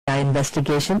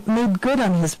investigation made good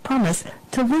on his promise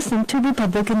to listen to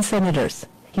Republican senators.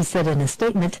 He said in a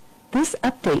statement, "This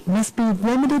update must be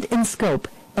limited in scope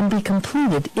and be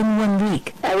completed in 1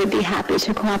 week." I would be happy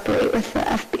to cooperate with the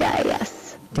FBI,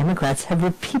 yes. Democrats have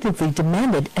repeatedly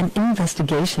demanded an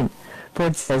investigation.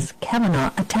 Ford says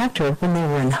Kavanaugh attacked her when they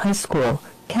were in high school.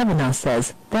 Kavanaugh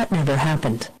says that never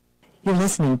happened. You're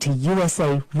listening to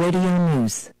USA Radio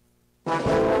News.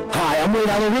 Hi, I'm Wade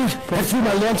Alaroot, and through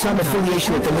my long-time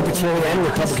affiliation with the Libertarian and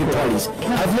Republican parties,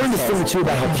 I've learned a thing or two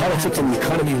about how politics and the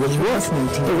economy really work.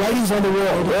 The writing's on the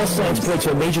wall. All signs point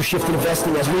to a major shift in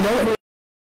investing as we know it.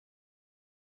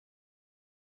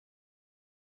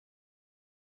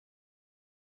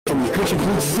 Which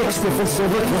includes 6 different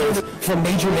silver coins from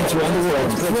major mints around the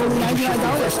world.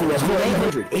 Investing as well.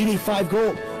 800-885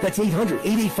 gold. That's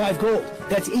 800-885 gold.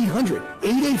 That's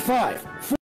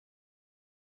 800-885.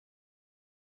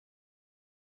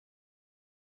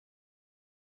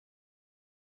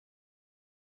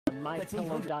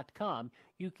 MyPillow.com.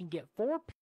 You can get 4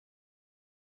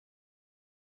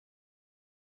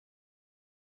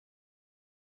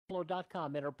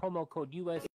 Pillow.com. Enter promo code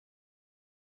US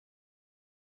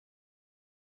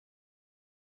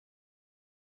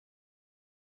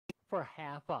for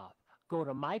half off. Go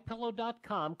to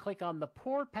MyPillow.com, click on the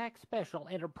 4-pack special,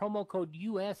 enter promo code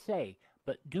USA,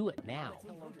 but do it now.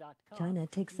 China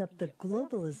takes up the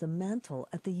globalism mantle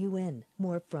at the UN.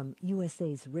 More from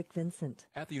USA's Rick Vincent.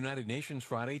 At the United Nations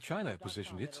Friday, China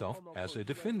positioned itself as a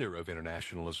defender of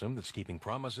internationalism that's keeping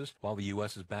promises while the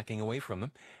U.S. is backing away from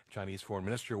them. Chinese Foreign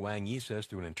Minister Wang Yi says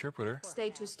through an interpreter,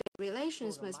 "State-to-state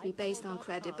relations must be based on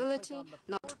credibility,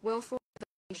 not willful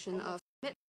violation of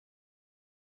commitment.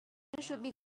 Should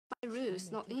be by rules,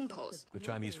 not impulse." The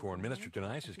Chinese Foreign Minister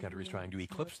denies his country is trying to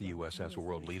eclipse the U.S. as a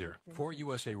world leader. For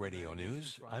USA Radio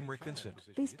News, I'm Rick Vincent.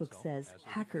 Facebook says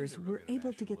hackers were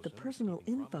able to get the personal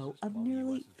info of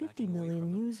nearly 50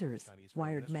 million users.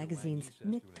 Wired Magazine's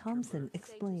Nick Thompson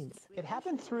explains. It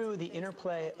happened through the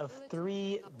interplay of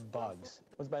 3 bugs.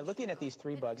 It was by looking at these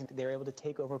 3 bugs, they were able to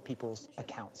take over people's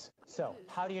accounts. So,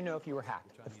 how do you know if you were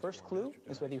hacked? The first clue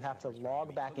is whether you have to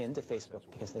log back into Facebook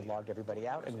because they logged everybody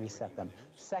out and reset them.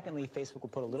 Secondly, Facebook will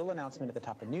put a little announcement at the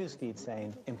top of news feed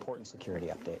saying, "Important security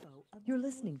update." You're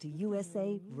listening to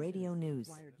USA Radio News.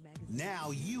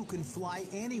 Now you can fly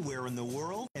anywhere in the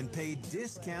world and pay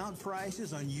discount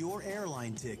prices on your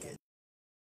airline ticket.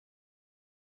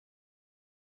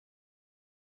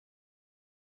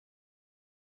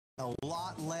 A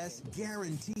lot less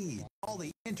guaranteed. Call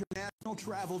the International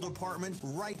Travel Department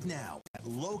right now at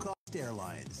Low Cost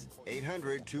Airlines.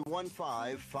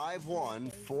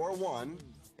 800-215-5141.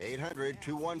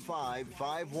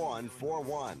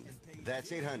 800-215-5141.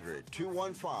 That's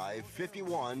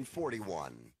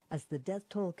 800-215-5141. As the death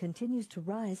toll continues to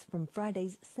rise from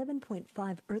Friday's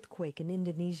 7.5 earthquake in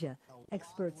Indonesia,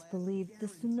 experts believe the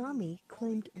tsunami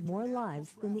claimed more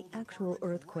lives than the actual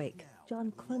earthquake.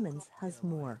 John Clemens has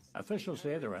more. Officials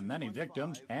say there are many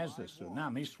victims as the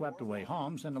tsunami swept away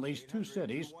homes in at least 2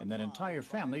 cities and that entire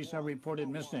families are reported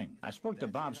missing. I spoke to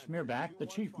Bob Smearback, the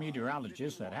chief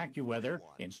meteorologist at AccuWeather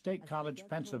in State College,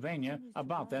 Pennsylvania,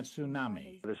 about that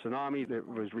tsunami. The tsunami that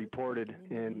was reported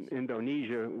in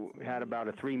Indonesia had about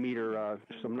a 3-meter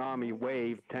tsunami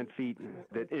wave, 10 feet,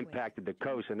 that impacted the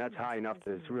coast, and that's high enough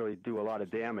to really do a lot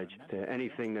of damage to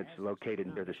anything that's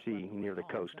located near the sea, near the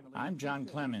coast. I'm John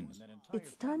Clemens.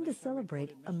 It's time to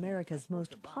celebrate America's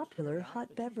most popular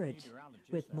hot beverage.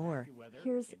 With more,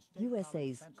 here's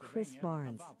USA's Chris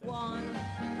Barnes.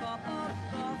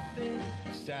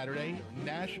 Saturday,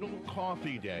 National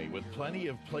Coffee Day, with plenty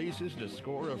of places to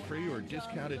score a free or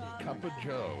discounted cup of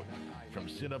joe. From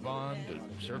Cinnabon to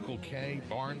Circle K,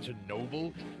 Barnes &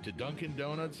 Noble to Dunkin'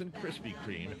 Donuts and Krispy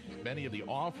Kreme, many of the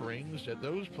offerings at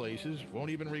those places won't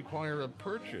even require a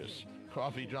purchase.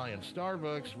 Coffee giant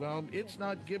Starbucks, well, it's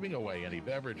not giving away any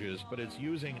beverages, but it's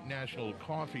using National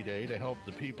Coffee Day to help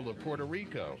the people of Puerto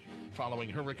Rico, following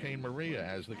Hurricane Maria,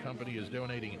 as the company is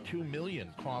donating 2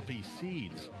 million coffee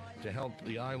seeds to help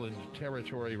the island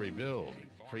territory rebuild.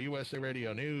 For USA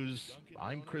Radio News,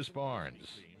 I'm Chris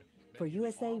Barnes. For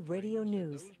USA Radio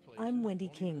News, I'm Wendy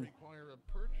King.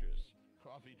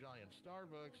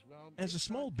 As a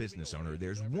small business owner,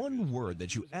 there's one word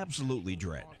that you absolutely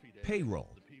dread: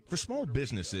 payroll. For small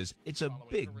businesses, it's a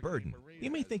big burden. You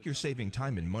may think you're saving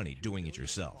time and money doing it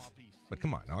yourself. But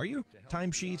come on, are you?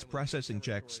 Timesheets, processing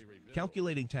checks,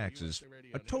 calculating taxes,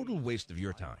 a total waste of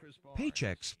your time.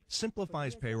 Paychex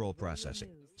simplifies payroll processing,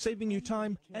 saving you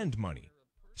time and money.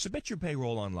 Submit your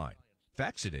payroll online,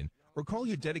 fax it in, or call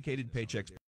your dedicated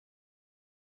Paychex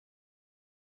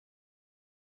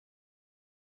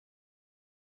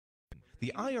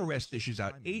The IRS dishes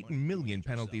out 8 million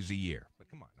penalties a year.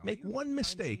 Make one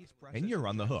mistake, and you're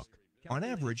on the hook. On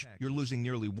average, you're losing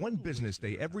nearly 1 business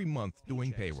day every month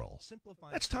doing payroll.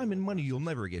 That's time and money you'll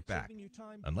never get back,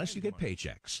 unless you get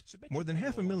paychecks. More than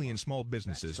 500,000 small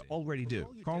businesses already do.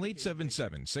 Call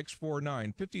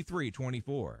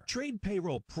 877-649-5324. Trade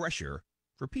payroll pressure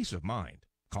for peace of mind.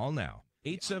 Call now.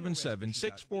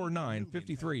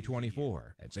 877-649-5324.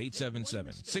 That's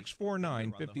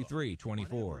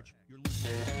 877-649-5324.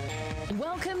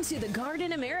 Welcome to the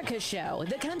Garden America Show,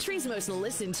 the country's most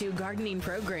listened to gardening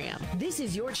program. This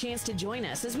is your chance to join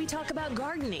us as we talk about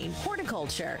gardening,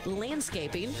 horticulture,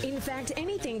 landscaping, in fact,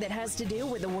 anything that has to do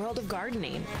with the world of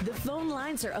gardening. The phone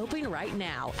lines are open right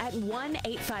now at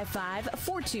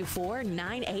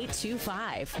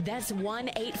 1-855-424-9825. That's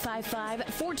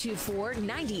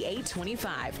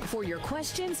 1-855-424-9825 for your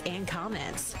questions and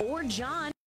comments. Or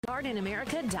John,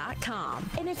 GardenAmerica.com.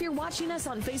 And if you're watching us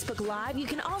on Facebook Live, you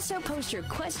can also post your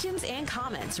questions and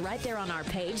comments right there on our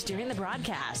page during the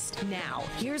broadcast. Now,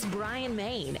 here's Bryan,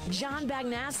 Maine, John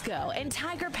Bagnasco, and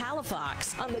Tiger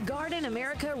Palafox on the Garden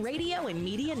America Radio and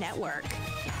Media Network.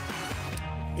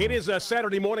 It is a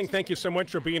Saturday morning. Thank you so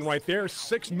much for being right there.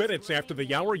 6 minutes after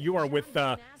the hour, you are with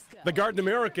the Garden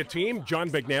America team, John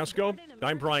Bagnasco.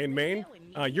 I'm Bryan, Maine.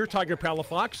 You're Tiger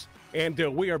Palafox. And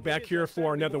we are back here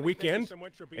for another weekend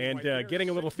and getting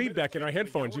a little feedback in our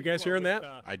headphones. You guys hearing that?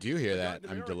 I do hear that.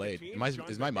 I'm delayed.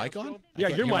 Is my mic on? Yeah,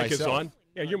 your mic is on.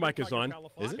 Yeah, your mic is on.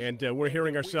 Is it? And we're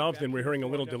hearing ourselves, and we're hearing a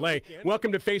little delay.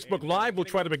 Welcome to Facebook Live. We'll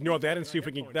try to ignore that and see if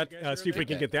we can get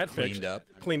that fixed.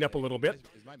 Cleaned up a little bit.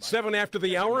 7 after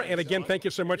the hour. And again, thank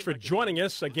you so much for joining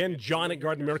us. Again, John at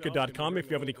GardenAmerica.com if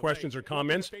you have any questions or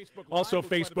comments. Also,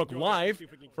 Facebook Live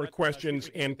for questions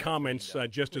and comments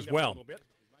just as well.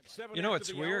 You know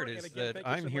what's weird is that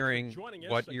I'm hearing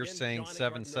what you're saying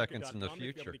 7 seconds in the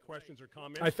future.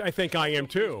 I think I am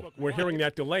too. We're hearing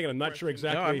that delay, and I'm not sure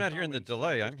exactly. No, I'm not hearing the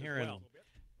delay. I'm hearing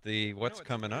the what's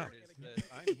coming up.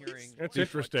 That's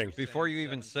interesting. Before you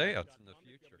even say it.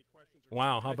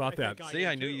 Wow, how about that? See,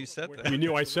 I knew you said that. You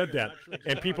knew I said that.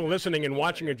 And people listening and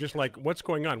watching are just like, what's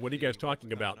going on? What are you guys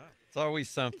talking about? It's always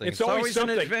something. It's always an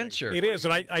adventure. It is,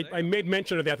 and I made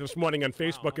mention of that this morning on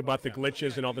Facebook about the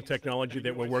glitches and all the technology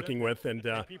that we're working with, and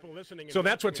so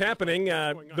that's what's happening.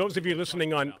 Those of you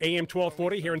listening on AM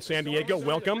 1240 here in San Diego,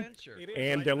 welcome.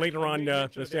 And later on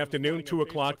this afternoon, 2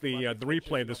 o'clock, the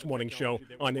replay of this morning's show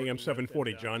on AM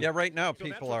 740, John. Yeah, right now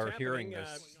people are hearing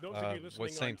this,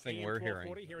 what same thing we're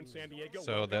hearing.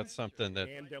 So that's something that,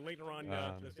 that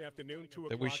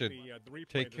we should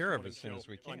take care of as soon as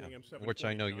we can, which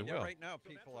I know you will. Right now,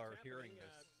 people are hearing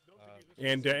this,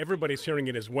 and everybody's hearing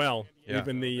it as well. Yeah.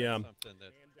 Even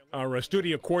our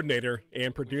studio coordinator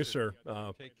and producer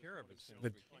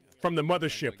from the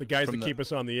mothership, the guys that keep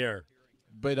us on the air.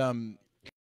 But no,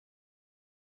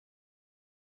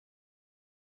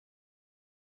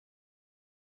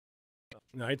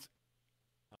 it's.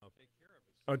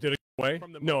 Oh, did it go away?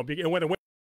 No, it went away.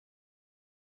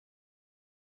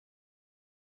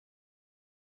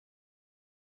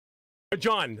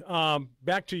 John,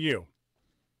 back to you.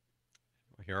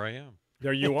 Here I am.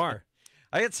 There you are.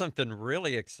 I had something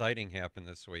really exciting happen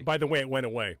this week. By the way, it went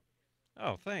away.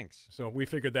 Oh, thanks. So we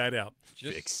figured that out.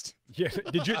 Fixed. Yeah.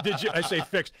 Did you? I say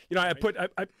fixed. You know,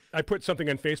 I put something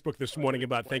on Facebook this morning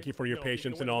about thank you for your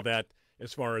patience and all that,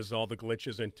 as far as all the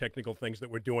glitches and technical things that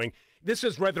we're doing. This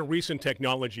is rather recent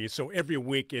technology, so every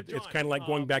week it's kind of like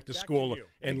going back to school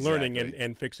and learning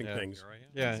and fixing things.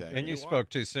 Yeah, and you spoke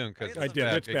too soon because I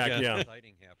did. It's back, yeah.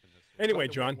 Anyway,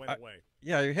 John.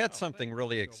 Yeah, you had something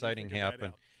really exciting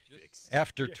happen.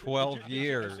 After 12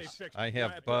 years, I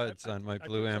have buds on my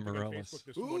blue amaryllis.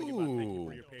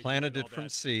 Ooh. Planted it from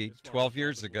seed 12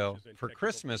 years ago. For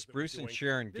Christmas, Bruce and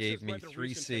Sharon gave me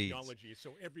 3 seeds.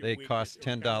 They cost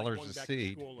 $10 a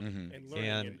seed,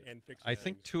 and I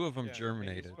think 2 of them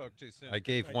germinated. I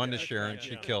gave 1 to Sharon.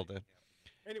 She killed it.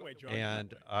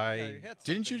 And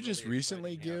Didn't you just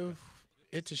recently give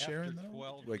it to Sharon,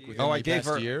 though? Like I gave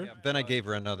her. Then I gave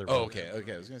her another one. Oh, okay. I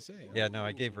was gonna say. Yeah, no,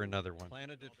 I gave her another one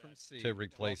to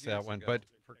replace that one. But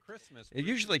it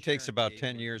usually takes about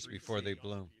 10 years before they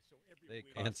bloom,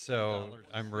 and so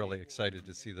I'm really excited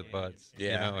to see the buds.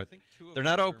 Yeah, you know, they're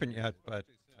not open yet, but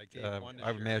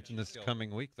I imagine this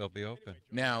coming week they'll be open.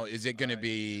 Now, is it going to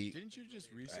be? Didn't you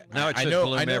just recently? No, it should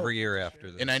bloom every year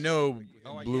after this. And I know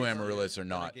blue amaryllis are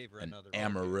not an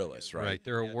amaryllis, right? Right,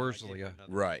 they're a Worsleya.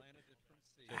 Right.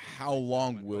 How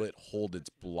long will it hold its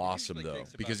blossom, though?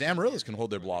 Because amaryllis can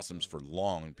hold their blossoms for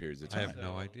long periods of time. I have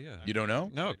no idea. You don't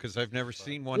know? No, because I've never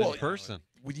seen one in person.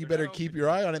 Well, you better keep your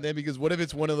eye on it then, because what if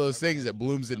it's one of those things that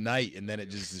blooms at night and then it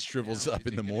just shrivels up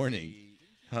in the morning?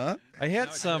 Huh? I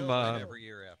had some.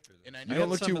 You don't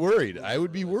look too worried. I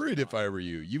would be worried if I were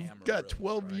you. You've got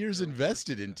 12 years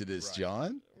invested into this,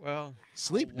 John. Well,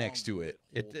 sleep next to it.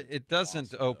 It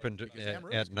doesn't open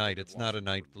at night. It's not a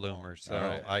night bloomer,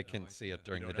 so I can see it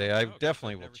during the day. I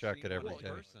definitely will check it every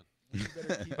day.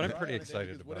 But I'm pretty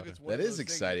excited about it. That is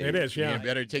exciting. It is, yeah. You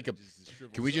better take a.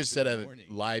 Can we just set a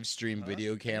live stream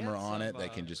video camera on it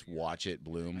that can just watch it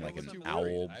bloom like an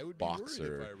owl box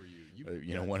or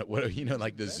you know what you know,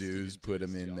 like the zoos put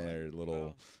them in their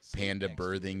little panda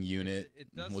birthing unit.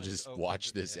 We'll just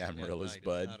watch this amaryllis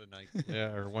bud.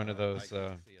 Yeah, or one of those.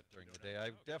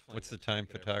 What's the time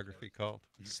photography called?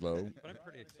 Slow. But I'm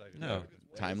pretty excited. No,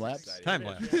 time lapse. Time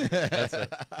lapse. That's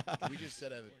it.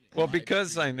 Well,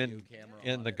 because I'm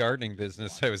in the gardening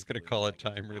business, I was going to call it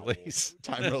time release.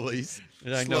 Time release.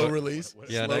 Slow release.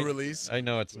 Yeah, slow release. I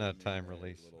know it's not time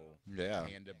release. Yeah.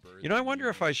 You know, I wonder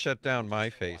if I shut down my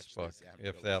Facebook,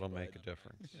 if that'll make a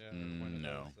difference.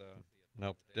 No.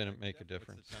 Nope, didn't make a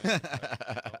difference.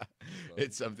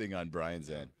 It's something on Bryan's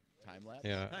end.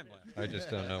 Yeah, I just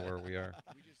don't know where we are.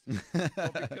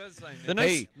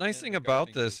 The nice thing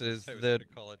about this is that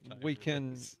we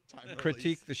can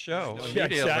critique the show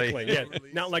immediately. Yeah, exactly. Yeah,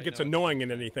 not like it's annoying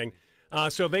in anything.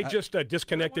 So they just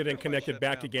disconnected and connected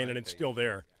back again, and it's still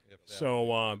there.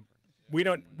 So we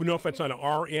don't know if it's on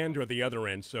our end or the other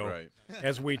end. So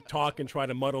as we talk and try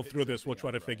to muddle through this, we'll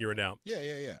try to figure it out.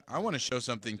 Yeah. I want to show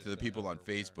something to the people on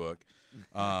Facebook.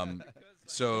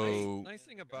 So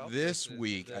this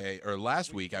week, or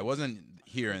last week, I wasn't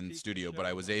here in the studio, but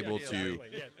I was able to.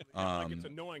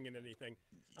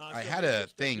 I had a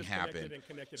thing happen.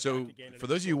 So for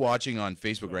those of you watching on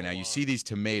Facebook right now, you see these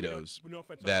tomatoes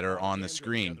that are on the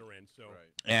screen.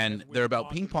 And they're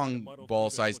about ping pong ball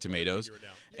sized tomatoes,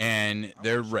 and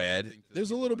they're red.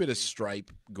 There's a little bit of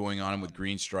stripe going on with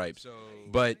green stripes.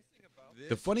 But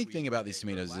the funny thing about these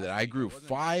tomatoes is that I grew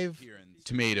 5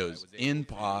 tomatoes in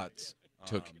pots,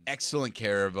 took excellent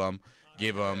care of them,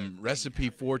 gave them recipe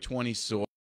 420 soil.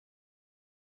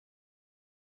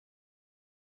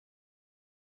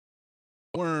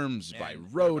 Worms by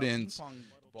rodents,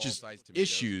 just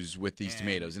issues with these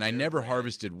tomatoes, and I never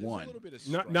harvested one.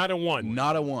 Not a one.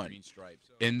 Not a one.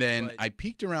 And then I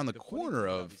peeked around the corner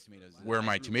of where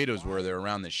my tomatoes were. They're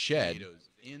around the shed,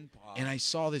 and I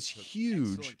saw this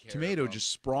huge tomato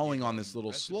just sprawling on this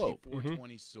little slope.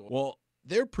 Well,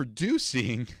 they're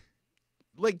producing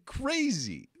like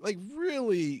crazy, like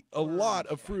really a lot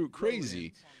of fruit,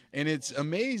 crazy. And it's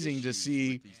amazing to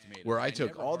see where I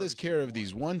took all this care of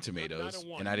these one tomatoes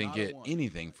and I didn't get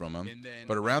anything from them.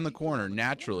 But around the corner,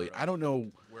 naturally, I don't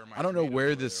know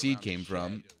where the seed came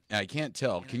from. I can't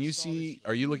tell. Can you see?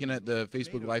 Are you looking at the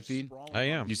Facebook live feed? I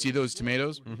am. You see those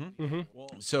tomatoes? Mm-hmm.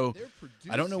 So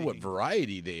I don't know what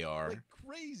variety they are,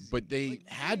 but they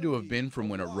had to have been from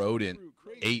when a rodent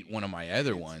ate one of my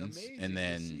other ones, and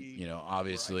then, you know,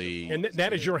 obviously. And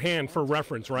that is your hand for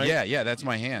reference, right? Yeah, that's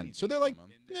my hand. So they're like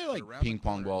ping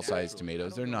pong ball sized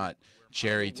tomatoes. They're not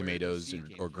cherry tomatoes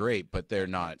or grape, but they're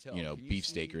not, you know,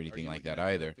 beefsteak or anything like that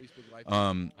either.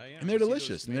 And they're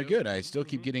delicious and they're good. I still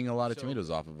keep getting a lot of tomatoes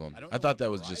off of them. I thought that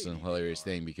was just a hilarious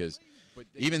thing, because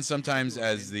even sometimes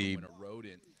as the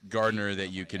gardener that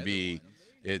you can be,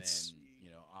 it's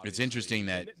interesting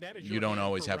that you don't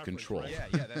always have control. Yeah,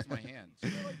 that's my hand.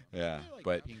 Yeah,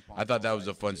 but I thought that was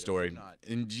a fun story.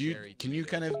 And can you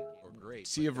kind of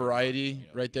see a variety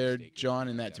right there, John,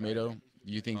 in that tomato?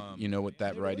 Do you think you know what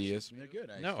that variety is?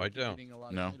 No, I don't.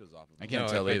 No, I can't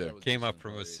tell either. It came up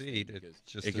from a seed. It's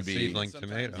just it could a be seedling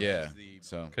tomato. Yeah,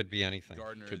 so could be anything.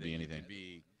 Could be anything.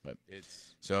 But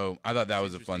so I thought that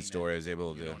was a fun story. I was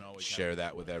able to share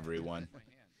that with everyone.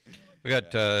 We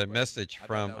got a message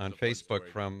on Facebook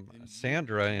from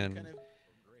Sandra in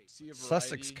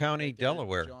Sussex County,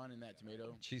 Delaware.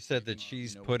 She said that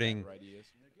she's putting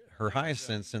her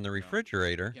hyacinths in the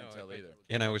refrigerator,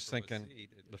 and I was thinking,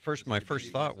 my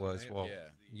first thought was, well,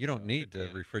 you don't need to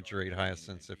refrigerate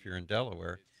hyacinths if you're in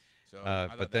Delaware.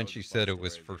 But then she said it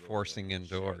was for forcing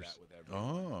indoors.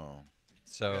 Oh.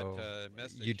 So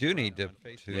you do need to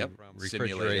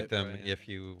refrigerate them if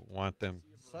you want them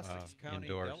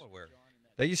indoors.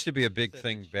 That used to be a big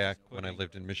thing back when I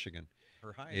lived in Michigan,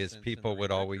 is people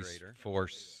would always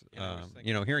force,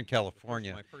 here in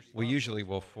California, we usually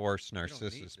will force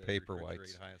narcissus paper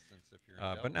whites,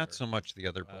 but not so much the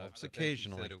other bulbs,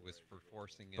 occasionally.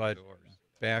 But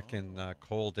back in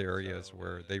cold areas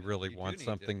where they really want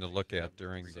something to look at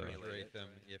during the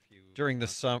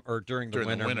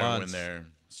winter months, when they're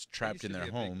trapped in their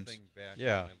homes.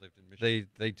 Yeah,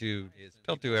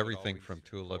 they'll do everything from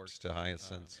tulips to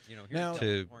hyacinths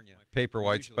to paper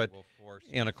whites,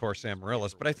 and of course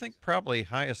amaryllis. But I think probably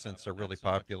hyacinths are really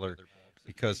popular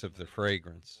because of the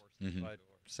fragrance.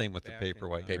 Same with the paper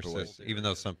white, even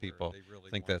though some people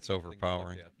think that's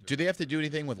overpowering. Do they have to do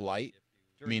anything with light?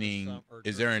 Meaning,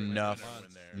 is there enough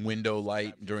window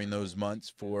light during those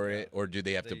months for it, or do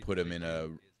they have to put them in a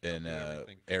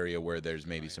area where there's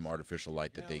maybe some artificial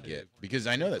light that they get? Because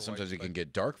I know that sometimes it can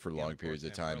get dark for long periods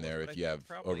of time there if you have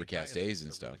overcast days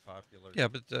and stuff. Yeah,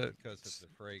 but the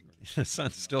sun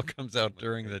still comes out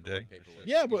during the day.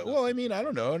 Yeah, but well, I mean, I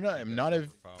don't know. Not if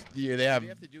they have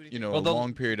a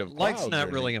long period of clouds. Light's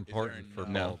not really important for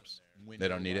bulbs. They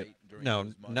don't need it.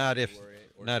 No, not if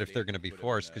they're going to be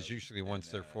forced, because usually once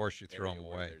they're forced, you throw them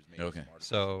away. Okay.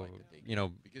 So,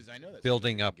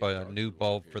 building up a new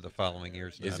bulb for the following year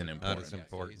is not as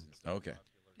important. Okay.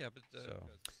 Yeah, but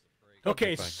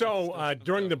Okay, so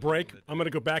during the break, I'm going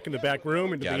to go back in the back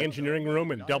room into the engineering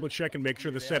room and double check and make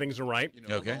sure the settings are right.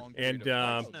 Okay. And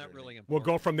we'll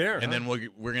go from there. And then we're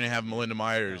going to have Melinda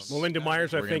Myers. Melinda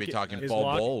Myers, I think, we're going to be talking is fall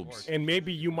locked. bulbs. And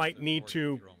maybe you might need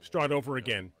to start over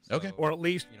again. Okay. Or at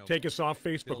least take us off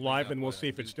Facebook Live, and we'll see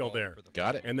if it's still there.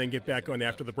 Got it. And then get back on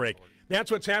after the break.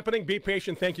 That's what's happening. Be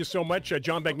patient. Thank you so much.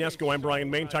 John Bagnasco, I'm Bryan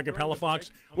Main, talking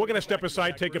Palafox. We're going to step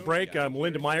aside, take a break.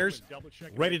 Melinda Myers,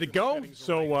 ready to go.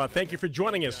 So thank you for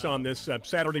joining us on this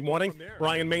Saturday morning.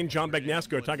 Bryan Main, John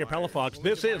Bagnasco, talking Palafox.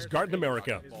 This is Garden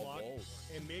America.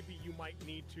 And maybe you might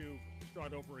need to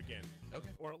start over again. Okay.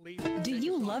 Or at least. Do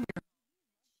you love your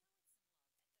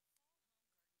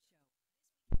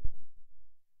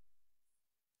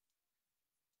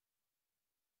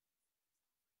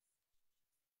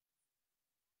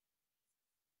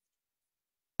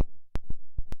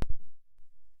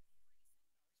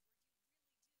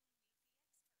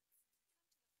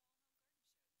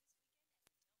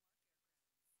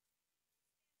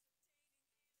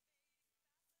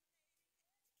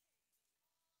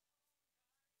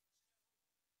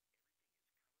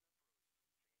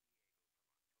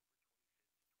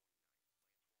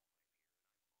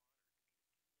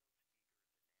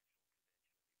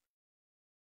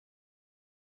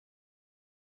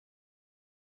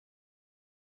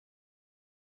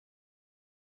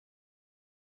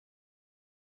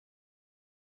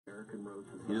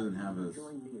He doesn't have his.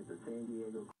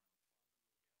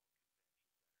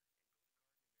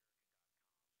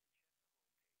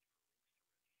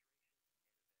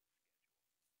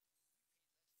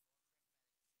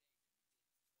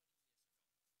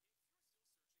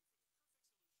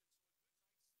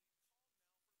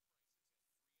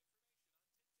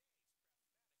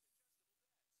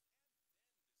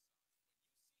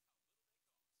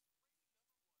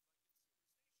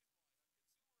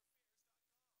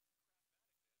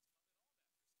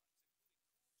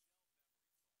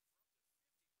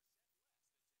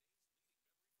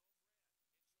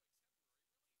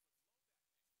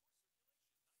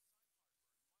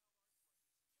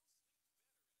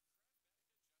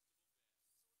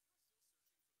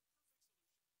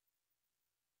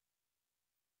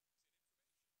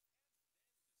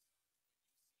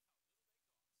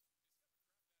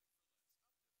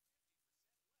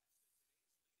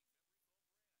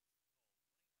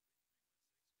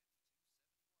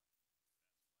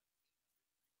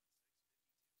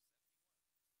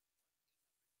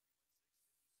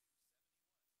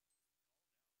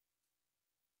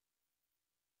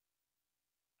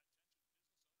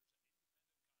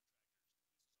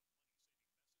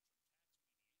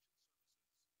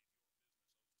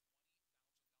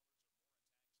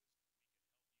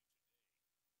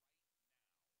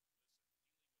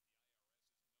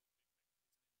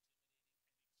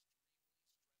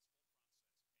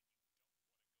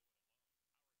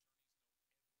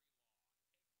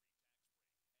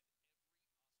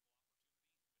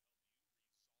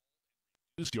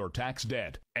 Your tax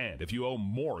debt. And if you owe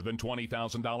more than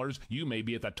 $20,000, you may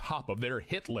be at the top of their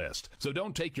hit list. So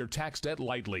don't take your tax debt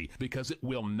lightly, because it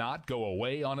will not go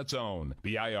away on its own.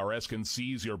 The IRS can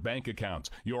seize your bank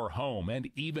accounts, your home, and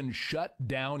even shut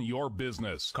down your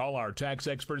business. Call our tax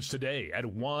experts today at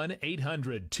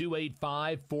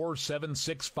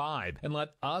 1-800-285-4765 and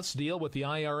let us deal with the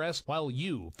IRS while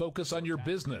you focus on your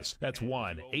business. That's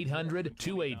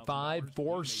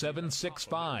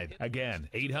 1-800-285-4765. Again,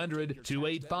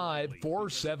 800-285-4765.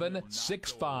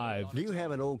 Do you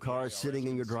have an old car sitting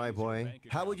in your driveway?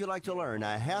 How would you like to learn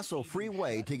a hassle-free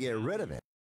way to get rid of it?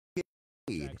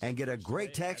 and get a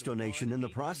great tax donation in the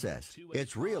process.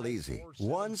 It's real easy.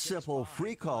 One simple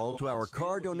free call to our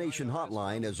car donation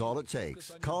hotline is all it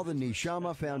takes. Call the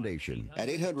Neshama Foundation at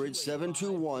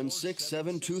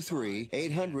 800-721-6723,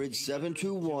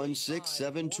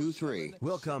 800-721-6723.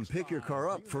 We'll come pick your car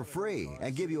up for free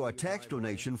and give you a tax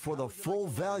donation for the full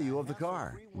value of the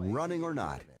car, running or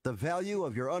not. The value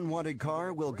of your unwanted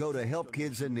car will go to help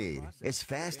kids in need. It's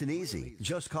fast and easy.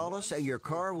 Just call us and your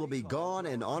car will be gone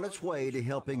and on its way to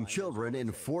helping children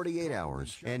in 48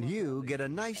 hours. And you get a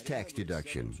nice tax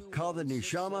deduction. Call the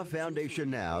Neshama Foundation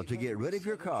now to get rid of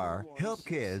your car, help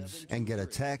kids, and get a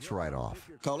tax write-off.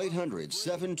 Call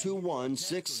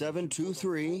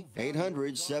 800-721-6723,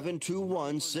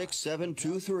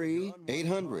 800-721-6723,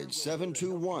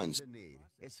 800-721.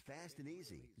 It's fast and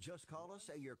easy. Just call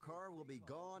us and your car will be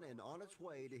gone and on its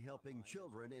way to helping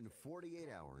children in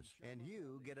 48 hours. And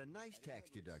you get a nice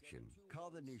tax deduction. Call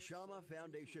the Neshama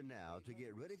Foundation now to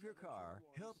get rid of your car,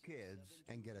 help kids,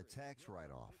 and get a tax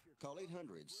write-off. Call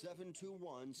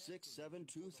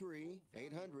 800-721-6723,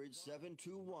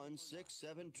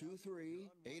 800-721-6723,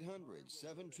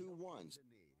 800-721.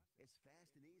 It's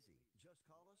fast and easy. Just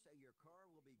call us and your car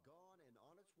will be gone and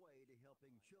on its way to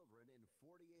helping children in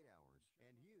 48 hours.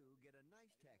 And you get a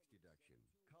nice tax deduction.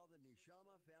 Call the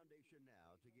Neshama Foundation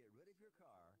now to get rid of your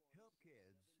car, help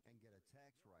kids, and get a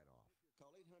tax write-off.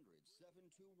 Call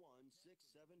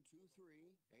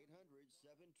 800-721-6723,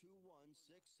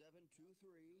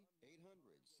 800-721-6723,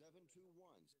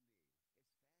 800-721.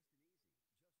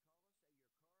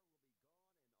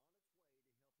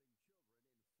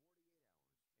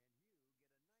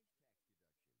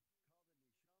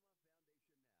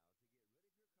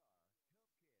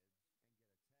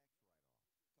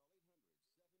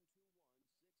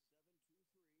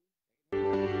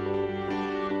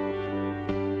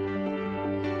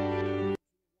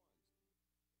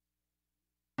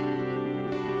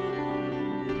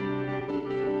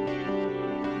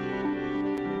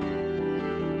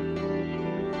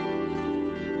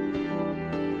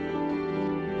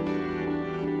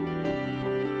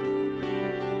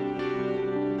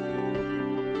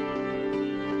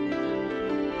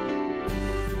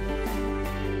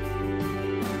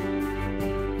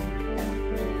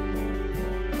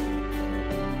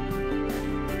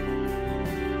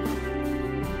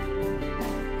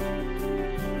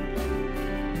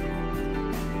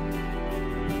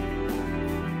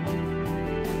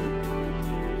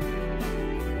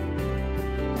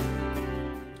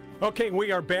 Okay,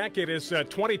 we are back. It is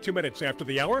 22 minutes after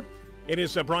the hour. It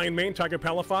is Bryan Main, Tiger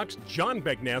Palafox, John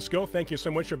Bagnasco. Thank you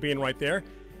so much for being right there.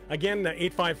 Again,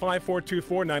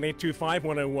 855-424-9825.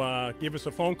 Want to give us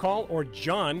a phone call, or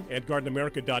John at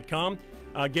gardenamerica.com.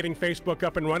 Getting Facebook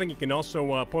up and running. You can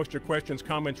also post your questions,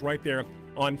 comments right there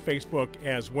on Facebook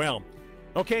as well.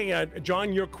 Okay,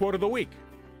 John, your quote of the week.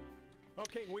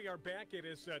 Okay, we are back. It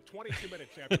is 22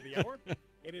 minutes after the hour.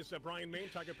 It is Bryan Main,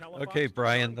 Tiger Palafox. Okay,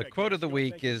 Brian, the quote of the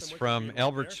week is from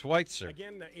Albert Schweitzer.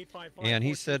 And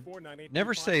he said,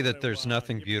 "Never say that there's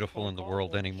nothing beautiful in the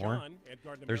world anymore.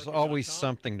 There's always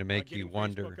something to make you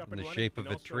wonder, in the shape of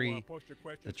a tree,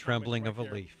 the trembling of a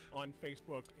leaf." On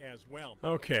Facebook as well.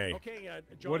 Okay.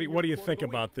 What do you think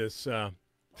about this?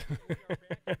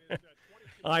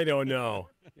 I don't know.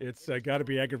 It's got to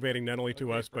be aggravating not only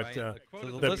to us, but the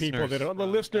people that are the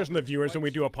listeners and the viewers, and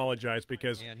we do apologize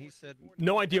because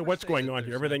no idea what's going on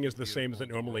here. Everything is the same as it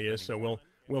normally is, so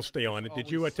we'll stay on it.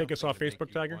 Did you take us off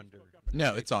Facebook, Tiger?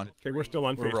 No, it's on. Okay, we're still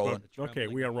on Facebook. Rolling. Okay,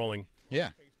 we are rolling.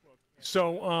 Yeah.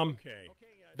 So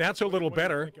that's a little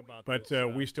better, but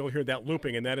we still hear that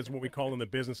looping, and that is what we call in the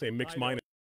business a mixed minus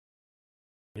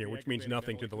here, which means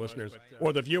nothing to the listeners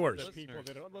or the viewers.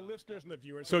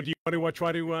 So do you want to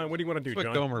try to, what do you want to do,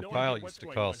 John? John? What Gomer Pyle used to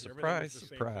call surprise,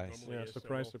 surprise. Yeah,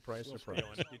 surprise, surprise, surprise.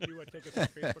 Did you take us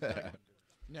off Facebook?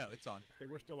 No, it's on. Okay,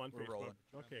 we're still on Facebook. Rolling.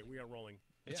 Okay, we are rolling.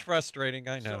 It's frustrating,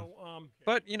 I know.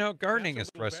 But, you know, gardening is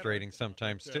frustrating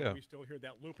sometimes, too.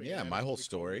 Yeah, my whole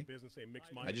story.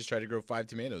 I just tried to grow 5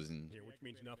 tomatoes and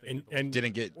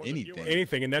didn't get anything.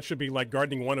 Anything, and that should be like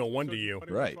gardening 101 to you.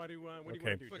 Right.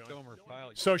 Okay.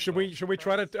 So should we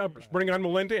try to bring on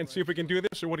Melinda and see if we can do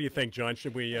this, or what do you think, John?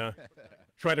 Should we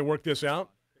try to work this out?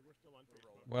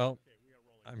 Well,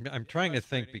 I'm trying to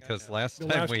think because last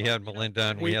time we had Melinda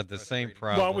on, we had the same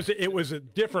problem. Well, it was a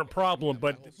different problem,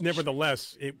 but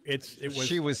nevertheless, it was.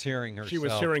 She was hearing herself. She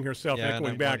was hearing herself yeah, echoing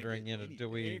and I'm back. wondering, do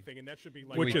we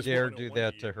Which is dare do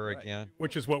that to her again?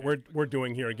 Which is what we're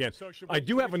doing here again. I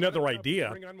do have another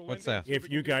idea. What's that? If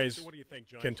you guys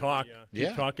can talk,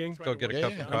 keep talking. Go get a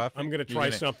cup of coffee. I'm going to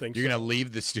try something. You're going to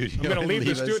leave the studio. I'm going to leave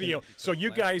the studio. So you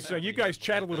guys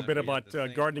chat a little bit about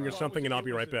gardening or something, and I'll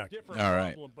be right back. All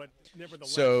right.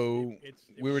 So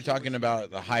we were talking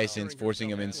about the hyacinths, forcing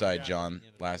them inside, John,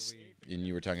 and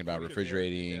you were talking about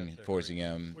refrigerating, forcing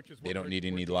them. They don't need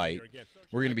any light.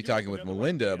 We're going to be talking with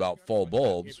Melinda about fall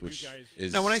bulbs, which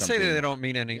is now. When I say that they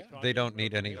don't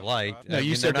need any light, no,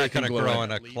 you said they're not going to grow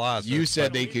in a closet. You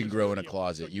said they can grow in a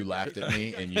closet. You laughed at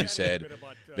me, and you said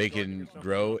they can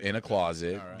grow in a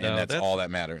closet, and that's all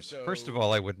that matters. First of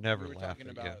all, I would never laugh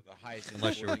at you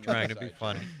unless you were trying to be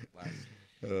funny.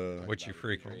 Which you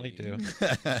frequently do.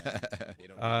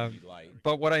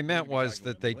 But what I meant was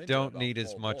that they don't need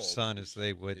as much sun as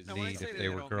they would need if they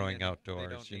were growing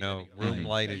outdoors. Room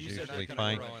light is usually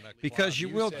fine because you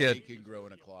will get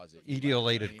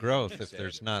etiolated growth if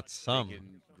there's not some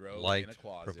light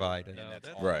provided.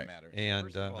 Right.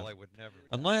 And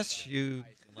unless you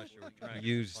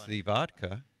use the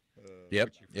vodka.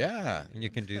 Yep. Yeah. And you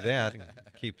can do that and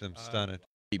keep them stunted.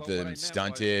 Keep them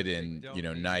stunted and,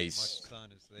 nice,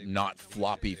 not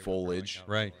floppy foliage.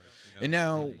 Right. And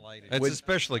now... It's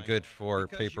especially good for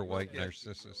paper white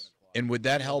narcissus. And would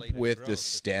that help with the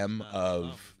stem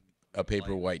of a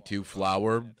paper white too?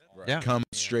 Flower come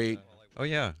straight? Oh,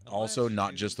 yeah. Also,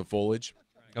 not just the foliage?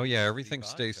 Oh, yeah. Everything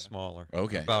stays smaller.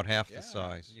 Okay. About half the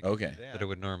size. Okay. That it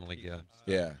would normally get.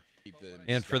 Yeah.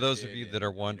 And for those of you that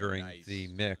are wondering, the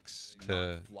mix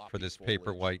for this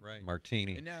paper white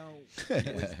martini,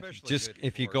 just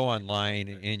if you go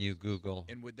online and you Google,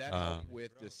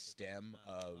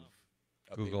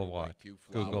 Google what?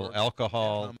 Google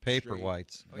alcohol paper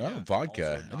whites. Oh,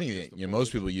 vodka. I think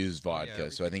most people use vodka,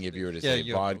 so I think if you were to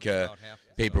say vodka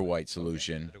paper white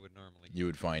solution, you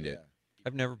would find it.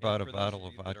 I've never bought a bottle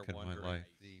of vodka in my life.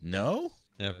 No?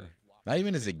 Never. Not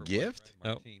even as a gift?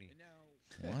 No.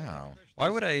 Wow. Why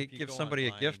would I give somebody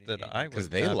a gift that I would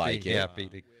they not like be it.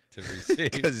 happy to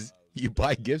receive? Because you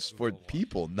buy gifts for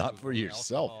people, not for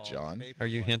yourself, John. Are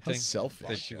you hinting selfish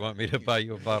that you want me to buy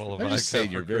you a bottle of vodka? I'm just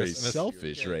saying you're very Christmas?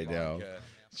 selfish right now.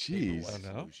 Jeez. Oh,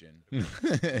 no?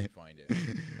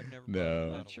 No.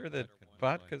 I'm not sure that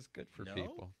vodka's good for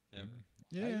people.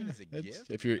 Yeah.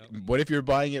 What if you're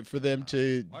buying it for them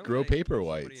to grow paper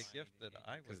whites?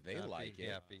 Because they like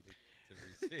it.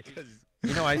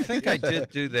 I think I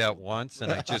did do that once,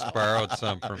 and I just borrowed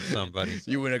some from somebody.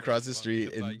 You went across the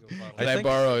street and can I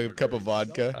borrow a cup of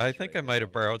vodka? I think I might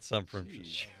have borrowed some from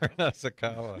Sharon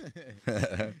Asakawa.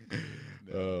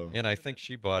 And I think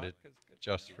she bought it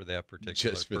just for that particular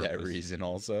Just for that purpose. reason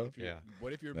also? Yeah.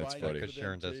 What if you're That's buying funny. it Because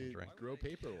Sharon doesn't drink. grow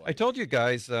paper whites? I told you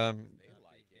guys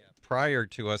prior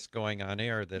to us going on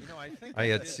air that I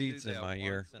had seeds in my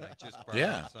ear.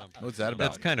 Yeah. What's that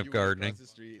about? That's kind of gardening.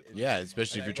 Yeah,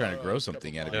 especially if you're trying to grow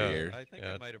something out of your ear.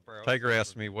 Yeah. Tiger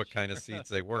asked me what kind of seeds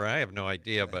they were. I have no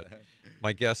idea, but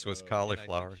my guess was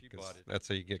cauliflower, because that's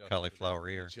how you get cauliflower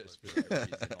ear.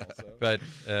 But,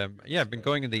 I've been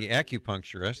going to the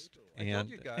acupuncturist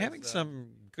and having some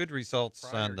good results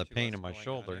on the pain in my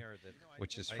shoulder,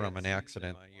 which is from an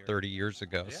accident 30 years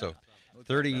ago. So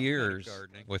 30 years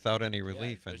without any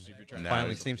relief, and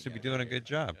finally seems to be doing a good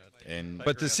job.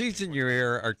 But the seeds in your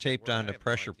ear are taped onto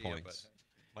pressure points,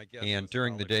 and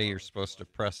during the day you're supposed to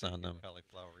press on them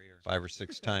 5 or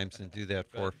 6 times and do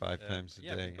that 4 or 5 times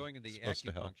a day. It's supposed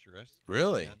to help.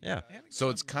 Really? Yeah. So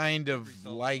it's kind of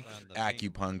like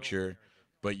acupuncture,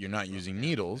 but you're not using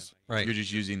needles. Right. You're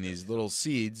just using these little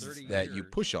seeds that you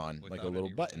push on like a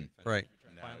little button. Right.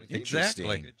 Interesting.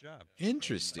 Exactly.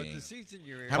 Interesting.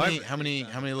 How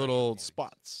many little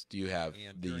spots do you have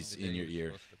these in your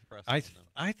ear?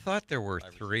 I thought there were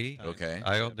 3. Okay.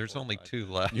 There's only 2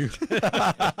 left.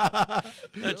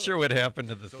 Not sure what happened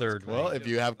to the third one. Well, if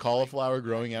you have cauliflower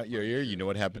growing out your ear, you know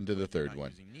what happened to the third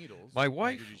one. My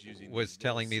wife was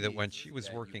telling me that when she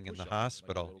was working in the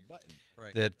hospital,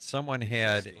 that someone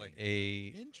had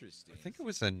I think it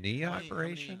was a knee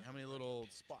operation,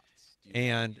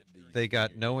 and they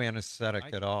got no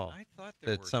anesthetic at all.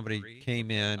 That somebody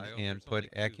came in and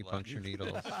put acupuncture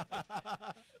needles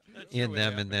in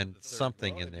them and then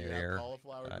something in their ear.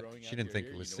 She didn't think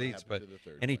it was seeds, but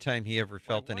anytime he ever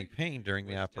felt any pain during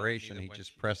the operation, he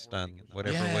just pressed on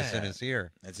whatever was in his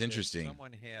ear. That's interesting.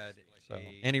 So,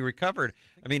 and he recovered.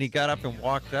 I mean, he got up and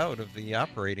walked out of the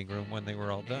operating room when they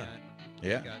were all done.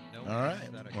 Yeah. All right.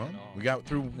 Well, we got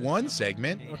through one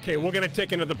segment. Okay, we're going to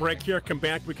take another break here. Come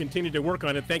back. We continue to work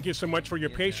on it. Thank you so much for your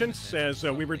patience as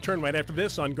we return right after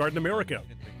this on Garden America.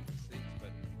 But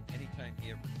anytime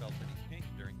he ever felt any pain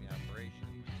during the operation,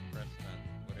 he was pressed on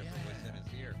whatever was in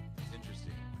his ear. It's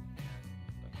interesting.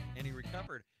 And he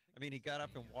recovered. I mean, he got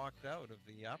up and walked out of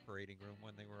the operating room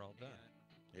when they were all done.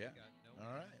 Yeah.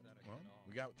 All right. Well,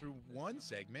 we got through one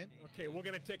segment. Okay, we're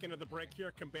going to take another break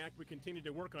here. Come back. We continue to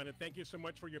work on it. Thank you so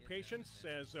much for your patience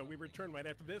as we return right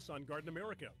after this on Garden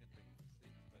America.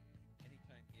 But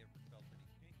anytime he ever felt any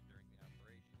pain during the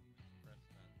operation, he was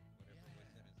pressed on whatever was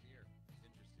in his ear. It's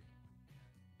interesting.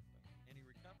 And he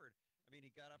recovered. I mean, he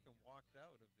got up and walked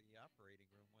out of the operating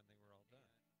room when they were all done.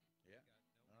 Yeah.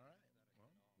 All right.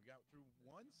 Well, we got through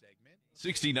one segment.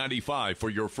 $60.95 for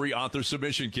your free author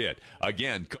submission kit.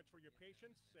 Again, For your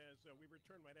patience as we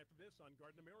return right after this on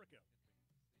Garden America.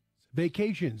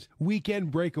 Vacations,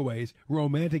 weekend breakaways,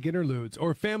 romantic interludes,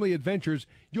 or family adventures,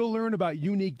 you'll learn about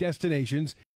unique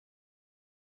destinations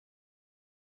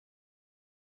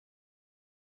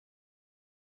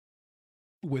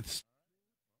with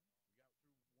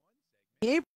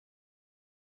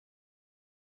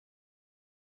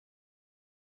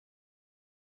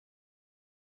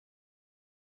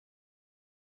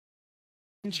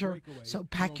So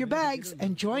pack your bags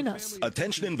and join us.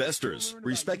 Attention investors.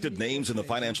 Respected names in the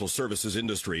financial services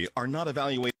industry are not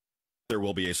evaluating. There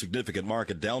will be a significant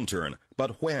market downturn,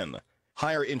 but when?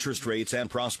 Higher interest rates and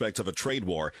prospects of a trade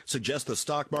war suggest the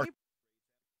stock market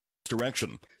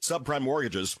direction. Subprime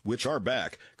mortgages, which are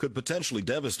back, could potentially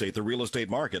devastate the real estate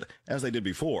market as they did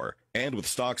before. And with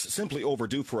stocks simply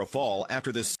overdue for a fall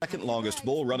after this second longest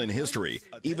bull run in history,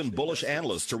 even bullish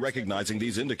analysts are recognizing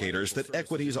these indicators that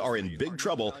equities are in big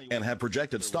trouble and have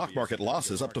projected stock market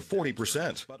losses up to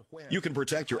 40%. You can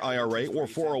protect your IRA or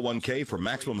 401k for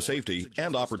maximum safety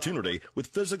and opportunity with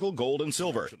physical gold and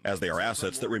silver, as they are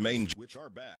assets that remain which are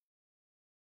back.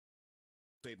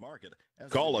 Market.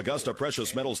 Call Augusta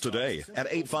Precious Metals today at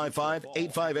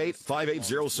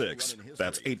 855-858-5806.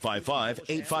 That's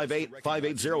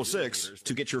 855-858-5806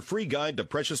 to get your free guide to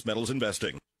precious metals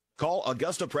investing. Call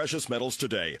Augusta Precious Metals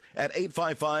today at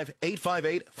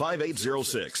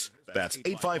 855-858-5806. That's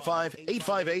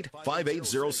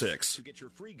 855-858-5806 to get your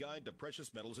free guide to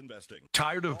precious metals investing.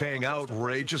 Tired of paying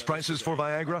outrageous prices for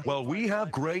Viagra? Well, we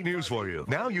have great news for you.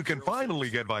 Now you can finally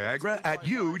get Viagra at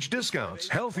huge discounts.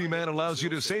 Healthy Man allows you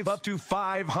to save up to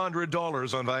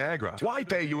 $500 on Viagra. Why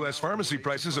pay U.S. pharmacy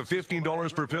prices of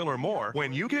 $15 per pill or more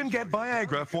when you can get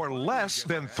Viagra for less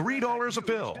than $3 a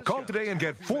pill? Call today and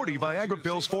get 40 Viagra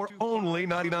pills for only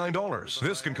 $99.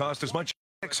 This can cost as much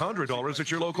 $600 at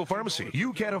your local pharmacy.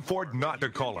 You can't afford not to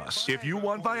call us. If you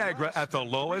want Viagra at the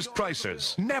lowest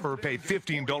prices, never pay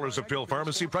 $15 a pill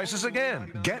pharmacy prices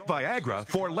again. Get Viagra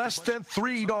for less than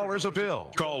 $3 a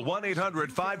pill. Call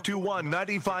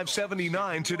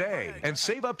 1-800-521-9579 today and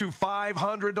save up to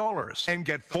 $500 and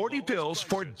get 40 pills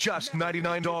for just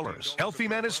 $99. Healthy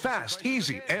Man is fast,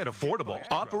 easy, and affordable.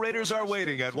 Operators are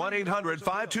waiting at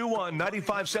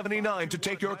 1-800-521-9579 to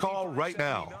take your call right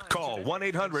now. Call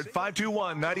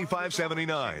 1-800-521-9579.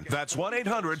 That's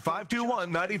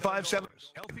 1-800-521-9579.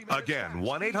 Again,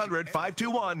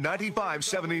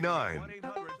 1-800-521-9579.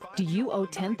 Do you owe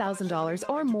 $10,000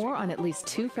 or more on at least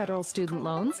 2 federal student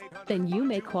loans? Then you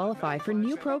may qualify for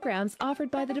new programs offered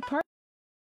by the Department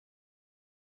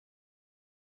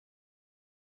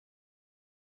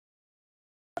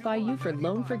by you for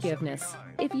loan forgiveness.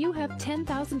 If you have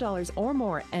 $10,000 or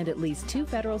more and at least 2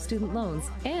 federal student loans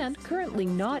and currently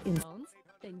not in loans,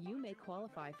 then you may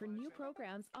qualify for new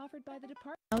programs offered by the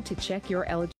department. Now to check your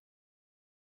eligibility.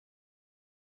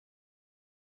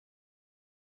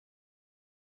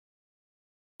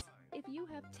 If you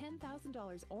have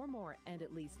 $10,000 or more and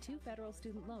at least 2 federal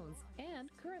student loans and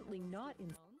currently not in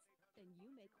loans, then you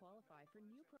may qualify for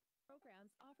new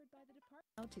programs offered by the department.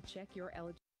 Now to check your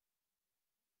eligibility.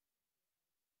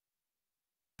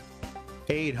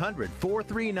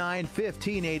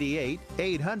 800-439-1588,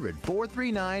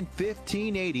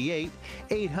 800-439-1588,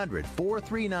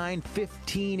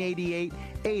 800-439-1588,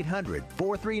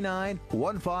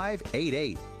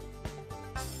 800-439-1588.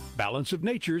 Balance of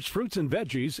Nature's fruits and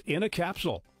veggies in a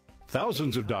capsule.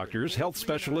 Thousands of doctors, health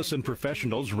specialists, and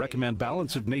professionals recommend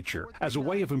Balance of Nature as a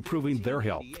way of improving their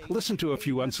health. Listen to a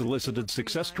few unsolicited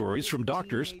success stories from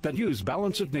doctors that use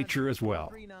Balance of Nature as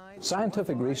well.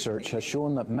 Scientific research has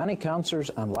shown that many cancers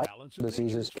and life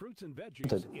diseases fruits and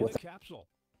veggies in a capsule.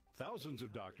 Thousands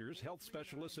of doctors, health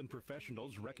specialists, and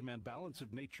professionals recommend Balance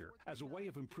of Nature as a way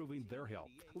of improving their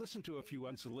health. Listen to a few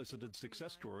unsolicited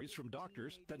success stories from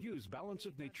doctors that use Balance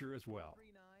of Nature as well.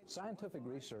 Scientific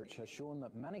research has shown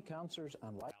that many cancers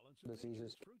and life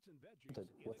diseases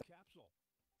with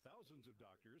Thousands of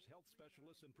doctors, health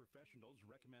specialists, and professionals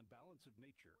recommend Balance of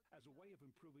Nature as a way of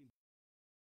improving.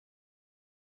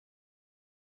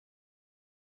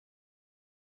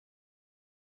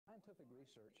 Scientific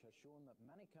research has shown that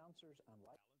many cancers and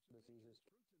life diseases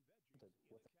with Thousands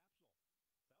of doctors, health specialists, and professionals recommend Balance of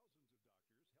Nature as a way of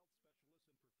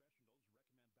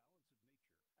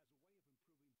improving. Scientific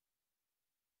research has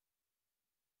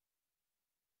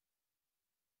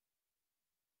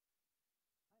shown that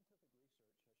many cancers and life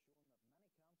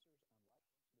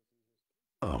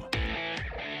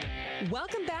diseases.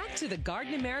 Welcome back to the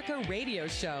Garden America radio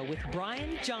show with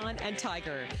Bryan, John, and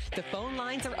Tiger. The phone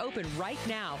lines are open right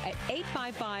now at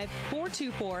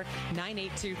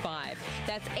 855-424-9825.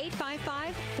 That's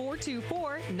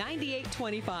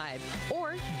 855-424-9825.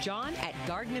 Or John at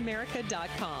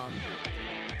gardenamerica.com.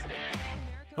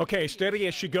 Okay, steady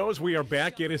as she goes. We are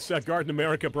back. It is Garden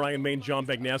America, Bryan, Maine, John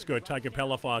Bagnasco, Tiger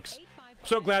Palafox.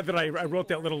 So glad that I wrote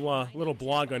that little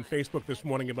blog on Facebook this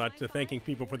morning about thanking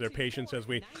people for their patience as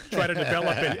we try to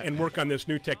develop and work on this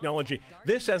new technology.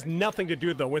 This has nothing to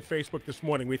do, though, with Facebook this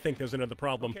morning. We think there's another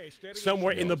problem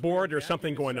somewhere in the board or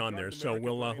something going on there. So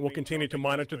we'll continue to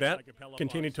monitor that,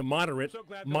 continue to monitor it.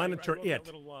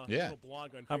 Yeah.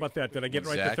 How about that? Did I get it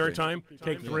right the third time?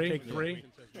 Take three.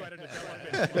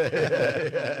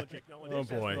 Oh,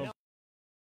 boy.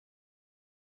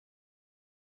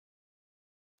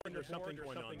 There's something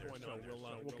going on there, so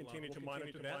we'll continue to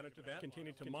monitor that,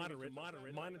 continue to monitor it. Yeah.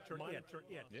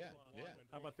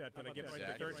 How about that? Did I get it right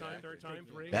the third time?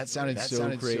 Three? That sounded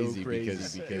so crazy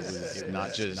because it was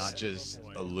not just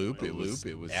a loop, it was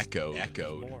echoed.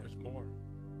 More.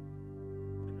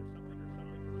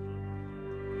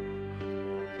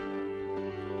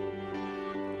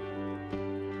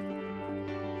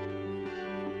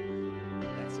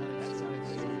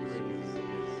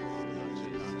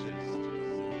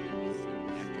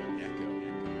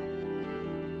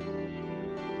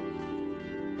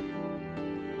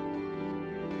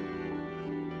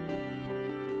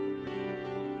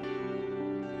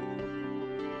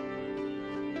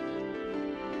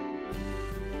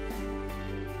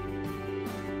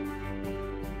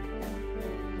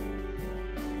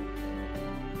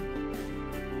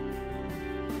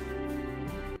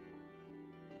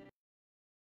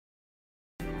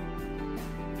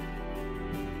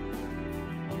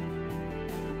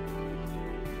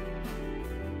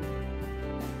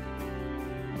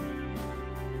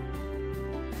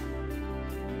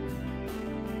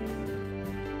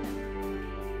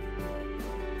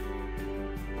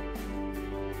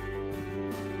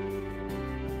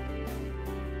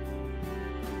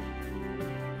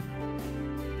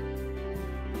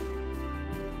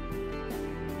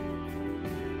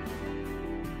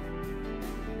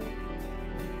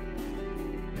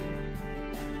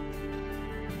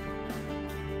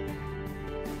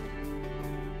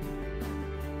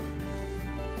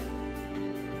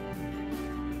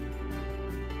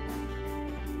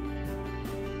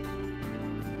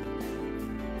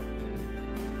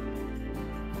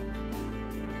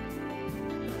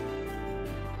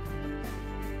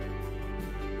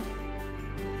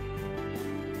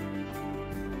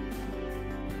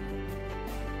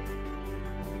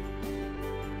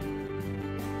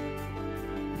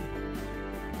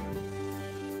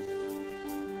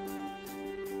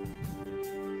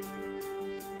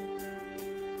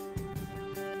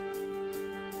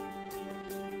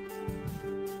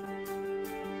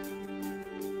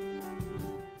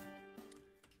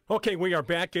 Okay, we are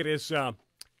back. It is,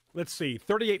 let's see,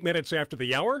 38 minutes after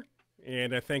the hour,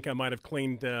 and I think I might have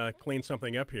cleaned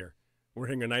something up here. We're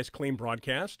hearing a nice, clean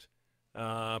broadcast.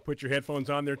 Put your headphones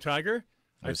on there, Tiger.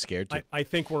 I was scared to. I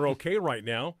think we're okay right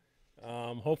now.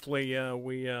 Hopefully,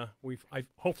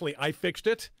 hopefully I fixed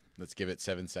it. Let's give it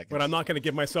 7 seconds. But I'm not going to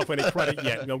give myself any credit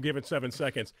yet. We'll give it 7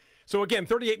 seconds. So, again,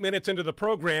 38 minutes into the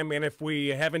program, and if we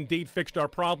have indeed fixed our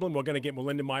problem, we're going to get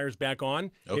Melinda Myers back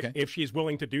on, if she's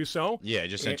willing to do so. Yeah,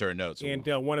 just sent her a note. And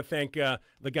want to thank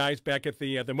the guys back at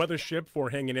the mothership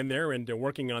for hanging in there and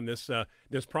working on this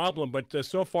problem. But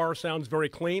so far, sounds very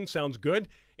clean, sounds good,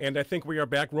 and I think we are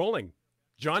back rolling.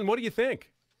 John, what do you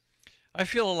think? I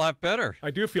feel a lot better.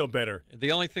 I do feel better.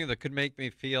 The only thing that could make me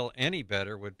feel any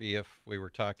better would be if we were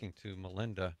talking to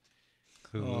Melinda.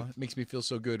 It makes me feel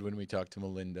so good when we talk to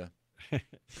Melinda.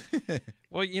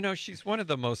 Well, you know, she's one of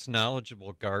the most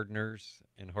knowledgeable gardeners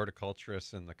and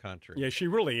horticulturists in the country. Yeah, she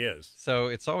really is. So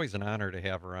it's always an honor to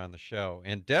have her on the show.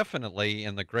 And definitely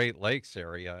in the Great Lakes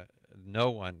area,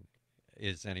 no one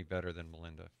is any better than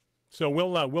Melinda. So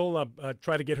we'll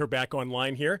try to get her back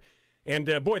online here.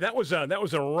 And, boy, that was a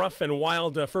rough and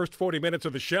wild first 40 minutes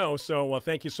of the show, so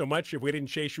thank you so much. If we didn't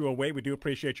chase you away, we do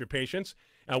appreciate your patience.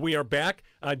 We are back.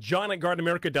 John at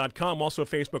GardenAmerica.com, also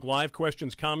Facebook Live,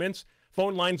 questions, comments.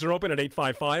 Phone lines are open at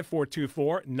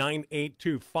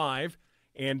 855-424-9825.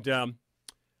 And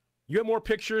you have more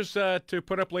pictures to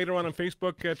put up later on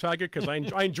Facebook, Tiger, because I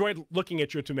enjoyed looking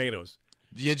at your tomatoes.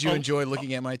 Did you enjoy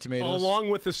looking at my tomatoes? Along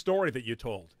with the story that you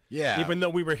told. Yeah. Even though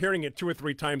we were hearing it 2 or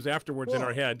 3 times afterwards in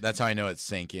our head. That's how I know it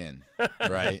sank in,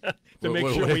 right? To make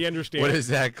sure we understand. What is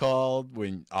that called?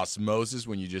 When osmosis,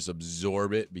 when you just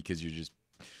absorb it because you're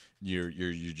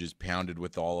just pounded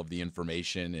with all of the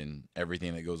information and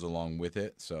everything that goes along with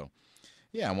it. So,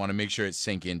 yeah, I want to make sure it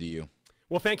sank into you.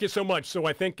 Well, thank you so much. So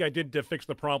I think I did fix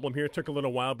the problem here. It took a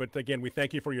little while, but again, we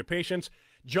thank you for your patience.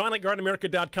 John at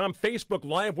GardenAmerica.com, Facebook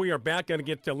Live. We are back. Going to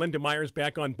get Linda Myers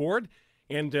back on board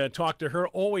and talk to her.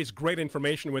 Always great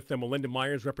information with Melinda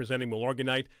Myers representing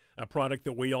Milorganite, a product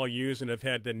that we all use and have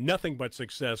had nothing but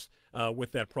success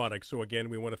with that product. So again,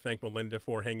 we want to thank Melinda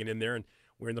for hanging in there, and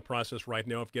we're in the process right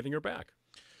now of getting her back.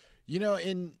 You know,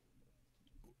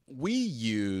 we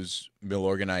use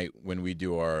Milorganite when we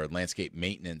do our landscape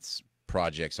maintenance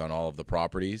projects on all of the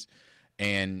properties,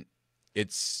 and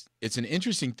it's an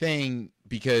interesting thing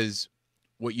because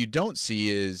what you don't see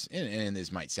is, and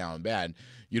this might sound bad,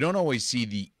 you don't always see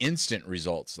the instant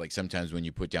results like sometimes when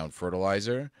you put down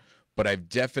fertilizer, but I've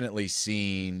definitely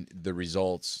seen the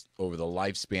results over the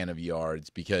lifespan of yards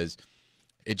because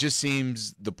it just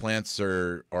seems the plants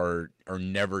are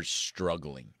never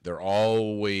struggling. They're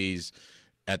always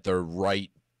at the right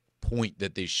point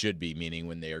that they should be, meaning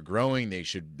when they are growing,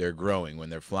 they're growing. When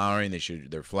they're flowering,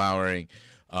 they're flowering.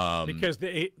 Because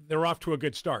they're off to a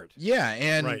good start. Yeah,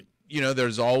 and right. You know,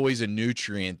 there's always a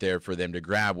nutrient there for them to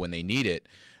grab when they need it.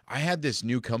 I had this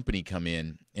new company come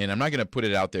in, and I'm not going to put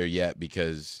it out there yet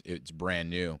because it's brand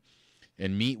new,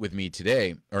 and meet with me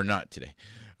today, or not today,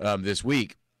 this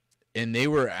week, and they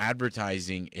were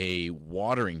advertising a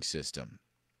watering system.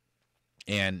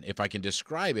 And if I can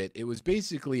describe it, it was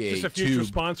basically Is this a future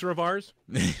sponsor of ours?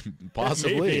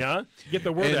 Possibly. Maybe, huh? Get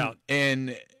the word out.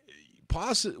 And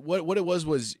what it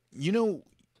was, you know,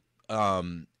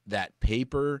 that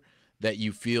paper that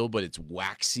you feel, but it's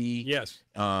waxy. Yes.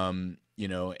 You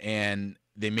know, and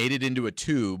they made it into a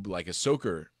tube like a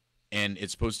soaker, and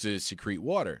it's supposed to secrete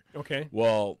water. Okay.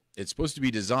 Well, it's supposed to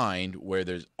be designed where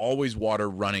there's always water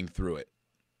running through it.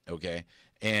 Okay.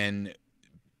 And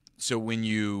so when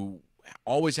you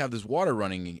always have this water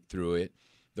running through it,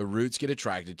 the roots get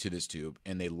attracted to this tube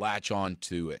and they latch on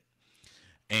to it.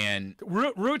 And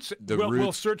roots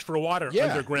will search for water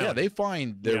underground. Yeah, they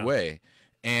find their way.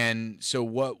 And so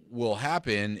what will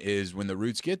happen is when the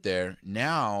roots get there,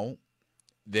 now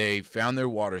they found their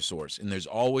water source, and there's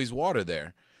always water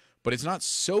there. But it's not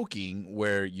soaking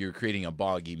where you're creating a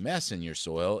boggy mess in your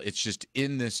soil. It's just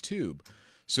in this tube.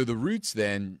 So the roots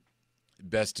then,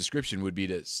 best description would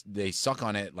be they suck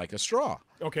on it like a straw.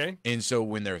 Okay. And so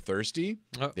when they're thirsty,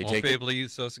 they won't be able to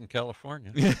use those in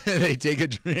California. They take a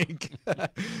drink.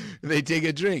 They take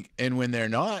a drink. And when they're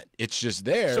not, it's just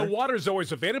there. So water's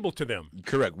always available to them.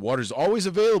 Correct. Water's always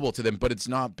available to them, but it's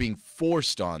not being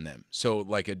forced on them. So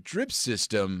like a drip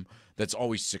system that's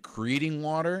always secreting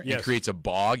water and creates a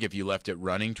bog if you left it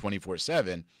running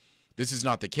 24/7, this is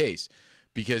not the case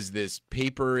because this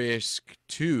paperish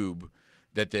tube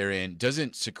that they're in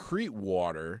doesn't secrete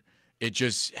water. It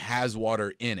just has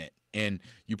water in it. And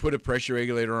you put a pressure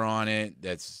regulator on it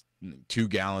that's 2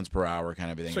 gallons per hour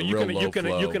kind of a thing. So you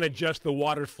can adjust the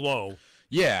water flow.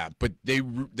 Yeah, but they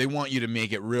want you to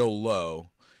make it real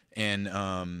low.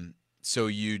 And so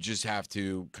you just have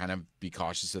to kind of be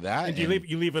cautious of that. And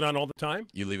you leave it on all the time?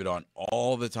 You leave it on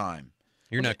all the time.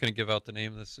 You're not going to give out the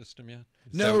name of the system yet?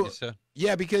 Is no, that what you said?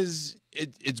 Yeah, because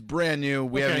it's brand new.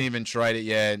 We haven't even tried it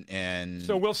yet, and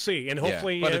so we'll see. And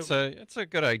hopefully, but it's a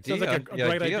good idea. Sounds like a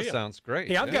great idea. Sounds great.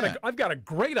 Hey, I've got a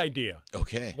great idea.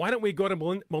 Okay. Why don't we go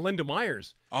to Melinda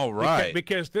Myers? All right.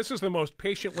 Because this is the most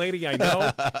patient lady I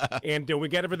know, and we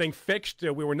got everything fixed.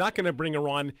 We were not going to bring her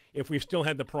on if we still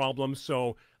had the problem.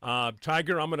 So,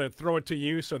 Tiger, I'm going to throw it to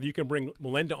you so that you can bring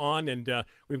Melinda on, and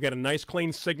we've got a nice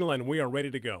clean signal, and we are ready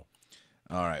to go.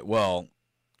 All right. Well,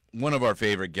 one of our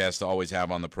favorite guests to always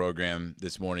have on the program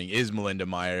this morning is Melinda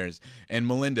Myers. And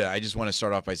Melinda, I just want to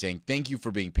start off by saying thank you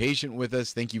for being patient with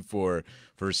us. Thank you for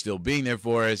still being there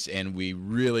for us. And we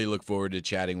really look forward to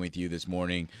chatting with you this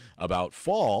morning about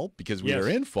fall, because we are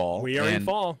in fall. We are in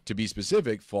fall. To be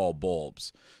specific, fall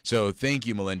bulbs. So thank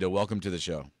you, Melinda. Welcome to the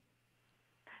show.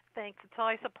 Thanks. It's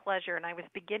always a pleasure. And I was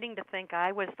beginning to think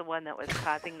I was the one that was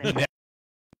causing this.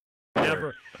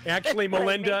 Never. Actually,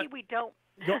 Melinda. Maybe we don't.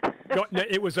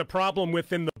 It was a problem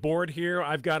within the board here.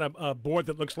 I've got a board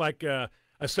that looks like a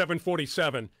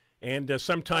 747, and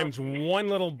sometimes one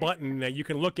little button, you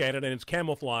can look at it, and it's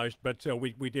camouflaged, but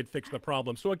we did fix the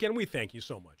problem. So, again, we thank you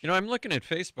so much. You know, I'm looking at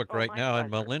Facebook right now, and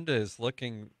Melinda is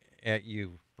looking at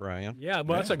you, Brian. Yeah,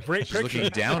 well, that's a great picture. She's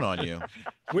looking down on you.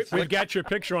 We've got your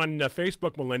picture on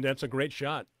Facebook, Melinda. That's a great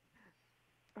shot.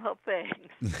 Well,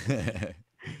 thanks.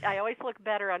 I always look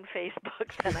better on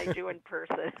Facebook than I do in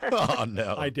person. Oh,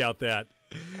 no. I doubt that.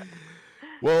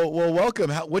 Well, welcome.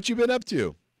 What you been up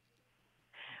to?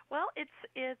 Well,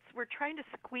 we're trying to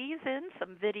squeeze in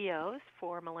some videos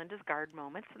for Melinda's Garden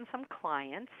Moments and some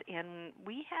clients, and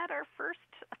we had our first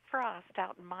frost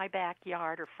out in my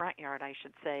backyard, or front yard, I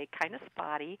should say, kind of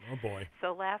spotty. Oh, boy.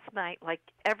 So last night, like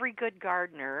every good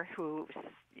gardener who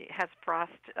has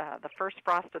frost, the first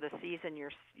frost of the season,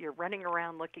 you're running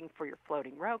around looking for your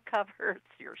floating row covers,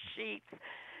 your sheets,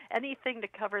 anything to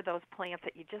cover those plants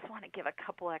that you just want to give a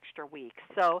couple extra weeks.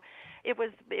 So it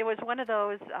was one of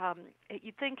those,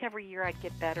 you'd think every year I'd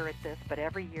get better at this, but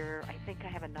every year I think I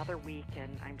have another week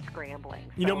and I'm scrambling.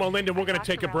 You know, Melinda, we're going to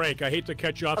take a break. I hate to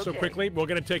cut you off so quickly. We're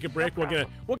going to take a break. No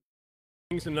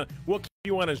we'll keep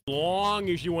you on as long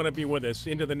as you want to be with us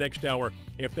into the next hour,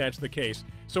 if that's the case.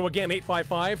 So again,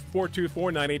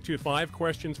 855-424-9825,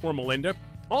 questions for Melinda.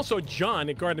 Also, John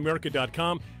at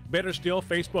GardenAmerica.com. Better still,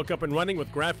 Facebook up and running with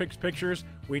graphics, pictures.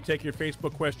 We take your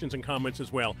Facebook questions and comments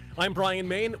as well. I'm Brian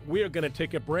Main. We are going to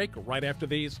take a break right after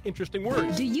these interesting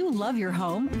words. Do you love your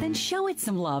home? Then show it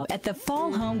some love at the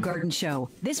Fall Home Garden Show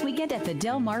this weekend at the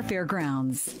Del Mar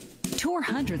Fairgrounds. Tour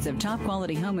hundreds of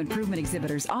top-quality home improvement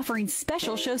exhibitors offering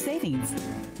special show savings.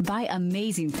 Buy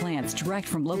amazing plants direct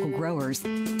from local growers.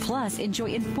 Plus, enjoy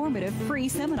informative free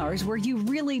seminars where you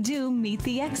really do meet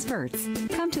the experts.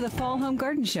 Come to the Fall Home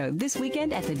Garden Show this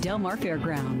weekend at the Del Mar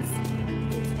Fairgrounds.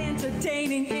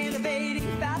 Entertaining, innovating,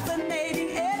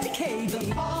 fascinating, educating.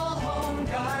 The Fall Home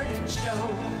Garden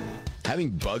Show.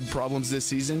 Having bug problems this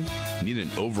season? Need an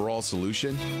overall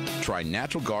solution? Try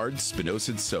Natural Guard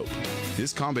Spinosad Soap.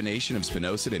 This combination of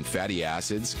spinosad and fatty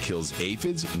acids kills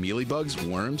aphids, mealybugs,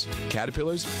 worms,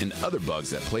 caterpillars, and other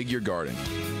bugs that plague your garden.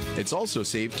 It's also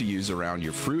safe to use around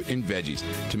your fruit and veggies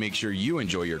to make sure you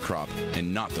enjoy your crop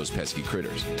and not those pesky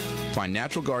critters. Find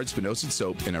Natural Guard Spinosad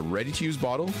Soap in a ready-to-use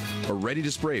bottle or ready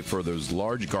to spray for those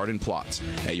large garden plots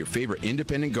at your favorite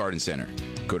independent garden center.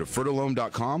 Go to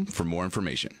fertilome.com for more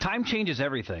information. Time changes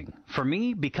everything. For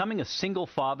me, becoming a single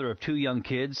father of 2 young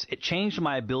kids, it changed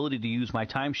my ability to use my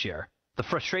timeshare. The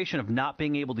frustration of not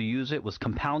being able to use it was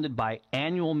compounded by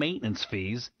annual maintenance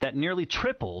fees that nearly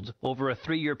tripled over a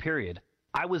 3-year period.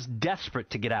 I was desperate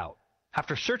to get out.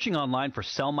 After searching online for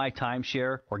sell my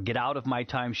timeshare or get out of my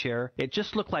timeshare, it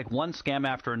just looked like one scam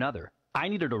after another. I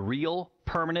needed a real,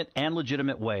 permanent, and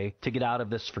legitimate way to get out of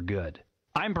this for good.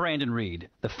 I'm Brandon Reed,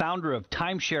 the founder of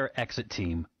Timeshare Exit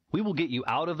Team. We will get you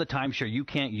out of the timeshare you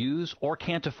can't use or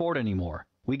can't afford anymore.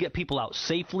 We get people out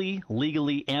safely,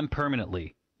 legally, and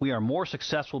permanently. We are more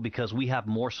successful because we have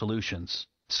more solutions.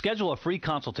 Schedule a free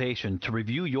consultation to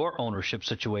review your ownership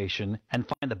situation and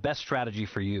find the best strategy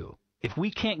for you. If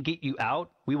we can't get you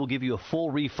out, we will give you a full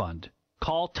refund.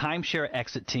 Call Timeshare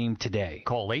Exit Team today.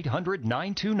 Call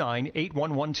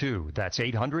 800-929-8112. That's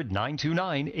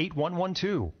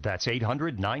 800-929-8112. That's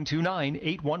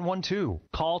 800-929-8112.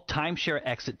 Call Timeshare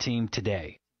Exit Team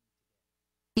today.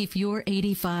 If you're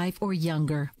 85 or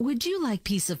younger, would you like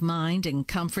peace of mind and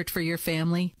comfort for your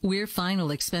family? We're Final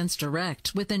Expense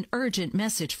Direct with an urgent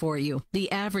message for you.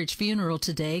 The average funeral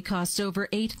today costs over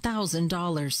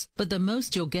 $8,000, but the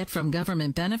most you'll get from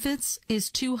government benefits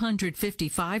is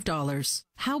 $255.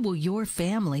 How will your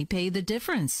family pay the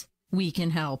difference? We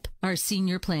can help. Our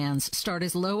senior plans start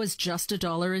as low as just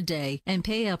 $1 a day and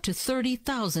pay up to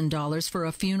 $30,000 for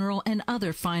a funeral and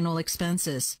other final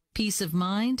expenses. Peace of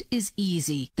mind is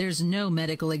easy. There's no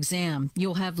medical exam.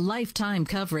 You'll have lifetime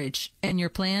coverage, and your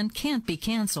plan can't be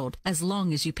canceled as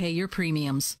long as you pay your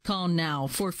premiums. Call now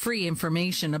for free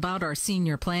information about our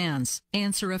senior plans.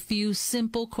 Answer a few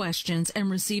simple questions and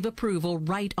receive approval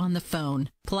right on the phone.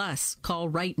 Plus, call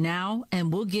right now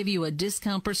and we'll give you a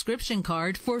discount prescription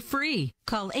card for free.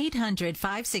 Call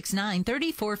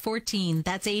 800-569-3414.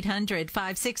 That's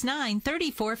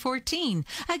 800-569-3414.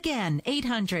 Again,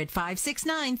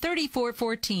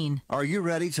 800-569-3414. Are you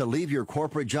ready to leave your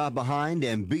corporate job behind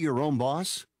and be your own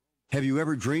boss? Have you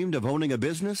ever dreamed of owning a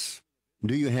business?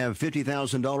 Do you have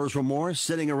 $50,000 or more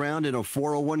sitting around in a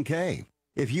 401k?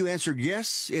 If you answered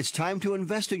yes, it's time to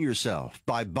invest in yourself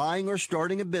by buying or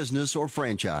starting a business or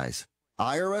franchise.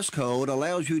 IRS code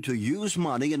allows you to use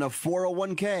money in a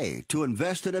 401k to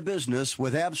invest in a business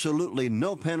with absolutely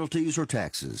no penalties or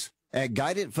taxes. At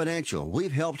Guidant Financial,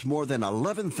 we've helped more than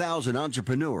 11,000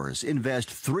 entrepreneurs invest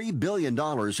 $3 billion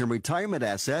in retirement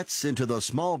assets into the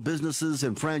small businesses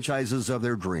and franchises of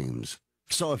their dreams.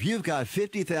 So if you've got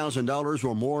 $50,000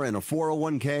 or more in a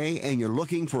 401k and you're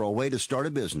looking for a way to start a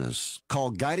business,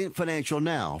 call Guidant Financial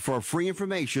now for free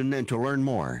information and to learn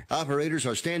more. Operators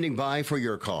are standing by for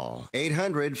your call.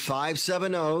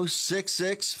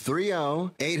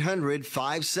 800-570-6630.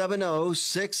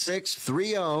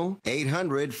 800-570-6630.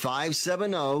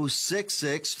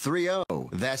 800-570-6630.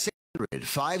 That's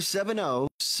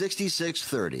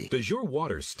 800-570-6630. Does your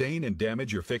water stain and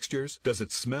damage your fixtures? Does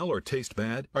it smell or taste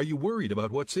bad? Are you worried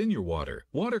about what's in your water?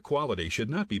 Water quality should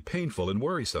not be painful and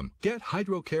worrisome. Get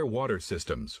HydroCare water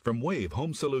systems from Wave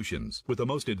Home Solutions with the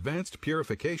most advanced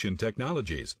purification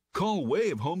technologies. Call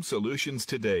Wave Home Solutions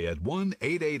today at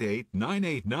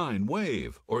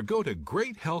 1-888-989-WAVE or go to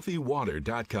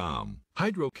greathealthywater.com.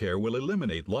 HydroCare will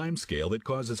eliminate limescale that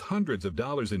causes hundreds of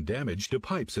dollars in damage to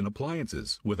pipes and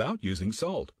appliances without using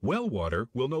salt. Well water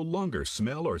will no longer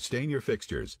smell or stain your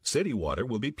fixtures. City water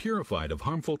will be purified of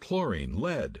harmful chlorine,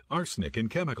 lead, arsenic, and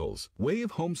chemicals.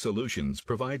 Wave Home Solutions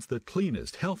provides the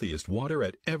cleanest, healthiest water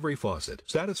at every faucet.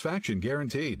 Satisfaction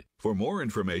guaranteed. For more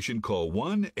information, call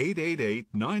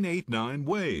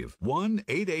 1-888-989-WAVE,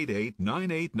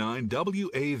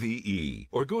 1-888-989-WAVE,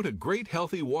 or go to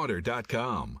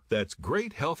greathealthywater.com. That's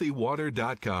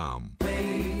greathealthywater.com.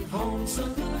 Wave Home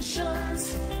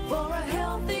Solutions for a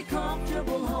healthy,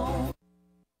 comfortable home.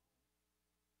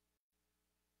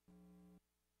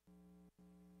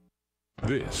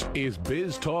 This is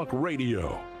Biz Talk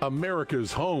Radio,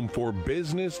 America's home for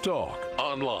business talk.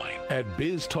 Online at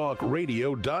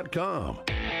biztalkradio.com.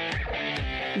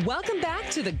 Welcome back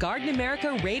to the Garden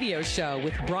America Radio Show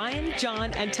with Bryan,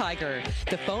 John, and Tiger.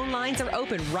 The phone lines are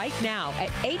open right now at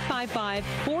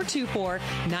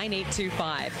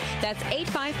 855-424-9825. That's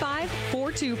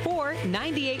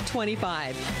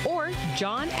 855-424-9825. Or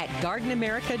John at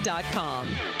gardenamerica.com.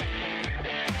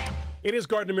 It is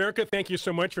Garden America. Thank you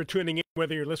so much for tuning in,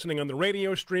 whether you're listening on the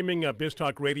radio, streaming Biz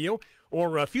Talk Radio,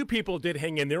 or a few people did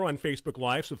hang in there on Facebook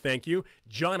Live, so thank you.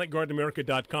 John at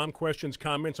gardenamerica.com. Questions,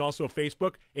 comments, also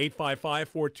Facebook,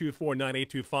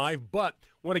 855-424-9825. But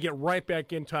want to get right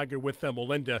back in, Tiger, with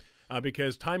Melinda,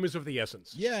 because time is of the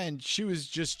essence. Yeah, and she was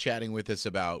just chatting with us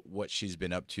about what she's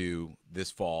been up to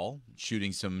this fall,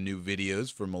 shooting some new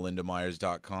videos for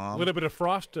melindamyers.com. A little bit of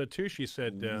frost, too, she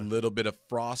said. A little bit of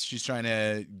frost. She's trying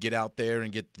to get out there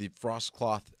and get the frost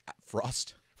cloth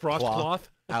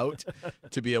out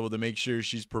to be able to make sure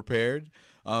she's prepared.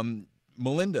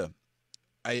 Melinda,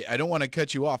 I don't want to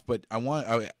cut you off, but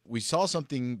we saw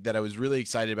something that I was really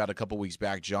excited about a couple weeks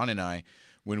back, John and I,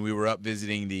 when we were up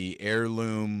visiting the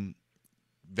Heirloom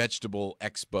Vegetable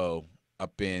Expo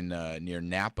up in near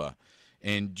Napa.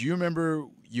 And do you remember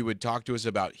you would talk to us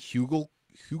about hugel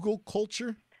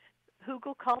culture?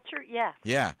 Hugel culture, yeah.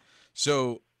 Yeah.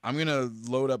 So I'm going to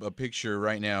load up a picture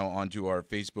right now onto our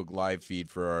Facebook Live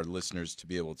feed for our listeners to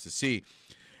be able to see.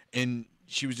 And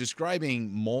she was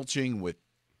describing mulching with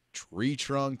tree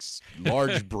trunks,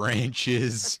 large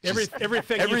branches.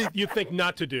 Everything you think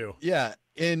not to do. Yeah.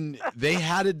 And they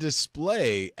had a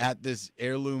display at this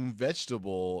Heirloom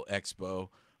Vegetable Expo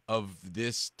of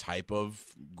this type of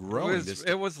growing.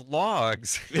 It was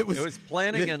logs. It was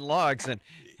planting in logs, and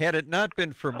had it not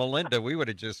been for Melinda, we would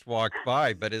have just walked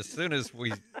by. But as soon as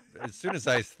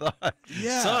I saw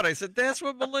it, I said, "That's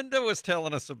what Melinda was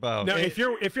telling us about." Now, if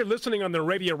you're listening on the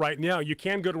radio right now, you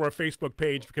can go to our Facebook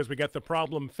page because we got the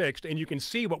problem fixed, and you can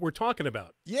see what we're talking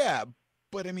about. Yeah.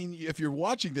 But, I mean, if you're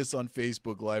watching this on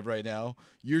Facebook Live right now,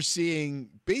 you're seeing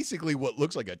basically what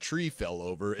looks like a tree fell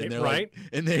over. And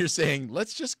they're saying,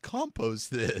 let's just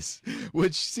compost this,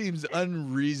 which seems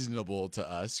unreasonable to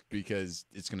us because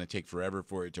it's going to take forever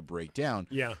for it to break down.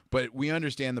 Yeah. But we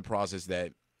understand the process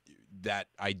that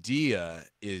idea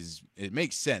it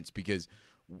makes sense because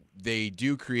they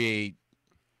do create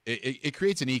it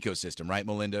creates an ecosystem, right,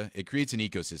 Melinda? It creates an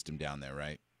ecosystem down there,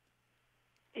 right?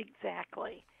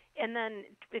 Exactly. And then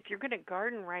if you're going to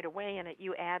garden right away in it,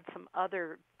 you add some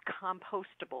other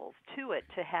compostables to it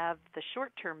to have the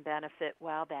short-term benefit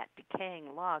while that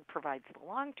decaying log provides the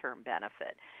long-term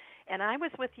benefit. And I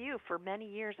was with you for many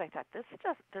years. I thought, this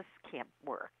can't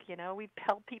work. You know, we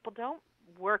tell people don't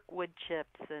work wood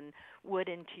chips and wood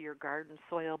into your garden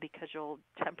soil because you'll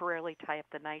temporarily tie up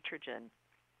the nitrogen.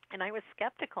 And I was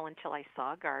skeptical until I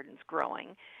saw gardens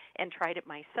growing and tried it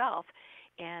myself.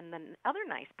 And the other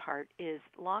nice part is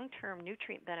long-term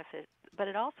nutrient benefits but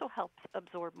it also helps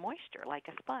absorb moisture like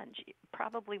a sponge.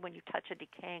 Probably when you touch a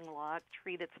decaying log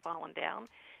tree that's fallen down,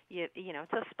 you know,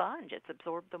 it's a sponge. It's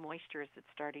absorbed the moisture as it's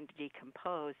starting to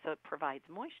decompose, so it provides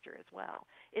moisture as well.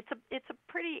 It's a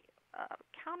pretty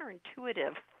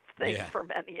counterintuitive thing for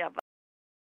many of us.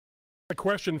 A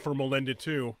question for Melinda,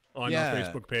 too, on our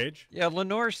Facebook page. Yeah,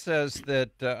 Lenore says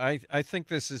that I think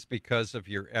this is because of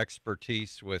your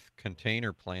expertise with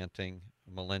container planting,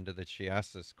 Melinda, that she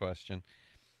asked this question.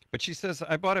 But she says,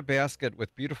 I bought a basket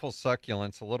with beautiful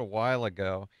succulents a little while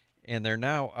ago, and they're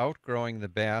now outgrowing the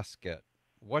basket.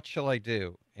 What shall I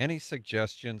do? Any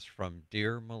suggestions from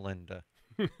dear Melinda?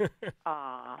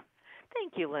 Aw,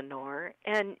 thank you, Lenore.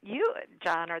 And you,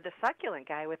 John, are the succulent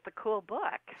guy with the cool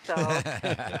book. So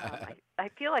I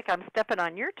feel like I'm stepping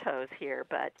on your toes here,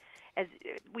 but as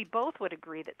we both would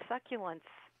agree that succulents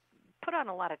put on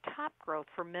a lot of top growth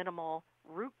for minimal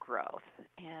root growth.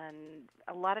 And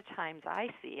a lot of times I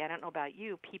see, I don't know about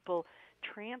you, people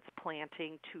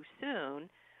transplanting too soon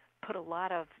put a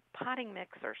lot of potting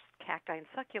mix or cacti and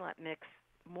succulent mix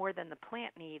more than the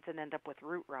plant needs and end up with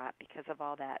root rot because of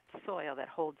all that soil that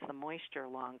holds the moisture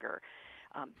longer.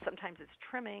 Sometimes it's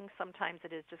trimming, sometimes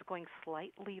it is just going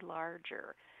slightly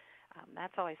larger.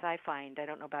 That's always I find, I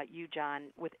don't know about you, John,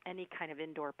 with any kind of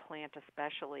indoor plant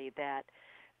especially, that,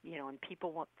 you know, and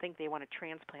people won't think they want to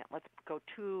transplant, let's go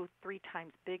 2-3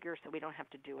 times bigger so we don't have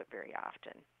to do it very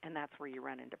often. And that's where you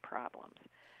run into problems.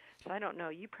 So I don't know,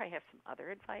 you probably have some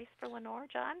other advice for Lenore,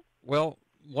 John? Well,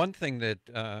 one thing that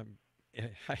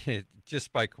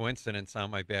just by coincidence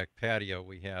on my back patio,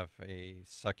 we have a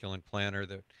succulent planter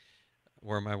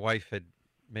where my wife had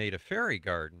made a fairy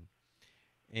garden,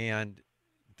 and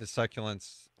the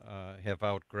succulents have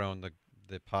outgrown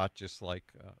the pot just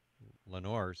like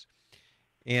Lenore's.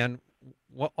 And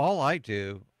all I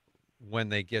do when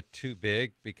they get too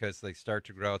big because they start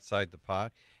to grow outside the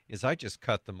pot is I just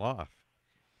cut them off.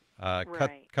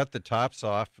 Cut the tops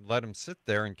off, let them sit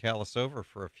there and callus over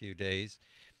for a few days,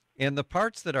 and the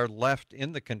parts that are left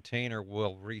in the container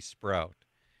will resprout.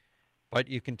 But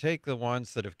you can take the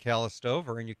ones that have calloused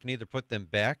over and you can either put them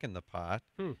back in the pot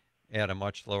at a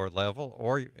much lower level,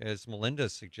 or, as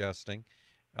Melinda's suggesting,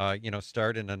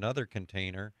 start in another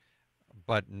container,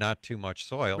 but not too much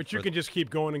soil. But you can just keep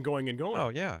going and going and going. Oh,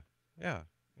 yeah,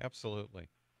 absolutely.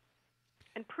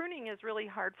 And pruning is really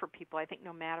hard for people. I think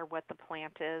no matter what the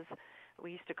plant is,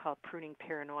 we used to call it pruning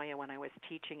paranoia when I was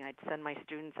teaching. I'd send my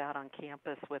students out on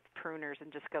campus with pruners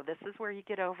and just go, this is where you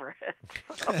get over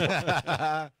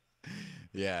it.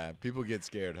 Yeah, people get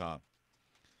scared, huh?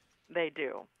 They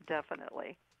do,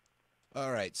 definitely.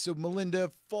 All right, so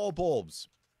Melinda, fall bulbs,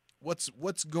 what's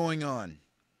going on?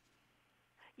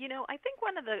 You know, I think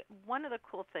one of the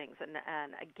cool things, and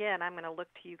again, I'm going to look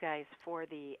to you guys for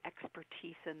the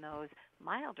expertise in those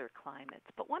milder climates.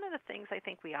 But one of the things I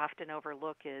think we often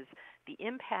overlook is the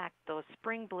impact those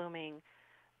spring blooming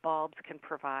bulbs can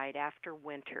provide after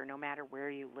winter, no matter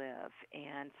where you live.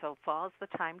 And so fall's the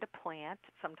time to plant.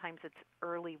 Sometimes it's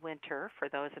early winter for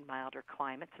those in milder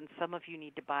climates, and some of you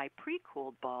need to buy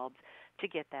pre-cooled bulbs to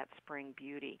get that spring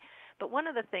beauty. But one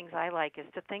of the things I like is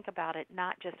to think about it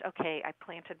not just, okay, I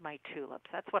planted my tulips.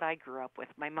 That's what I grew up with.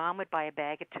 My mom would buy a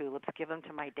bag of tulips, give them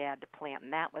to my dad to plant,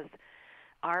 and that was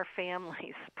our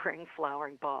family's spring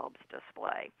flowering bulbs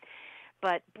display.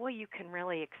 But, boy, you can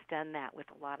really extend that with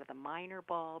a lot of the minor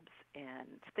bulbs and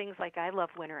things like I love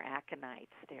winter aconites.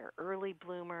 They're early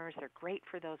bloomers. They're great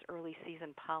for those early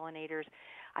season pollinators.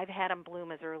 I've had them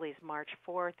bloom as early as March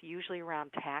 4th, usually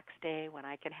around tax day when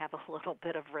I can have a little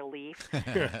bit of relief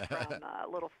from a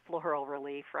little floral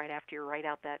relief right after you write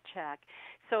out that check.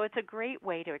 So it's a great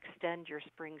way to extend your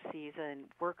spring season,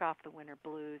 work off the winter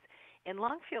blues. And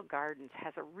Longfield Gardens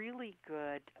has a really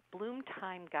good bloom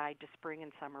time guide to spring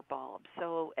and summer bulbs.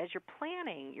 So as you're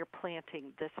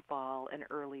planting this fall and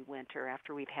early winter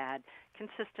after we've had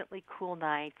consistently cool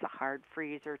nights, a hard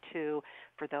freeze or two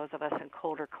for those of us in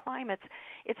colder climates.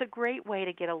 It's a great way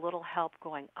to get a little help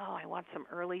going, oh, I want some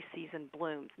early season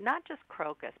blooms, not just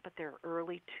crocus, but there are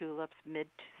early tulips,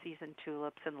 mid-season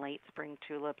tulips, and late spring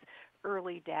tulips,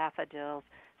 early daffodils,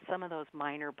 some of those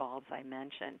minor bulbs I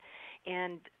mentioned.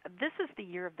 And this is the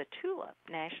year of the tulip.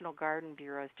 National Garden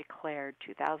Bureau has declared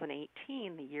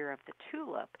 2018 the year of the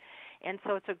tulip. And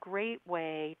so it's a great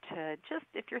way to just,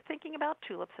 if you're thinking about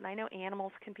tulips, and I know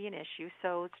animals can be an issue,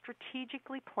 so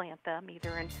strategically plant them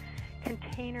either in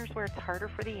containers where it's harder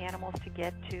for the animals to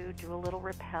get to, do a little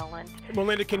repellent.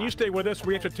 Melinda, can you stay with us?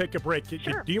 We have to take a break.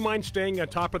 Sure. Do you mind staying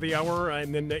at top of the hour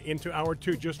and then into hour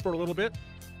 2 just for a little bit?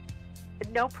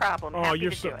 No problem. Oh,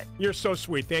 Happy to do it. You're so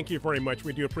sweet. Thank you very much.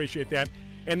 We do appreciate that.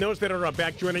 And those that are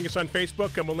back joining us on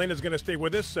Facebook, Melinda's going to stay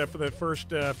with us for the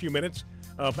first few minutes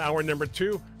of hour number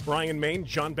 2. Bryan, Maine,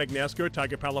 John Bagnasco,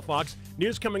 Tiger Palafox.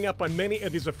 News coming up on many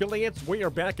of these affiliates. We are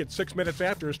back at 6 minutes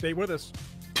after. Stay with us.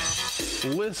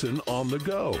 Listen on the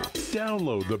go.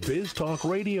 Download the Biz Talk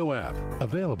Radio app.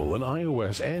 Available on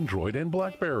iOS, Android, and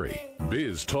BlackBerry.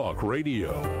 Biz Talk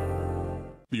Radio.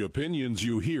 The opinions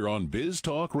you hear on Biz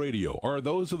Talk Radio are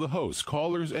those of the hosts,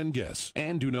 callers, and guests,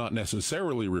 and do not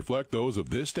necessarily reflect those of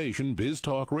this station, Biz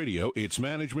Talk Radio, its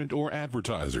management, or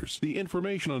advertisers. The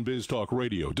information on Biz Talk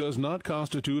Radio does not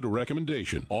constitute a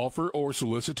recommendation, offer, or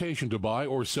solicitation to buy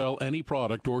or sell any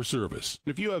product or service.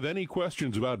 If you have any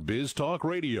questions about Biz Talk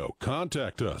Radio,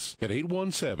 contact us at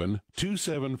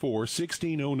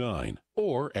 817-274-1609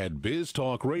 or at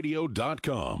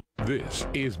biztalkradio.com. This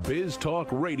is Biz Talk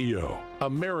Radio,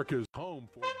 America's home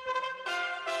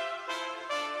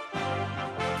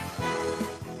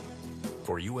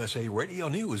For USA Radio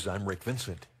News, I'm Rick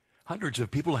Vincent. Hundreds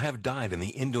of people have died in the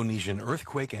Indonesian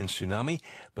earthquake and tsunami,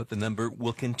 but the number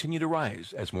will continue to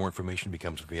rise as more information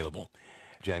becomes available.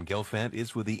 Jan Gelfand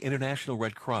is with the International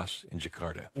Red Cross in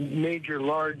Jakarta. A major,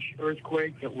 large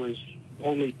earthquake that was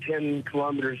only 10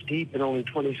 kilometers deep and only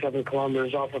 27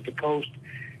 kilometers off of the coast.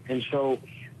 And so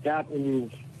that,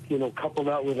 when you couple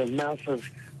that with a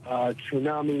massive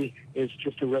tsunami, is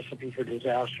just a recipe for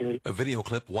disaster. A video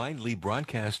clip widely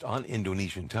broadcast on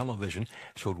Indonesian television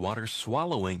showed water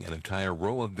swallowing an entire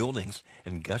row of buildings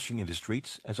and gushing into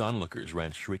streets as onlookers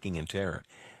ran shrieking in terror.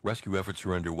 Rescue efforts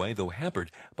are underway, though hampered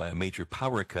by a major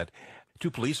power cut. 2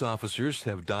 police officers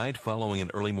have died following an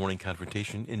early morning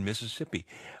confrontation in Mississippi.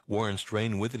 Warren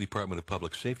Strain with the Department of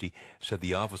Public Safety said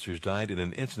the officers died in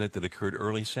an incident that occurred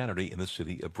early Saturday in the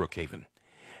city of Brookhaven.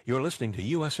 You're listening to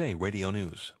USA Radio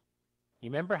News. You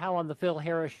remember how on the Phil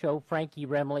Harris show, Frankie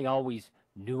Remley always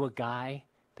knew a guy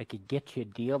that could get you a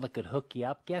deal, that could hook you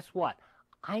up? Guess what?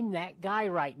 I'm that guy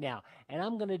right now, and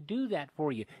I'm going to do that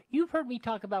for you. You've heard me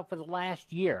talk about for the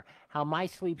last year how my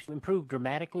sleep's improved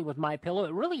dramatically with MyPillow.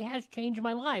 It really has changed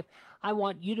my life. I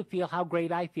want you to feel how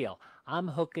great I feel. I'm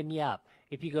hooking you up.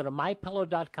 If you go to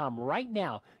MyPillow.com right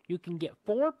now, you can get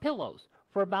 4 pillows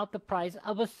for about the price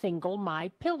of a single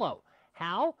MyPillow.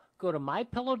 How? Go to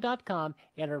MyPillow.com,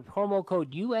 enter promo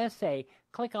code USA,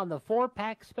 click on the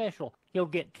 4-pack special. You'll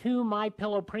get 2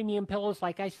 MyPillow premium pillows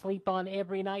like I sleep on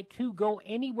every night, 2 Go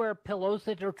Anywhere pillows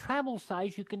that are travel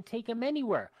size. You can take them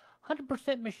anywhere.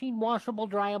 100% machine washable,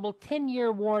 dryable,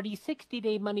 10-year warranty,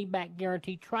 60-day money-back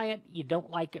guarantee. Try it. You don't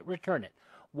like it, return it.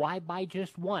 Why buy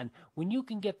just one when you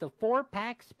can get the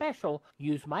 4-pack special?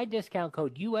 Use my discount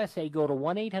code USA. Go to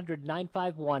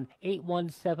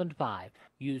 1-800-951-8175.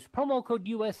 Use promo code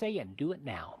USA and do it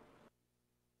now.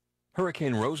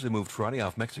 Hurricane Rosa moved Friday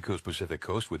off Mexico's Pacific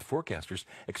coast, with forecasters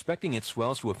expecting its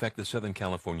swells to affect the Southern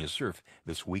California surf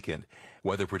this weekend.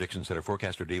 Weather Prediction Center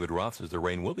forecaster David Roth says the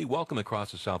rain will be welcome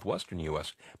across the southwestern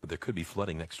U.S., but there could be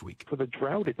flooding next week. For the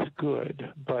drought, it's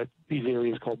good, but these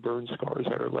areas called burn scars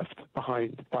that are left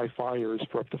behind by fires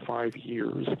for up to 5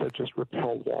 years that just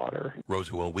repel water.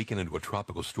 Rosa will weaken into a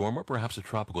tropical storm or perhaps a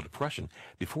tropical depression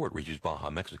before it reaches Baja,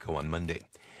 Mexico on Monday.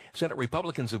 Senate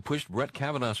Republicans have pushed Brett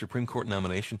Kavanaugh's Supreme Court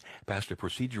nomination past a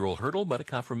procedural hurdle, but a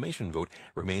confirmation vote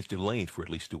remains delayed for at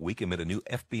least a week amid a new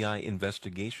FBI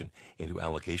investigation into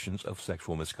allegations of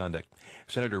sexual misconduct.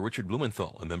 Senator Richard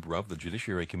Blumenthal, a member of the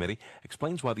Judiciary Committee,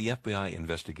 explains why the FBI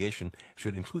investigation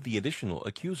should include the additional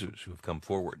accusers who have come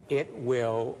forward. It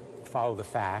will follow the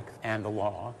facts and the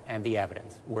law and the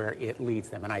evidence where it leads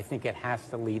them, and I think it has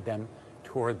to lead them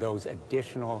toward those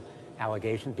additional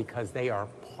allegations because they are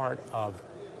part of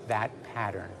that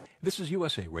pattern. This is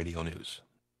USA Radio News.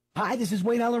 Hi, this is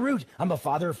Wayne Alaroot. I'm a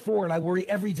father of 4, and I worry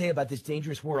every day about this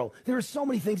dangerous world. There are so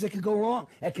many things that could go wrong.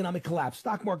 Economic collapse,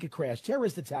 stock market crash,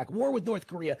 terrorist attack, war with North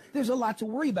Korea. There's a lot to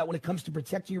worry about when it comes to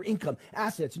protecting your income,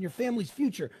 assets, and your family's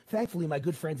future. Thankfully, my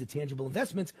good friends at Tangible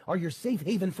Investments are your safe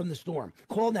haven from the storm.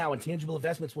 Call now, and Tangible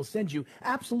Investments will send you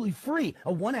absolutely free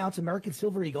a 1-ounce American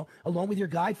Silver Eagle along with your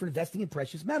guide for investing in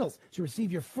precious metals. To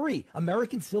receive your free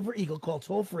American Silver Eagle, call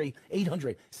toll-free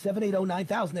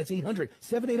 800-780-9000. That's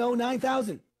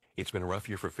 800-780-9000. It's been a rough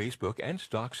year for Facebook, and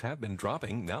stocks have been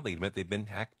dropping. Now they admit they've been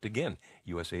hacked again.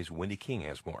 USA's Wendy King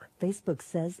has more. Facebook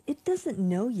says it doesn't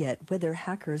know yet whether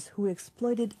hackers who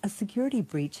exploited a security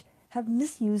breach have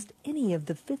misused any of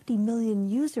the 50 million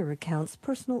user accounts'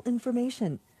 personal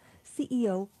information.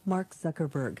 CEO Mark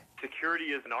Zuckerberg.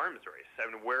 security is an arms race,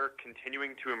 and we're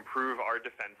continuing to improve our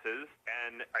defenses.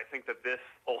 And I think that this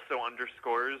also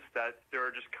underscores that there are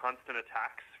just constant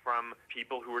attacks from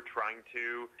people who are trying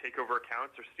to take over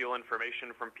accounts or steal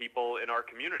information from people in our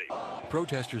community.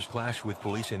 Protesters clash with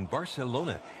police in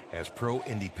Barcelona as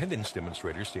pro-independence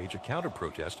demonstrators stage a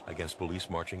counter-protest against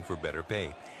police marching for better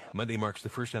pay. Monday marks the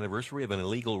first anniversary of an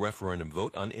illegal referendum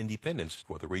vote on independence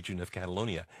for the region of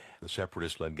Catalonia. The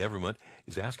separatist-led government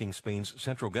is asking Spain's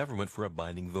central government for a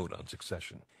binding vote on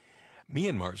succession.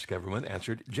 Myanmar's government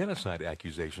answered genocide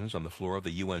accusations on the floor of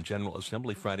the UN General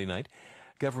Assembly Friday night.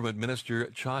 Government Minister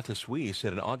Cha Taisui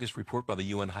said an August report by the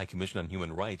UN High Commission on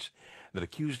Human Rights that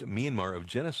accused Myanmar of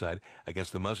genocide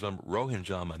against the Muslim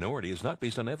Rohingya minority is not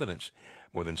based on evidence.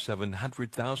 More than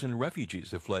 700,000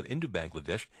 refugees have fled into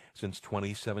Bangladesh since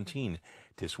 2017.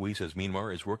 Taisui says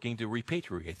Myanmar is working to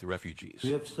repatriate the refugees.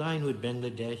 We have signed with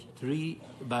Bangladesh 3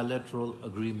 bilateral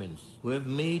agreements. We have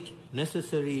made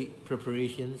necessary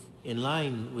preparations in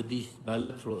line with these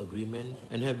bilateral agreements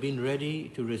and have been ready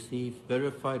to receive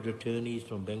verified returnees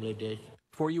from Bangladesh.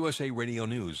 For USA Radio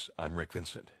News, I'm Rick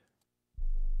Vincent.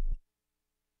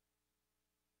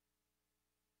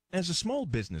 As a small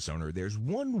business owner, there's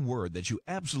one word that you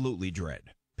absolutely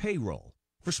dread: payroll.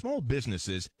 For small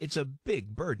businesses, it's a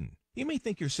big burden. You may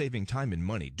think you're saving time and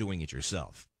money doing it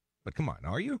yourself. But come on,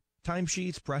 are you?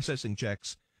 Timesheets, processing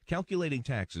checks, calculating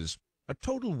taxes, a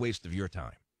total waste of your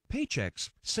time.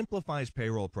 Paychex simplifies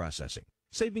payroll processing,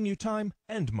 saving you time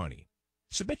and money.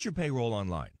 Submit your payroll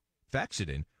online, fax it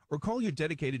in, or call your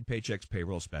dedicated Paychex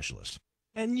payroll specialist.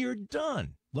 And you're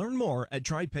done. Learn more at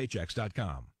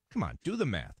trypaychex.com. Come on, do the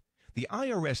math. The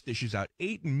IRS dishes out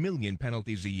 8 million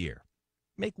penalties a year.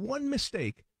 Make one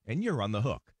mistake and you're on the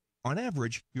hook. On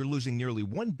average, you're losing nearly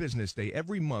 1 business day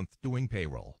every month doing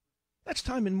payroll. That's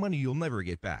time and money you'll never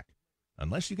get back,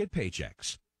 unless you get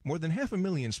Paychex. More than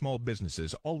 500,000 small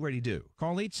businesses already do.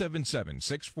 Call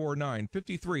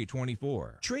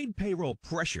 877-649-5324. Trade payroll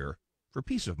pressure for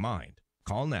peace of mind.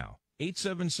 Call now.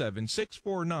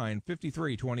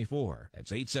 877-649-5324.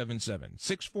 That's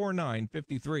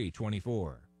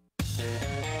 877-649-5324.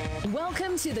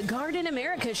 Welcome to the Garden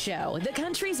America Show, the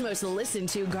country's most listened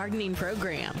to gardening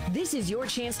program. This is your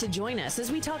chance to join us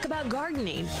as we talk about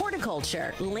gardening,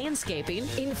 horticulture, landscaping,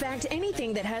 in fact,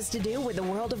 anything that has to do with the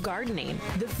world of gardening.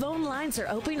 The phone lines are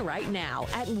open right now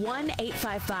at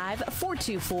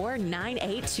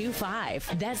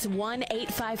 1-855-424-9825. That's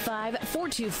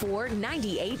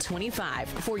 1-855-424-9825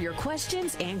 for your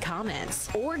questions and comments.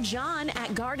 Or John at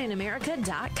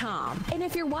gardenamerica.com. And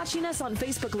if you're watching us on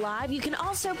Facebook Live, you can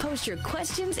also post your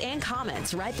questions and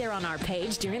comments right there on our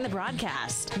page during the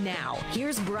broadcast. Now,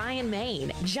 here's Bryan,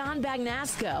 Maine, John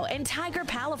Bagnasco, and Tiger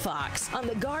Palafox on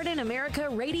the Garden America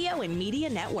Radio and Media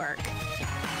Network.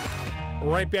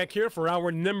 Right back here for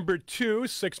hour number 2,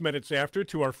 6 minutes after.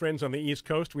 To our friends on the East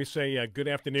Coast, we say good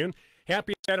afternoon.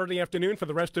 Happy Saturday afternoon. For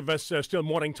the rest of us, still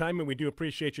morning time, and we do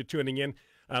appreciate you tuning in.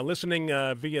 Listening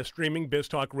via streaming, Biz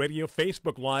Talk Radio,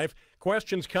 Facebook Live.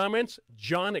 Questions, comments,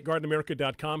 John at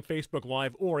gardenamerica.com, Facebook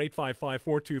Live, or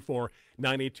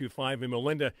 855-424-9825. And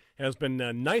Melinda has been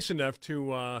nice enough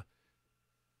to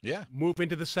move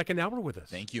into the second hour with us.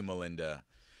 Thank you, Melinda.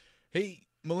 Hey,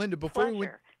 Melinda, before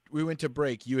we went to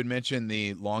break, you had mentioned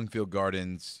the Longfield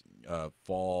Gardens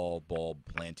fall bulb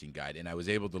planting guide, and I was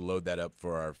able to load that up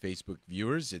for our Facebook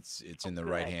viewers. It's in the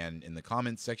right hand in the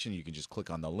comments section. You can just click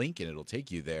on the link and it'll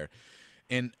take you there.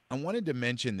 And I wanted to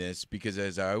mention this because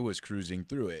as I was cruising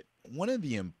through it, one of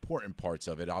the important parts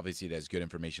of it, obviously it has good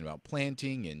information about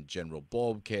planting and general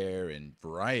bulb care and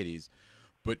varieties,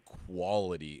 but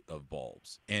quality of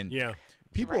bulbs. And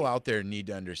people out there need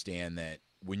to understand that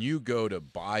when you go to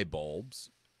buy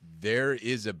bulbs, there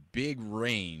is a big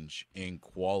range in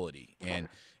quality, and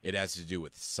it has to do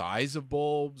with size of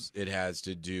bulbs. It has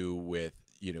to do with,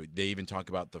 they even talk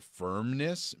about the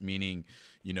firmness, meaning,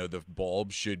 the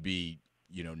bulb should be,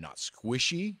 not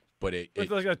squishy, but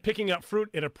it's like picking up fruit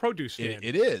in a produce stand.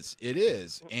 It is.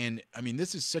 And I mean,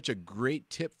 this is such a great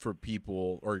tip for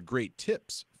people, or great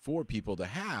tips for people to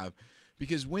have,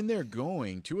 because when they're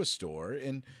going to a store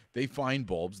and they find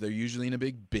bulbs, they're usually in a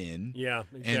big bin. Yeah,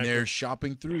 exactly. And they're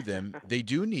shopping through them. They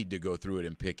do need to go through it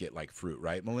and pick it like fruit,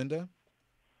 right, Melinda?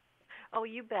 Oh,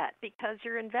 you bet, because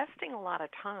you're investing a lot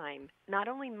of time, not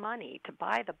only money to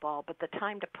buy the bulb, but the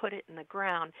time to put it in the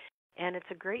ground. And it's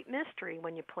a great mystery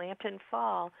when you plant in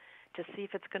fall to see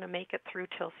if it's going to make it through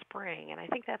till spring. And I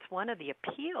think that's one of the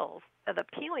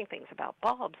appealing things about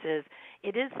bulbs is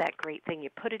it is that great thing. You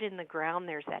put it in the ground,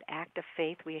 there's that act of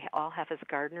faith we all have as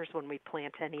gardeners when we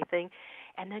plant anything,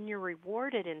 and then you're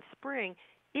rewarded in spring.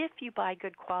 if you buy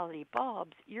good quality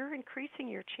bulbs, you're increasing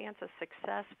your chance of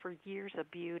success for years of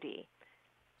beauty.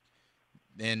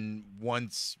 And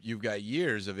once you've got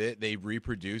years of it, they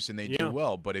reproduce and they do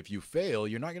well. But if you fail,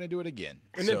 you're not going to do it again.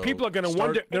 And then people are going to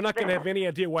wonder, they're not going to have any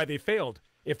idea why they failed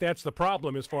if that's the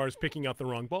problem as far as picking out the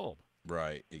wrong bulb.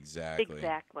 Right, exactly.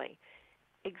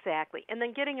 Exactly. And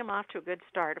then getting them off to a good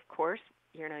start, of course.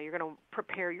 You're going to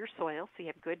prepare your soil so you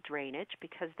have good drainage,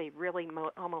 because they really,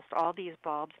 almost all these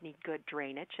bulbs need good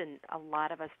drainage, and a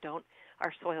lot of us don't.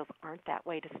 Our soils aren't that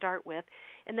way to start with.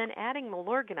 And then adding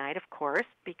Milorganite, of course,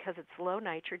 because it's low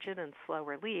nitrogen and slow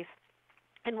release.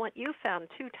 And what you found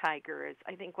too, Tiger, is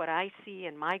I think what I see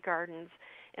in my gardens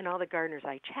and all the gardeners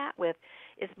I chat with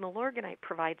is Milorganite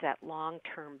provides that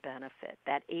long-term benefit.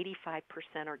 That 85%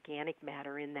 organic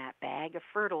matter in that bag of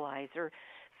fertilizer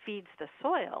feeds the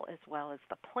soil as well as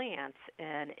the plants,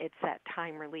 and it's that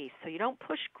time release. So you don't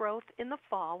push growth in the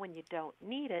fall when you don't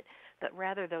need it, but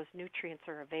rather those nutrients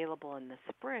are available in the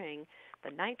spring,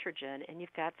 the nitrogen, and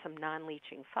you've got some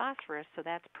non-leaching phosphorus, so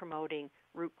that's promoting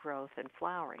root growth and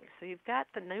flowering. So you've got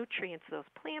the nutrients those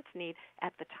plants need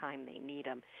at the time they need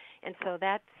them. And so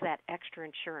that's that extra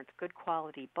insurance. Good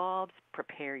quality bulbs,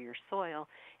 prepare your soil,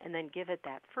 and then give it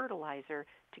that fertilizer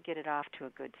to get it off to a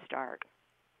good start.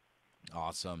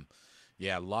 Awesome.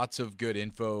 Yeah, lots of good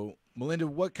info. Melinda,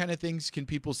 what kind of things can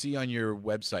people see on your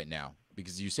website now?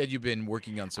 Because you said you've been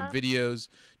working on some videos.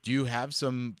 Do you have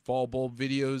some fall bulb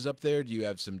videos up there? Do you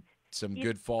have some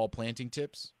good fall planting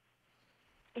tips?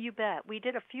 You bet. We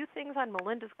did a few things on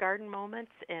Melinda's Garden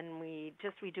Moments, and we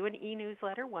do an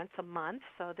e-newsletter once a month.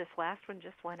 So this last one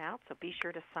just went out, so be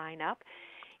sure to sign up.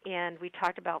 And we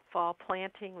talked about fall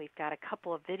planting. We've got a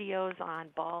couple of videos on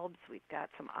bulbs. We've got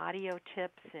some audio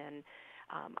tips, and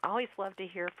I always love to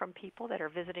hear from people that are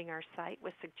visiting our site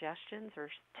with suggestions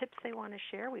or tips they want to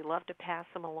share. We love to pass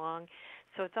them along.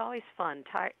 So it's always fun.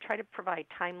 Try to provide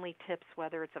timely tips,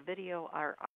 whether it's a video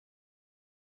or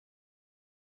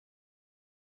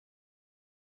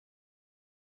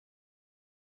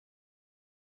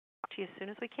to you as soon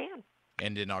as we can.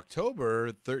 And in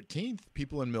October 13th,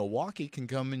 people in Milwaukee can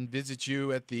come and visit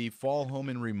you at the Fall Home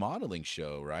and Remodeling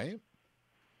Show, right?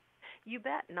 You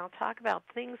bet. And I'll talk about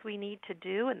things we need to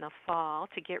do in the fall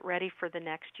to get ready for the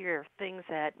next year. Things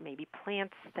that maybe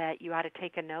plants that you ought to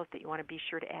take a note that you want to be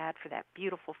sure to add for that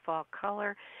beautiful fall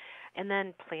color. And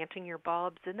then planting your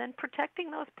bulbs, and then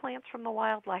protecting those plants from the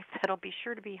wildlife that'll be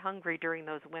sure to be hungry during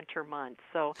those winter months.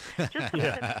 So just some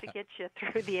tips to get you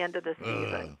through the end of the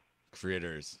season.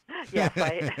 Critters. Yes,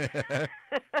 I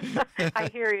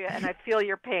hear you, and I feel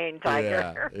your pain,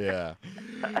 Tiger. Yeah.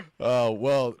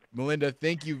 Well, Melinda,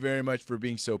 thank you very much for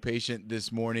being so patient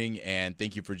this morning, and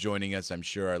thank you for joining us. I'm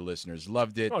sure our listeners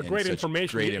loved it. Oh, great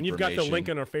information. And you've got the link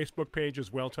on our Facebook page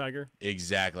as well, Tiger.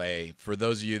 Exactly. For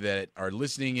those of you that are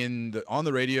listening on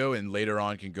the radio and later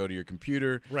on can go to your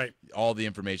computer, right? All the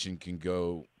information can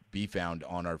be found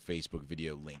on our Facebook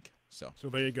video link. So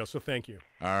there you go. So thank you.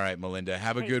 All right, Melinda.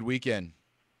 Have a good weekend.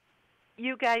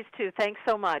 You guys, too. Thanks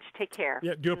so much. Take care.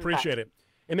 Yeah, do appreciate it.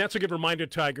 And that's a good reminder,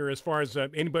 Tiger, as far as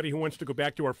anybody who wants to go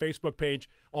back to our Facebook page.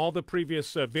 All the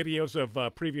previous videos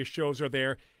of previous shows are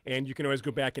there, and you can always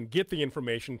go back and get the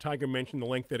information. Tiger mentioned the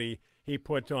link that he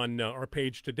put on our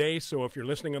page today. So if you're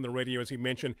listening on the radio, as he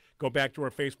mentioned, go back to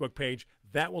our Facebook page.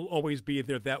 That will always be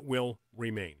there. That will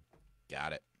remain.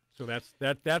 Got it. So that's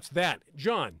that.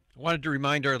 John. I wanted to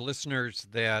remind our listeners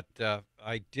that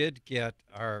I did get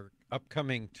our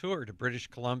upcoming tour to British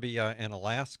Columbia and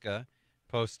Alaska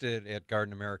posted at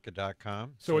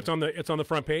gardenamerica.com. So it's on the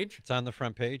front page? It's on the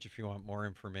front page if you want more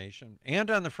information.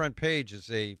 And on the front page is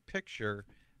a picture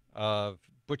of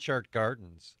Butchart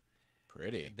Gardens.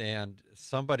 Pretty. And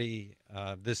somebody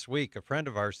this week, a friend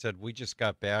of ours, said we just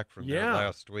got back from there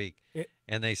last week,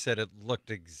 and they said it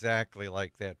looked exactly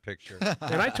like that picture.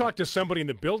 And I talked to somebody in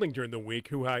the building during the week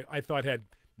who I thought had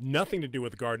nothing to do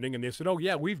with gardening, and they said, oh,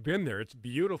 yeah, we've been there. It's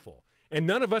beautiful. And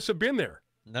none of us have been there.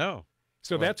 No.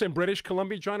 So that's in British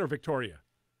Columbia, John, or Victoria?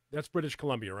 That's British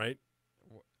Columbia, right?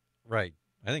 Right.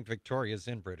 I think Victoria's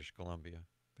in British Columbia.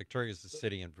 Victoria's the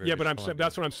city in British Yeah, but Columbia.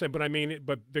 that's what I'm saying. But I mean,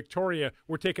 but Victoria,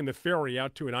 we're taking the ferry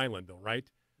out to an island, though, right?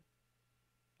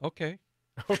 Okay.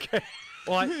 Okay.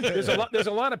 Well, there's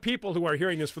a lot of people who are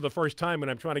hearing this for the first time, and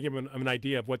I'm trying to give them an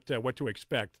idea of what to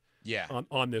expect. Yeah.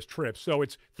 On this trip. So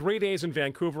it's 3 days in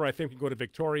Vancouver. I think we go to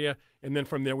Victoria, and then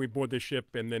from there we board the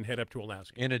ship and then head up to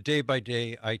Alaska. And a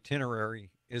day-by-day itinerary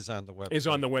is on the website. Is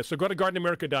on the website. So go to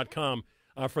gardenamerica.com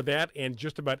for that and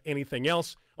just about anything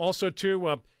else. Also,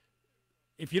 too,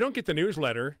 if you don't get the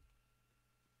newsletter,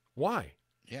 why?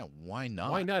 Yeah, why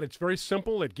not? Why not? It's very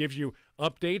simple. It gives you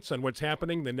updates on what's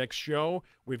happening the next show.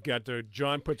 We've got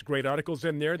John puts great articles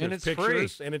in there. There's it's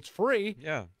pictures, free. And it's free.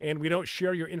 Yeah. And we don't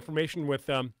share your information with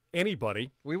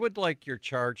anybody. We would like your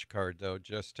charge card, though,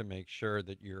 just to make sure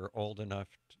that you're old enough.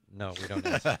 No, we don't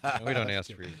ask, we don't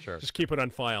ask for your charge. Just keep it on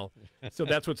file. So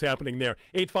that's what's happening there.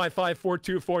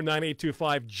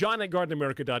 855-424-9825, John at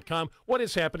GardenAmerica.com. What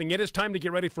is happening? It is time to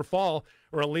get ready for fall,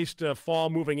 or at least fall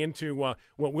moving into what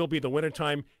will be the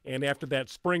wintertime, and after that,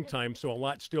 springtime, so a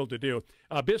lot still to do.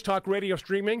 Biz Talk Radio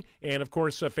streaming, and, of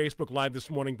course, Facebook Live this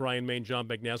morning, Bryan Main, John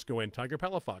Bagnasco, and Tiger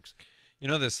Palafox. You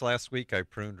know, this last week I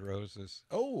pruned roses.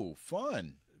 Oh,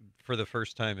 fun. For the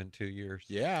first time in 2 years.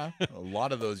 Yeah, a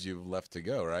lot of those you've left to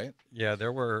go, right? Yeah,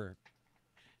 there were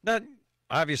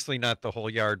obviously not the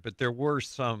whole yard, but there were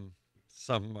some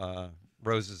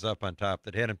roses up on top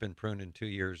that hadn't been pruned in 2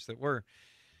 years that were,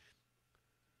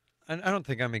 and I don't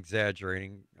think I'm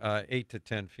exaggerating, 8 to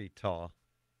 10 feet tall.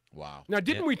 Wow. Now,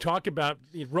 didn't we talk about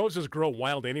roses grow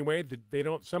wild anyway? They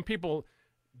don't. Some people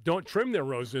don't trim their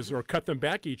roses or cut them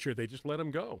back each year. They just let them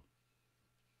go.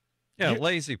 Yeah,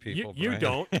 lazy people. You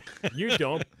don't. You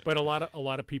don't. But a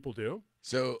lot of people do.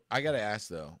 So I got to ask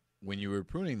though, when you were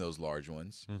pruning those large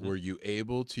ones, were you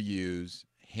able to use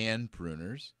hand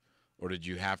pruners, or did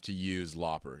you have to use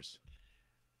loppers?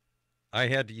 I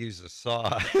had to use a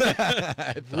saw.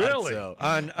 Really? So.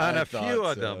 On a few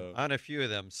of them. On a few of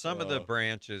them. Some of the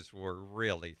branches were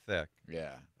really thick.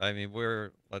 Yeah. I mean,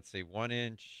 let's see, 1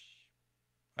 inch.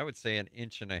 I would say 1.5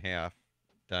 inches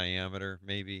diameter,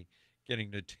 maybe.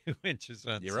 Getting to 2 inches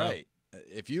on You're right.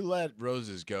 If you let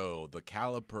roses go, the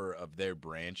caliper of their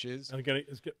branches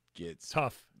gets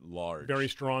tough, large, very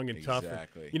strong and tough.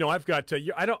 Exactly. You know, I've got.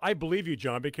 I believe you,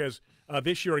 John, because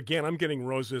this year again, I'm getting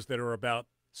roses that are about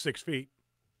 6 feet,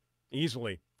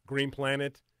 easily. Green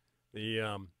Planet,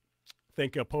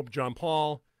 think Pope John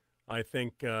Paul. I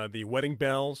think the Wedding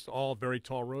Bells, all very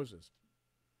tall roses.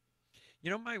 You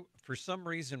know, for some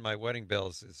reason, my Wedding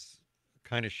Bells is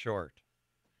kind of short.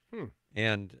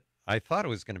 And I thought it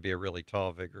was going to be a really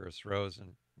tall, vigorous rose,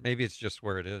 and maybe it's just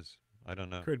where it is. I don't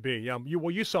know. Could be. Yeah.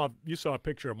 You saw a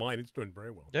picture of mine. It's doing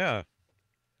very well. Yeah.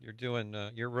 You're doing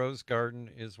your rose garden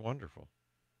is wonderful.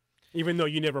 Even though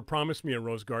you never promised me a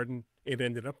rose garden, it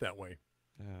ended up that way.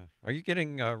 Yeah. Are you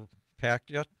getting packed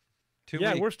yet? 2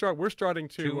 yeah, weeks? we're starting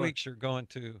to. 2 weeks. You're going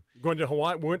to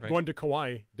Hawaii. We're going to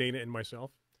Kauai. Dana and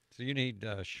myself. So you need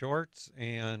shorts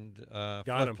and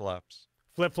flip-flops.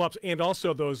 Flip-flops, and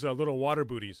also those little water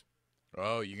booties.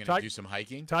 Oh, you're going to do some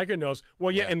hiking? Tiger knows.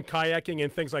 Well, yeah, and kayaking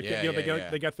and things like that. You know,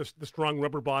 they got the strong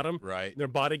rubber bottom. Right. Their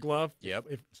body glove. Yep.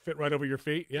 It's fit right over your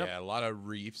feet. Yep. Yeah, a lot of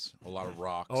reefs, a lot of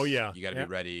rocks. Oh, yeah. You got to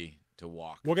be ready to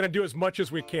walk. We're going to do as much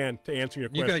as we can to answer your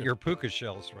question. You got your puka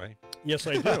shells, right? Yes,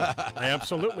 I do. I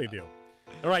absolutely do.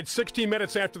 All right, 16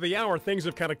 minutes after the hour, things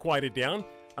have kind of quieted down.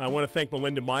 I want to thank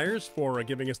Melinda Myers for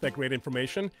giving us that great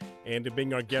information and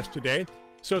being our guest today.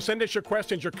 So send us your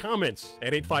questions, your comments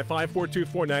at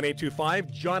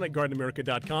 855-424-9825, John at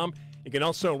GardenAmerica.com. You can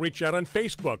also reach out on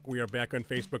Facebook. We are back on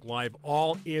Facebook Live.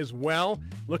 All is well.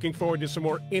 Looking forward to some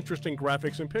more interesting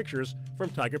graphics and pictures from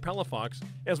Tiger Palafox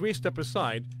as we step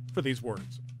aside for these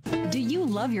words. Do you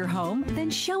love your home?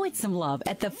 Then show it some love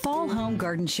at the Fall Home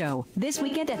Garden Show this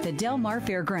weekend at the Del Mar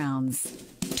Fairgrounds.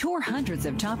 Tour hundreds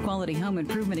of top-quality home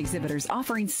improvement exhibitors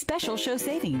offering special show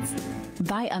savings.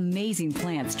 Buy amazing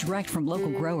plants direct from local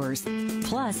growers.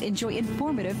 Plus, enjoy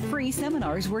informative free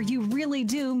seminars where you really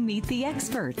do meet the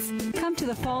experts. Come to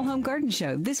the Fall Home Garden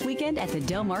Show this weekend at the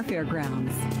Del Mar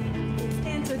Fairgrounds.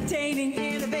 Entertaining,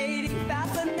 innovating,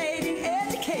 fascinating,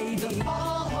 educating. The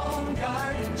Fall Home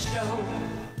Garden Show.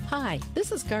 Hi,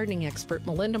 this is gardening expert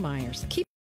Melinda Myers.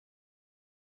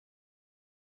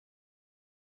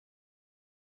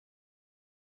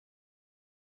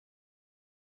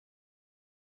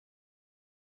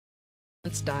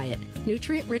 Diet.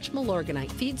 Nutrient-rich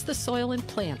Milorganite feeds the soil and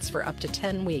plants for up to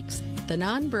 10 weeks. The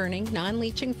non-burning,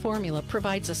 non-leaching formula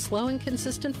provides a slow and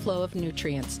consistent flow of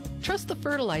nutrients. Trust the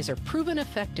fertilizer, proven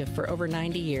effective for over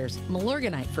 90 years.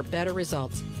 Milorganite for better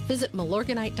results. Visit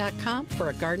Milorganite.com for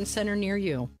a garden center near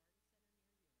you.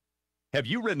 Have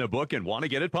you written a book and want to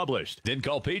get it published? Then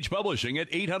call Page Publishing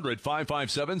at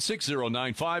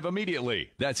 800-557-6095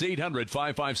 immediately. That's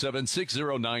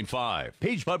 800-557-6095.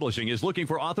 Page Publishing is looking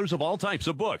for authors of all types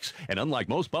of books. And unlike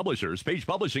most publishers, Page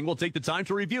Publishing will take the time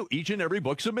to review each and every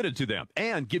book submitted to them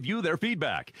and give you their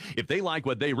feedback. If they like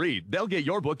what they read, they'll get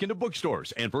your book into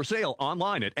bookstores and for sale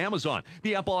online at Amazon,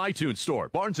 the Apple iTunes Store,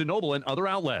 Barnes & Noble, and other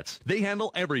outlets. They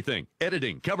handle everything: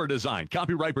 editing, cover design,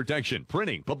 copyright protection,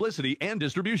 printing, publicity, and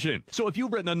distribution. So So if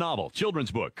you've written a novel, children's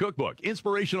book, cookbook,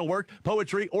 inspirational work,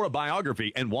 poetry, or a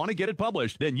biography and want to get it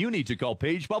published, then you need to call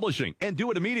Page Publishing and do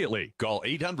it immediately. Call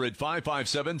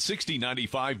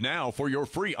 800-557-6095 now for your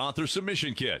free author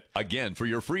submission kit. Again, for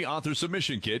your free author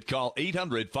submission kit, call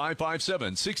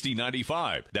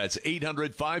 800-557-6095. That's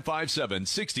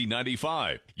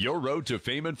 800-557-6095. Your road to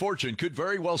fame and fortune could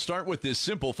very well start with this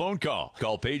simple phone call.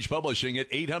 Call Page Publishing at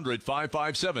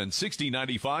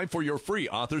 800-557-6095 for your free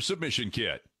author submission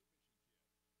kit.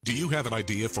 Do you have an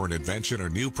idea for an invention or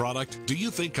new product? Do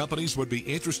you think companies would be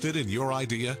interested in your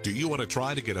idea? Do you want to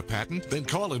try to get a patent? Then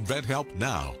call InventHelp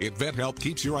now. InventHelp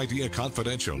keeps your idea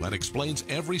confidential and explains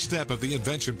every step of the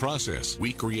invention process.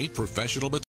 We create professional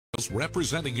materials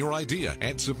representing your idea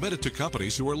and submit it to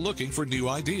companies who are looking for new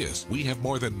ideas. We have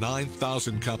more than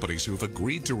 9,000 companies who've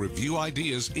agreed to review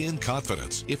ideas in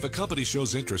confidence. If a company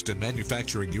shows interest in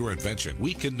manufacturing your invention,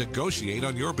 we can negotiate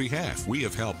on your behalf. We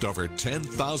have helped over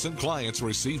 10,000 clients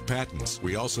receive patents.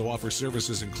 We also offer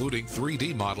services including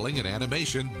 3D modeling and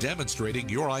animation demonstrating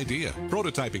your idea,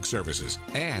 prototyping services,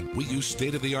 and we use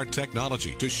state-of-the-art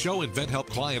technology to show InventHelp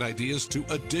client ideas to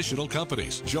additional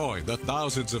companies. Join the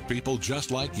thousands of people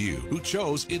just like you who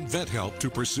chose InventHelp to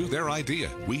pursue their idea.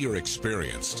 We are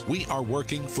experienced. We are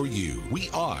working for you. We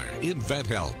are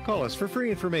InventHelp. Call us for free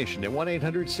information at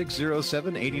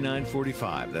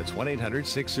 1-800-607-8945. That's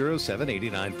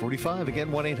 1-800-607-8945.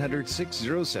 Again,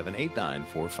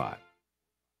 1-800-607-8945.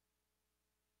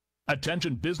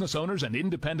 Attention business owners and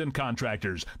independent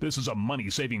contractors. This is a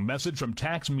money-saving message from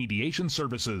Tax Mediation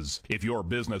Services. If your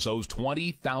business owes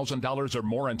 $20,000 or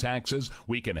more in taxes,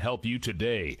 we can help you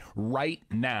today, right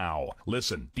now.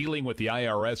 Listen, dealing with the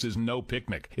IRS is no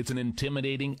picnic. It's an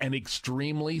intimidating and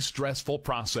extremely stressful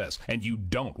process, and you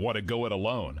don't want to go it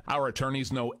alone. Our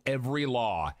attorneys know every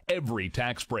law, every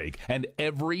tax break, and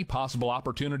every possible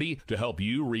opportunity to help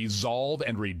you resolve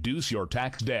and reduce your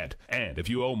tax debt. And if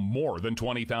you owe more than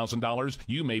 $20,000,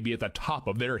 you may be at the top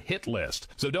of their hit list.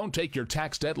 So don't take your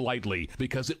tax debt lightly,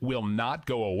 because it will not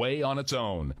go away on its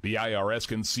own. The IRS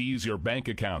can seize your bank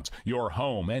accounts, your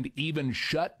home, and even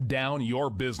shut down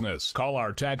your business. Call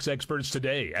our tax experts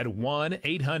today at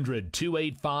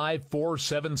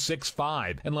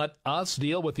 1-800-285-4765 and let us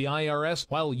deal with the IRS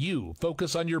while you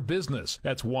focus on your business.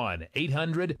 That's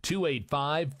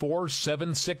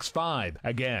 1-800-285-4765.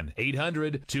 Again,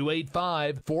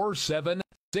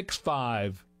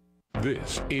 800-285-4765.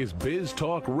 This is Biz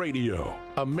Talk Radio,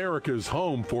 America's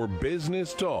home for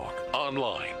business talk.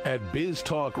 Online at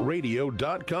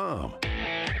biztalkradio.com.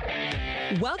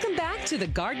 Welcome back to the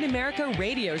Garden America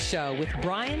Radio Show with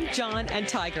Bryan, John, and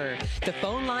Tiger. The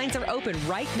phone lines are open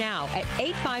right now at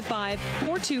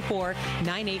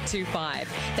 855-424-9825.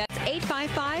 That's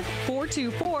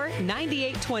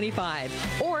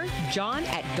 855-424-9825. Or John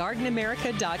at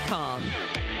gardenamerica.com.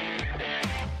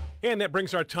 And that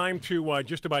brings our time to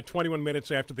just about 21 minutes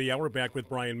after the hour. Back with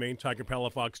Bryan Main, Tiger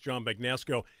Palafox, John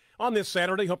Bagnasco on this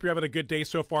Saturday. Hope you're having a good day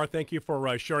so far. Thank you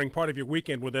for sharing part of your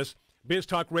weekend with us. Biz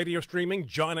Talk Radio streaming,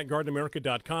 John at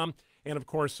gardenamerica.com, and, of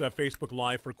course, Facebook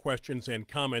Live for questions and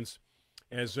comments.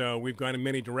 As we've gone in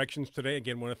many directions today,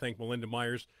 again, want to thank Melinda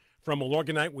Myers from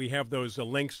Milorganite. We have those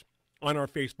links on our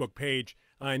Facebook page,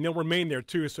 and they'll remain there,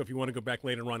 too, so if you want to go back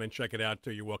later on and check it out,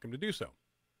 you're welcome to do so.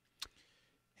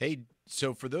 Hey,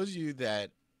 so for those of you that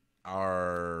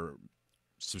are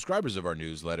subscribers of our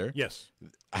newsletter, yes,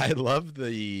 I love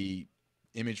the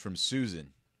image from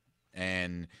Susan.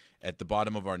 And at the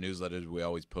bottom of our newsletters, we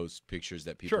always post pictures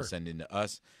that people send in to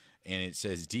us. And it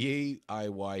says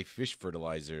DIY fish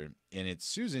fertilizer. And it's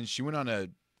Susan. She went on a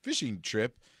fishing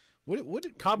trip. What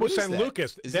Cabo what is San that?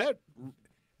 Lucas. Is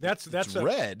that's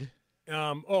red?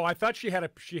 I thought she had a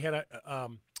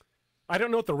I don't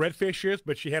know what the redfish is,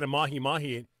 but she had a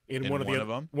mahi-mahi in one of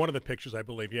them? One of the pictures, I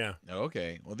believe, yeah.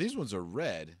 Okay. Well, these ones are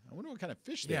red. I wonder what kind of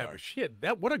fish they are. Shit,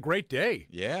 what a great day.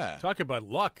 Yeah. Talk about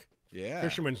luck. Yeah.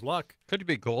 Fisherman's luck. Could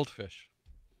be goldfish.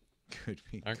 Could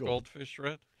be. Aren't goldfish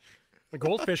red? The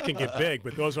goldfish can get big,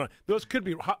 but those could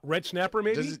be red snapper,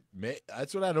 maybe.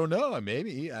 That's what I don't know.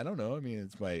 Maybe I don't know. I mean,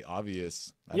 it's my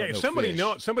obvious. If somebody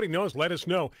knows, let us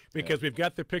know, because we've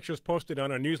got the pictures posted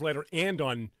on our newsletter and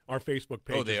on our Facebook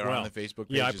page. Oh, they are on the Facebook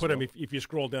page. Yeah, I put them. If you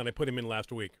scroll down, I put them in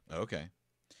last week. Okay.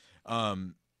 I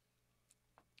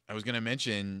was going to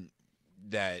mention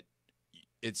that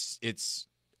it's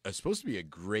supposed to be a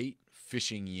great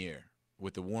fishing year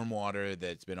with the warm water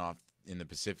that's been off in the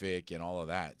Pacific and all of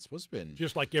that. It's supposed to be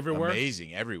just like everywhere.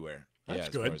 Amazing everywhere. That's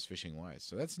good. As far as fishing wise.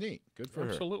 So that's neat. Good for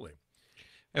Absolutely.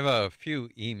 I have a few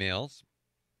emails.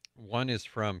 One is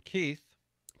from Keith.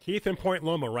 Keith in Point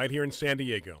Loma, right here in San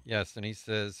Diego. Yes, and he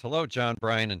says, hello, John,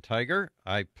 Bryan, and Tiger.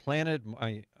 I planted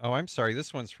my... Oh, I'm sorry.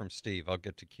 This one's from Steve. I'll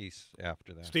get to Keith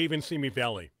after that. Steve in Simi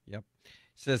Valley. Yep. He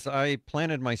says, I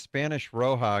planted my Spanish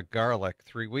Roja garlic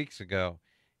 3 weeks ago,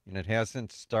 and it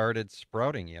hasn't started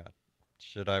sprouting yet.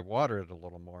 Should I water it a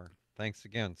little more? Thanks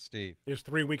again, Steve. Is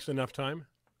 3 weeks enough time?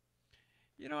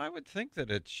 You know, I would think that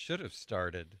it should have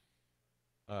started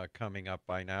coming up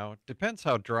by now. Depends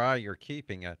how dry you're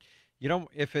keeping it. You don't,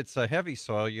 if it's a heavy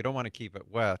soil, you don't want to keep it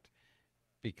wet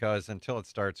because until it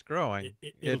starts growing,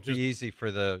 it'd be easy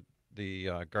for the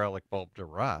garlic bulb to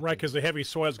rot. Right, because the heavy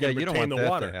soil is going to retain the water. You don't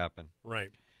want that to happen. Right.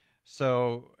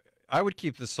 So I would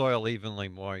keep the soil evenly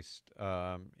moist.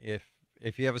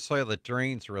 If you have a soil that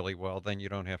drains really well, then you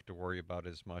don't have to worry about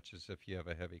as much as if you have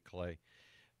a heavy clay.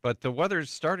 But the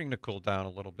weather's starting to cool down a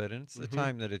little bit, and it's the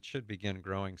time that it should begin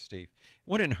growing, Steve.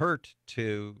 Wouldn't hurt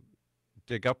to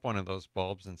dig up one of those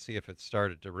bulbs and see if it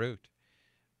started to root.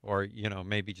 Or, you know,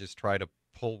 maybe just try to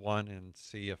pull one and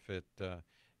see if it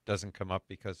doesn't come up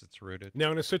because it's rooted.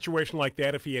 Now, in a situation like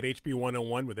that, if he had HB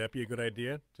 101, would that be a good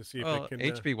idea to see if it can?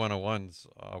 HB 101's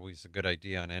always a good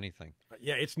idea on anything.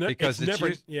 Yeah, it's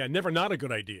never not a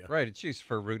good idea. Right, it's used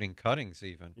for rooting cuttings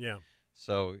even. Yeah.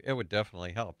 So it would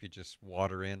definitely help. You just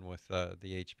water in with the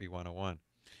HB 101.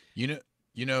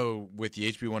 You know, with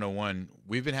the HB 101,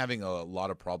 we've been having a lot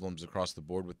of problems across the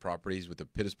board with properties with the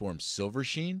Pittosporum silver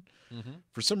sheen.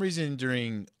 For some reason,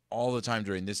 during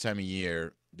this time of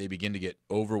year, they begin to get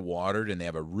overwatered and they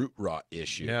have a root rot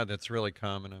issue. Yeah, that's really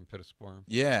common on Pittosporum.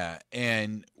 Yeah,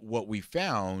 and what we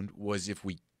found was if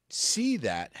we see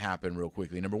that happen real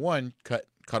quickly, number one, cut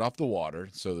off the water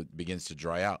so it begins to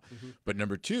dry out. But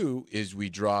number two is we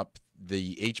drop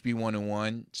the HB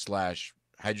 101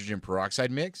 / hydrogen peroxide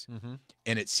mix,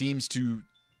 and it seems to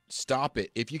stop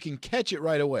it if you can catch it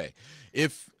right away.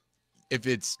 If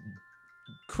it's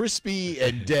crispy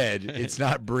and dead, it's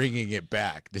not bringing it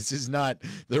back. This is not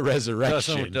the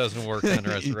resurrection. Doesn't work on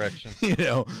resurrection. You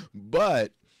know,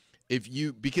 but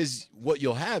because what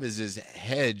you'll have is this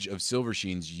hedge of silver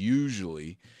sheens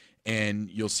usually, and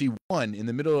you'll see one in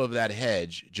the middle of that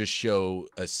hedge just show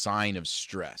a sign of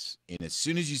stress. And as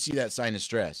soon as you see that sign of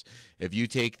stress, if you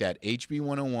take that HB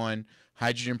 101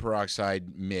 hydrogen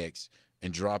peroxide mix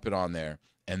and drop it on there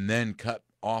and then cut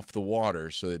off the water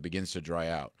so that it begins to dry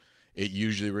out, it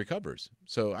usually recovers.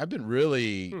 So I've been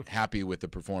really happy with the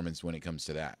performance when it comes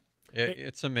to that.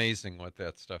 It's amazing what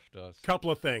that stuff does.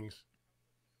 Couple of things.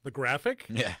 The graphic.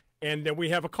 Yeah. And then we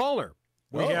have a caller.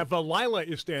 We have Lila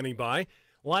is standing by.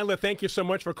 Lila, thank you so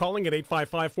much for calling at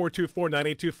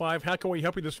 855-424-9825. How can we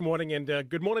help you this morning? And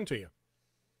good morning to you.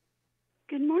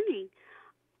 Good morning.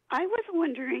 I was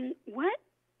wondering what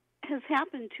has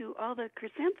happened to all the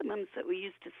chrysanthemums that we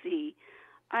used to see.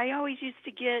 I always used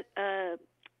to get a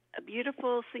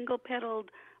beautiful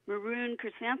single-petaled maroon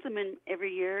chrysanthemum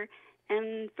every year,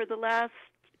 and for the last,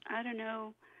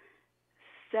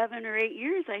 7 or 8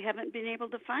 years, I haven't been able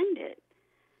to find it.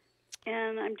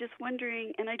 And I'm just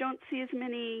wondering, and I don't see as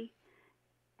many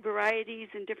varieties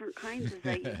and different kinds as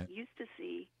I used to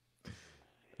see.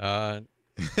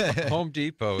 Home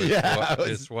Depot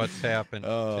is what's happened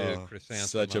to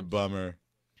chrysanthemums. Such a bummer.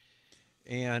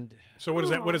 And so what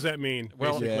does that mean?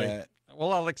 Well,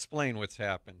 I'll explain what's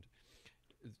happened.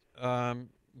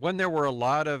 When there were a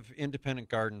lot of independent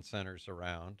garden centers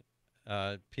around,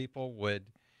 people would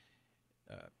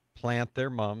plant their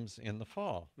mums in the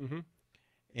fall.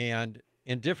 And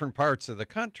in different parts of the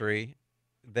country,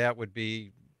 that would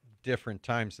be different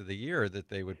times of the year that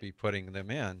they would be putting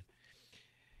them in.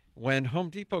 When Home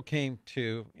Depot came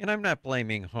to, and I'm not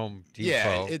blaming Home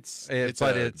Depot, it's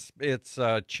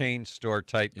a chain store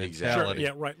type mentality. Sure,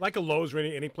 yeah, right, like a Lowe's or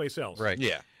any place else. Right.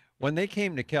 Yeah. When they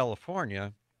came to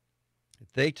California,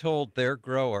 they told their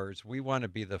growers, we want to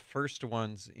be the first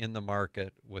ones in the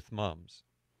market with mums.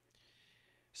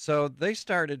 So they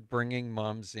started bringing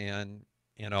mums in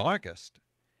August.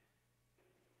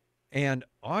 And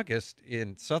August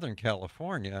in Southern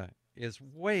California is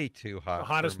way too hot. The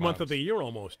hottest month of the year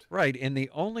almost. Right. And the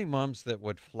only mums that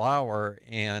would flower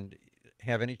and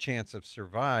have any chance of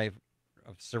surviving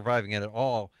it at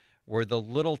all were the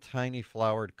little tiny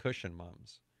flowered cushion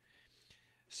mums.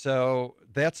 So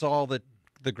that's all that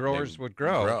the growers would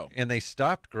grow. And they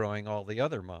stopped growing all the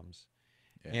other mums.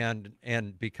 Yeah.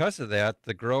 And because of that,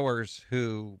 the growers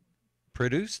who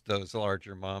produced those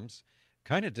larger mums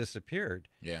kind of disappeared.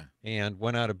 Yeah. And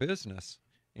went out of business.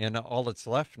 And all that's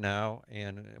left now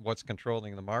and what's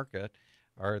controlling the market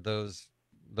are those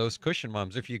cushion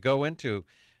mums. If you go into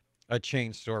a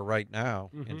chain store right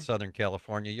now in Southern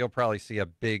California, you'll probably see a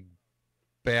big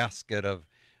basket of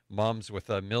mums with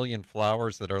a million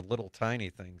flowers that are little tiny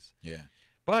things. Yeah.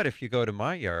 But if you go to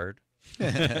my yard,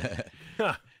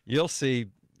 you'll see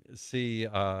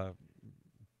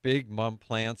big mum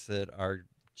plants that are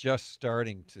just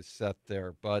starting to set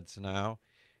their buds now,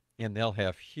 and they'll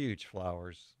have huge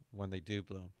flowers when they do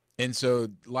bloom. And so,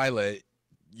 Lila,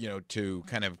 to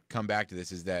kind of come back to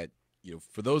this is that,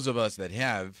 for those of us that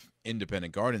have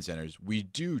independent garden centers, we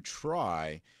do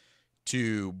try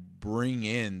to bring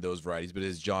in those varieties. But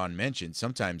as John mentioned,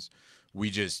 sometimes we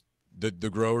just, the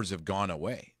growers have gone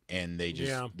away and they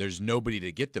just, there's nobody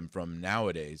to get them from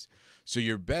nowadays. So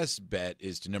your best bet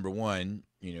is to, number one,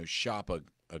 shop a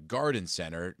garden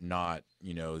center, not,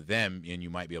 them, and you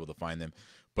might be able to find them.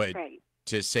 But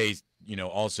to say,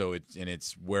 also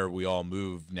it's where we all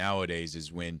move nowadays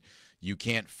is when you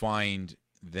can't find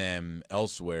them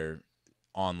elsewhere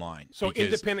online. So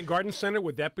independent garden center,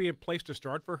 would that be a place to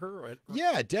start for her?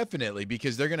 Yeah, definitely,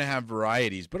 because they're going to have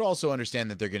varieties, but also understand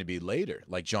that they're going to be later,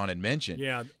 like John had mentioned.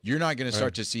 Yeah. You're not going to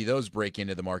start to see those break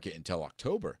into the market until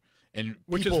October. And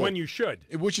which is when you should.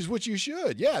 Which is what you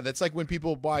should. Yeah, that's like when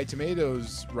people buy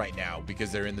tomatoes right now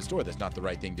because they're in the store. That's not the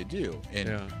right thing to do. And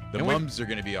the mums are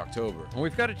going to be October. And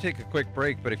we've got to take a quick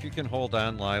break, but if you can hold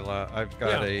on, Lila, I've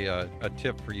got a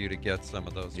tip for you to get some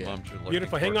of those mums you're looking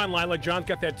Beautiful. for. Hang on, Lila. John's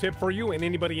got that tip for you, and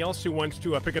anybody else who wants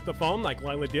to pick up the phone like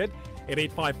Lila did at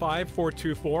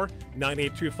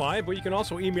 855-424-9825. But you can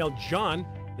also email John.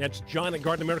 That's John at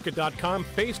GardenAmerica.com.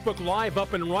 Facebook Live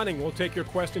up and running. We'll take your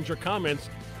questions or comments.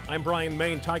 I'm Bryan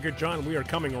May and Tiger John. We are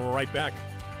coming right back.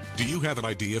 Do you have an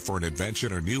idea for an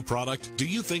invention or new product? Do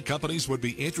you think companies would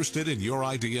be interested in your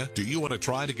idea? Do you want to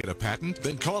try to get a patent?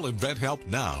 Then call InventHelp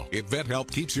now. InventHelp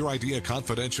keeps your idea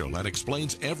confidential and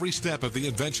explains every step of the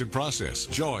invention process.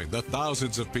 Join the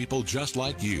thousands of people just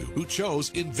like you who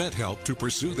chose InventHelp to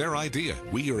pursue their idea.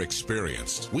 We are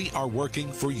experienced. We are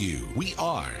working for you. We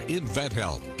are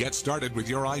InventHelp. Get started with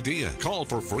your idea. Call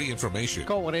for free information.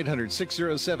 Call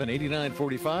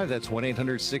 1-800-607-8945. That's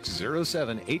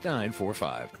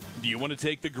 1-800-607-8945. Do you want to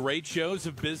take the great shows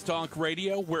of Biz Talk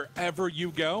Radio wherever you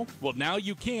go? Well, now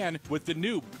you can with the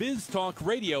new Biz Talk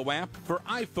Radio app for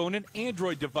iPhone and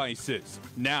Android devices.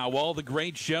 Now all the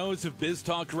great shows of Biz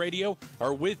Talk Radio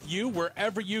are with you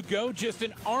wherever you go, just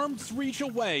an arm's reach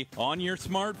away on your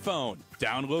smartphone.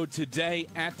 Download today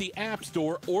at the App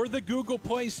Store or the Google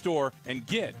Play Store and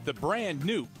get the brand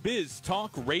new Biz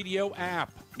Talk Radio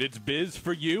app. It's Biz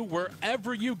for you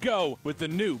wherever you go with the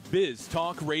new Biz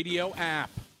Talk Radio app.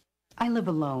 I live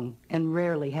alone and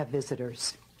rarely have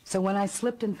visitors. So when I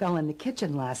slipped and fell in the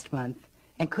kitchen last month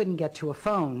and couldn't get to a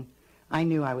phone, I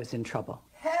knew I was in trouble.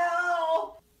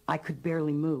 Help! I could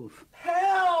barely move.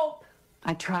 Help!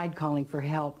 I tried calling for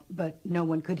help, but no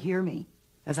one could hear me.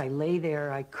 As I lay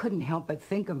there, I couldn't help but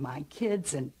think of my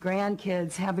kids and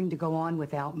grandkids having to go on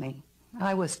without me.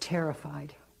 I was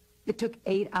terrified. It took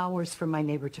 8 hours for my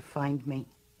neighbor to find me.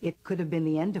 It could have been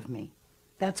the end of me.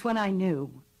 That's when I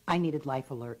knew I needed Life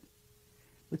Alert.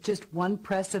 With just one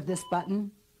press of this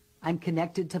button, I'm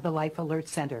connected to the Life Alert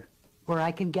Center, where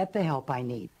I can get the help I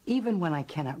need, even when I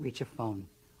cannot reach a phone.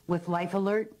 With Life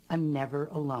Alert, I'm never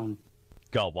alone.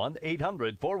 Call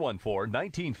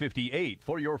 1-800-414-1958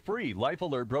 for your free Life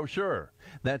Alert brochure.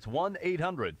 That's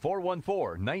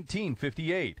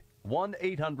 1-800-414-1958.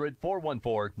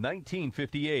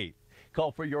 1-800-414-1958.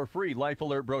 Call for your free Life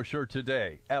Alert brochure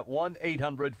today at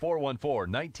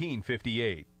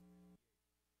 1-800-414-1958.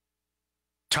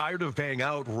 Tired of paying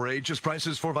outrageous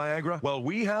prices for Viagra? Well,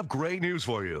 we have great news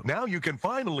for you. Now you can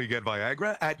finally get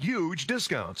Viagra at huge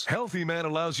discounts. Healthy Man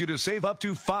allows you to save up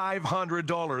to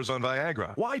 $500 on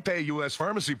Viagra. Why pay U.S.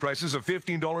 pharmacy prices of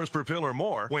 $15 per pill or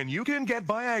more when you can get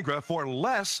Viagra for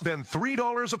less than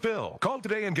 $3 a pill? Call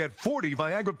today and get 40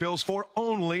 Viagra pills for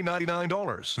only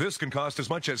 $99. This can cost as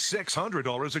much as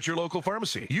 $600 at your local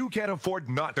pharmacy. You can't afford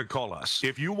not to call us.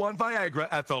 If you want Viagra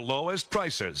at the lowest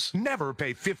prices, never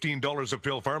pay $15 a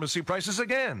pill pharmacy prices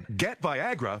again. Get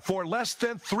Viagra for less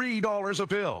than $3 a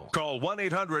pill. Call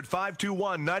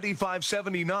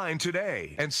 1-800-521-9579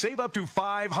 today and save up to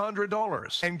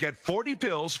 $500 and get 40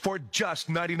 pills for just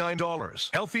 $99.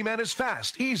 Healthy Man is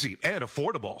fast, easy, and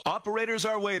affordable. Operators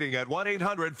are waiting at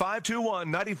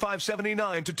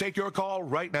 1-800-521-9579 to take your call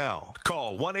right now.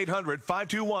 Call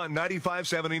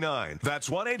 1-800-521-9579. That's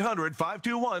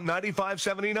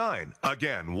 1-800-521-9579.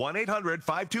 Again,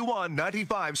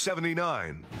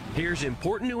 1-800-521-9579. Here's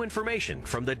important new information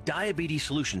from the Diabetes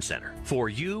Solution Center for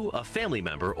you, a family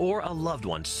member, or a loved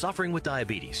one suffering with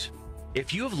diabetes.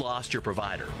 If you have lost your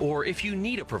provider, or if you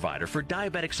need a provider for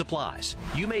diabetic supplies,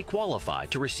 you may qualify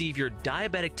to receive your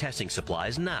diabetic testing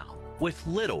supplies now with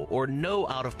little or no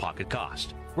out-of-pocket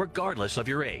cost, regardless of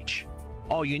your age.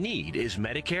 All you need is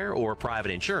Medicare or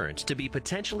private insurance to be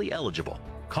potentially eligible.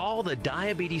 Call the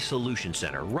Diabetes Solution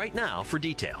Center right now for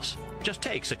details. Just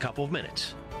takes a couple of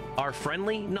minutes. Our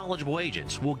friendly, knowledgeable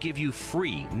agents will give you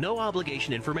free,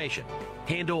 no-obligation information,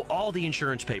 handle all the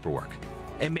insurance paperwork,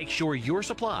 and make sure your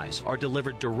supplies are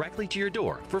delivered directly to your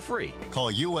door for free.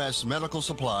 Call U.S. Medical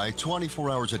Supply 24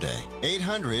 hours a day.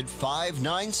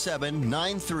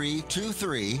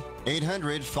 800-597-9323.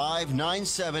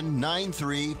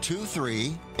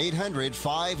 800-597-9323.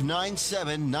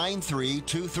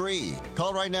 800-597-9323.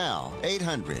 Call right now.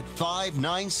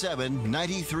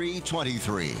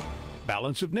 800-597-9323.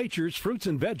 Balance of Nature's fruits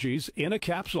and veggies in a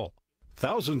capsule.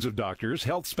 Thousands of doctors,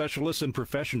 health specialists, and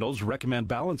professionals recommend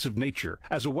Balance of Nature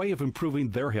as a way of improving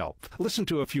their health. Listen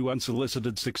to a few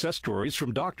unsolicited success stories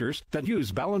from doctors that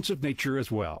use Balance of Nature as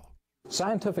well.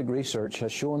 Scientific research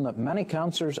has shown that many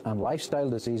cancers and lifestyle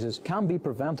diseases can be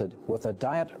prevented with a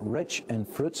diet rich in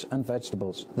fruits and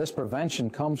vegetables. This prevention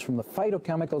comes from the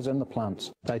phytochemicals in the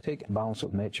plants. I take Balance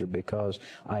of Nature because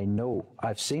I know,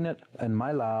 I've seen it in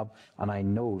my lab, and I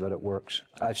know that it works.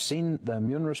 I've seen the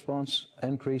immune response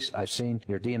increase, I've seen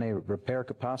your DNA repair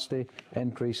capacity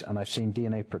increase, and I've seen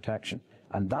DNA protection.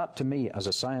 And that, to me, as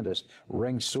a scientist,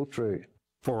 rings so true.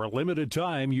 For a limited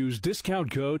time, use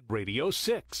discount code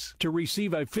RADIO6 to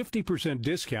receive a 50%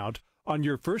 discount on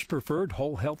your first preferred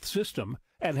whole health system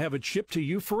and have it shipped to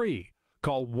you free.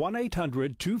 Call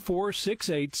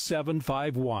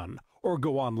 1-800-246-8751 or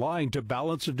go online to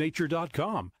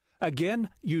balanceofnature.com. Again,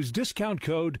 use discount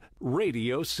code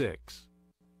RADIO6.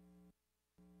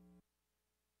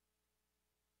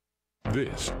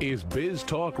 This is Biz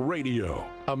Talk Radio,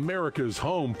 America's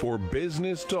home for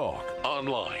business talk.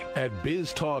 Online at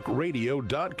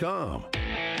biztalkradio.com.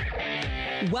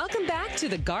 Welcome back to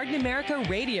the Garden America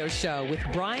Radio Show with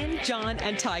Bryan, John,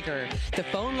 and Tiger. The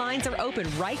phone lines are open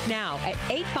right now at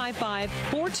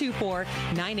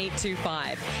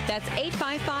 855-424-9825. That's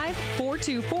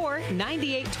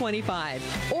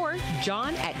 855-424-9825. Or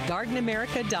John at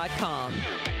gardenamerica.com.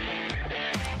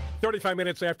 35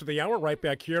 minutes after the hour, right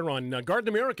back here on Garden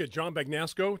America. John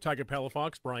Bagnasco, Tiger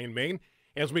Palafox, Bryan, Maine.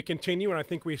 As we continue, and I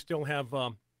think we still have,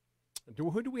 who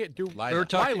do we do? We were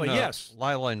talking Lila, yes.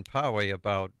 Lila and Poway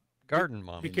about garden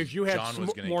moms. Because you had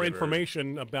more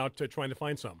information about trying to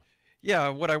find some. Yeah,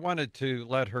 what I wanted to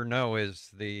let her know is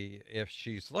if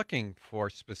she's looking for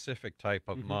specific type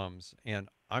of mums, and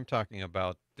I'm talking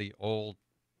about the old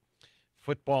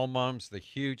football mums, the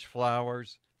huge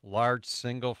flowers, large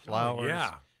single flowers. Oh,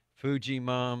 yeah. Fuji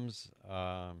mums.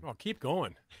 Keep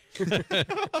going.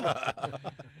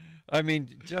 I mean,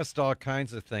 just all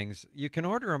kinds of things. You can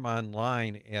order them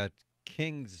online at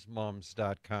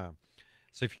kingsmums.com.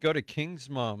 So if you go to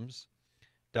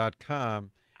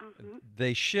kingsmums.com,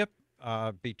 they ship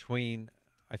between,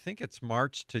 I think it's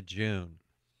March to June.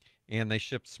 And they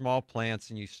ship small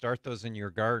plants, and you start those in your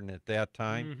garden at that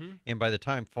time. And by the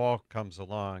time fall comes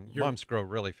along, mums grow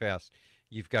really fast.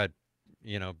 You've got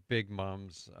big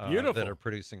mums that are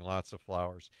producing lots of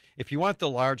flowers. If you want the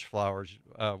large flowers,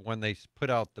 when they put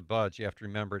out the buds, you have to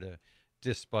remember to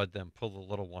disbud them, pull the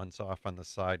little ones off on the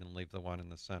side and leave the one in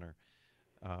the center.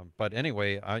 But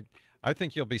anyway, I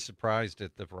think you'll be surprised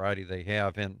at the variety they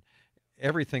have. And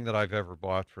everything that I've ever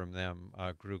bought from them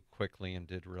grew quickly and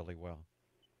did really well.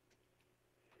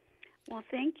 Well,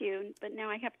 thank you, but now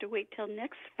I have to wait till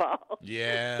next fall.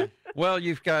 Yeah. Well,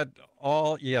 you've got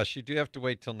yes, you do have to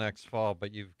wait till next fall,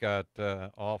 but you've got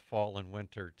all fall and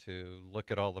winter to look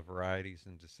at all the varieties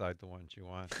and decide the ones you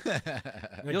want.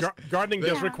 Gardening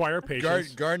does require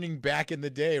patience. Gardening back in the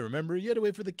day, remember? You had to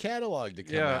wait for the catalog to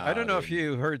come out. Yeah, I don't know if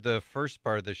you heard the first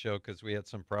part of the show because we had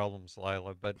some problems,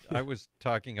 Lila, but I was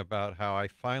talking about how I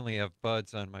finally have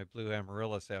buds on my blue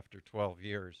amaryllis after 12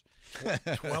 years.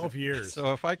 12 years.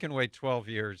 So if I can wait 12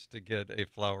 years to get a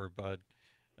flower bud,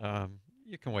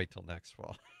 you can wait till next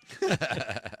fall.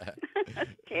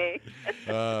 Okay.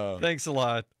 Thanks a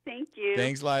lot. Thank you.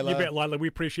 Thanks, Lila. You bet, Lila. We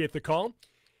appreciate the call.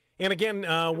 And again,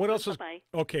 what else is... Bye-bye.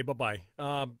 Okay, bye-bye.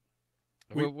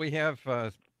 We have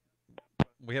a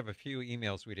few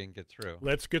emails we didn't get through.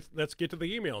 Let's get to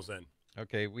the emails then.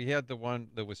 Okay, we had the one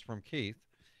that was from Keith.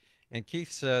 And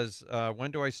Keith says,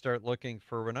 when do I start looking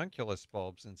for ranunculus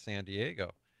bulbs in San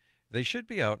Diego? They should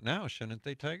be out now, shouldn't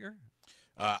they, Tiger?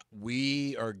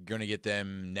 We are going to get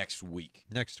them next week.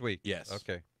 Next week? Yes.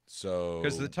 Okay. So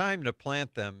because the time to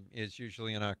plant them is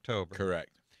usually in October.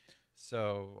 Correct.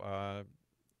 So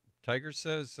Tiger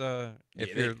says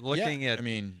if you're looking at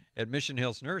Mission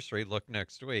Hills Nursery, look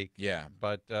next week. Yeah.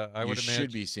 But I would imagine... You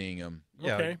should be seeing them.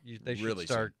 Yeah, okay. They should really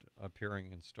start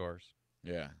appearing in stores.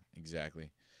 Yeah,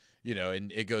 exactly.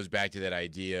 And it goes back to that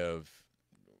idea of,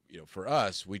 for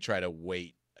us, we try to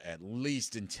wait at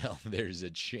least until there's a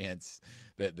chance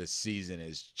that the season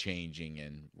is changing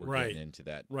and we're getting into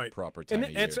that proper time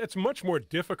of year. And it's much more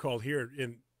difficult here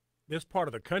in this part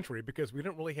of the country because we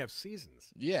don't really have seasons.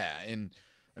 Yeah, and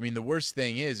I mean the worst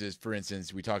thing is for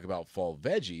instance, we talk about fall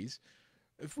veggies.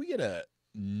 If we get a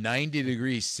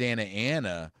 90-degree Santa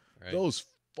Ana, those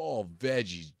fall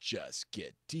veggies just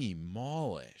get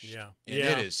demolished. Yeah. And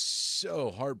it is so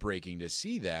heartbreaking to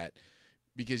see that.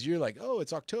 Because you're like, oh,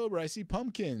 it's October. I see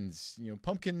pumpkins,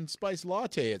 pumpkin spice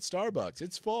latte at Starbucks.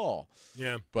 It's fall.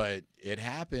 Yeah. But it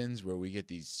happens where we get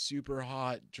these super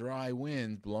hot, dry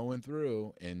winds blowing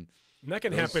through. And that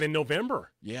can happen in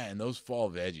November. Yeah, and those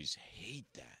fall veggies hate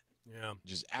that. Yeah.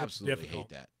 Just absolutely hate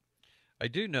that. I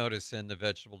do notice in the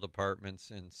vegetable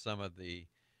departments in some of the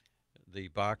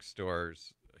box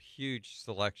stores, huge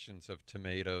selections of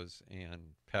tomatoes and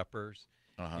peppers.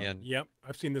 And yep,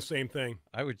 I've seen the same thing.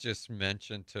 I would just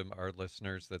mention to our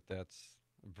listeners that that's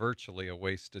virtually a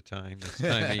waste of time this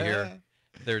time of year.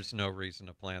 There's no reason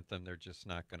to plant them. They're just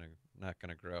not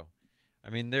gonna grow.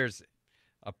 I mean, there's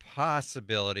a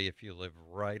possibility if you live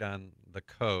right on the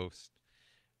coast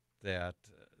that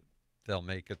they'll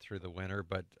make it through the winter.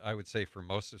 But I would say for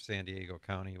most of San Diego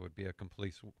County, it would be a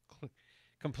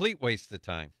complete waste of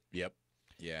time. Yep.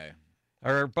 Yeah.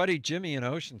 Our buddy Jimmy in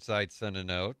Oceanside sent a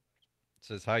note.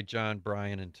 Says, hi, John,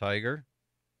 Bryan, and Tiger.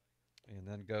 And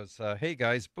then goes, hey,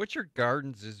 guys, Butcher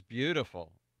Gardens is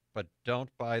beautiful, but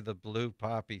don't buy the blue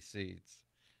poppy seeds.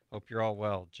 Hope you're all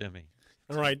well, Jimmy.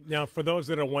 All right. Now, for those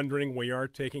that are wondering, we are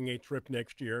taking a trip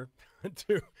next year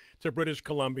to British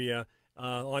Columbia,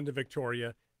 on to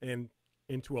Victoria, and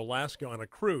into Alaska on a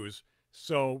cruise.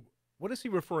 So what is he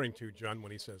referring to, John,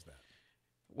 when he says that?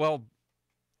 Well,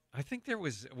 I think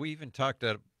we even talked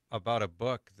about a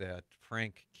book that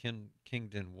Frank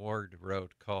Kingdon Ward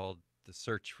wrote called The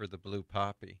Search for the Blue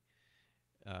Poppy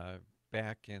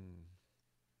back in,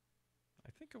 I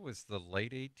think it was the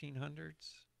late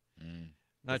 1800s.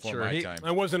 Not Before sure. my time.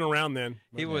 I wasn't around then.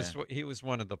 He was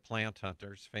one of the plant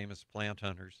hunters, famous plant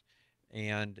hunters.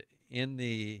 And in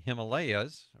the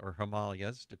Himalayas, or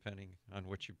Himalayas, depending on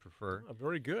which you prefer. Oh,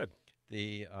 very good.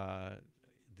 The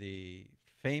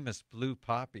famous blue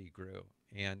poppy grew,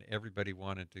 and everybody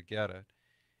wanted to get it.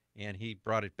 And he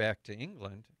brought it back to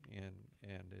England,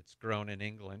 and it's grown in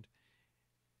England.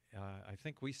 I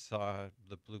think we saw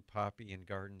the blue poppy in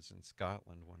gardens in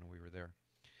Scotland when we were there.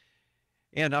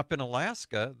 And up in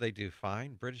Alaska, they do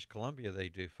fine. British Columbia, they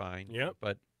do fine. Yep.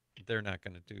 But they're not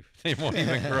going to do, they won't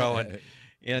even grow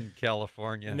in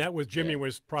California. And that was Jimmy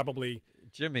was probably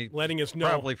letting us know.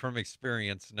 Probably from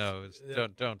experience knows.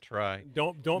 Don't try.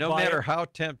 Don't no buy matter it. how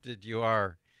tempted you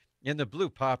are. And the blue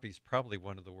poppy is probably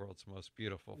one of the world's most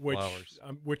beautiful flowers.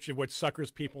 Which suckers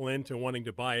people into wanting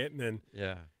to buy it, and then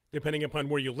depending upon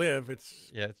where you live,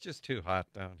 it's just too hot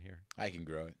down here. I can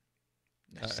grow it.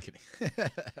 No, just kidding.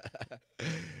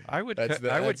 I would.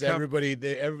 Everybody.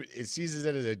 It sees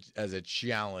it as a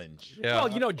challenge. Yeah.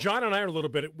 Well, John and I are a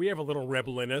little bit. We have a little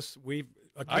rebel in us. We've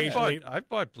occasionally. I've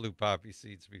bought blue poppy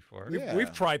seeds before.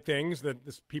 We've tried things that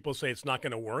people say it's not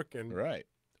going to work, and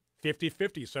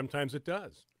 50-50. Sometimes it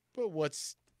does. But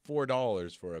what's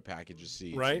 $4 for a package of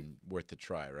seeds? Right. And worth the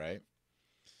try, right?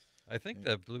 I think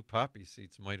the blue poppy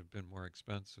seeds might have been more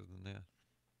expensive than that.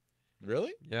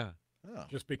 Really? Yeah. Oh.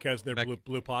 Just because they're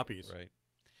blue poppies. Right.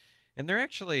 And they're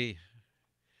actually,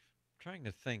 I'm trying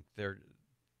to think, they're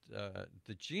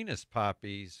the genus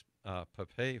poppies,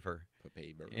 Papaver.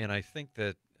 And I think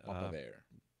that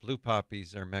blue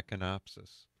poppies are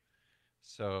Mechanopsis.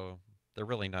 So they're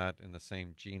really not in the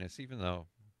same genus, even though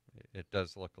it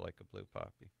does look like a blue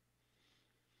poppy.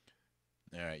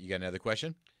 All right. You got another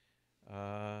question?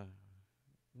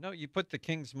 No, you put the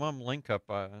King's Mum link up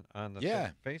on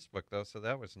the Facebook, though, so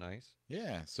that was nice.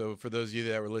 Yeah. So for those of you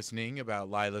that were listening about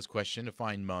Lila's question to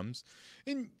find mums,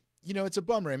 and, it's a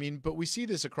bummer. I mean, but we see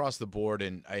this across the board,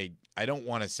 and I don't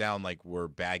want to sound like we're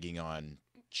bagging on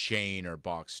chain or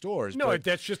box stores. No, but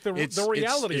that's just the reality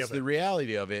of it. It's the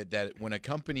reality of it that when a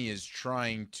company is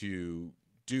trying to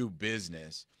do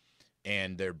business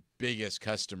and their biggest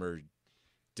customer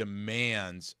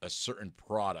demands a certain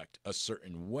product a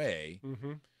certain way,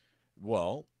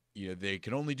 well, they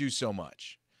can only do so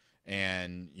much.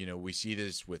 And, we see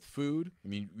this with food. I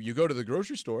mean, you go to the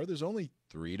grocery store, there's only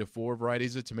 3 to 4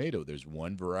 varieties of tomato. There's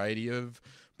 1 variety of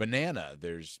banana.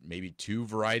 There's maybe 2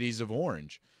 varieties of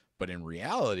orange. But in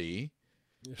reality,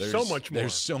 there's so much more.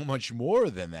 There's so much more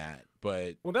than that.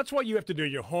 But well, that's why you have to do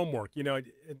your homework.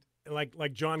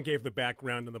 Like John gave the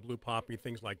background on the blue poppy,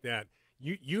 things like that.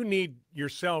 You need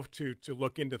yourself to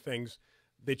look into things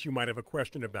that you might have a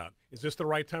question about. Is this the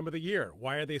right time of the year?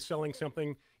 Why are they selling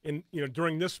something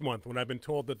during this month when I've been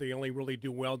told that they only really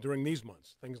do well during these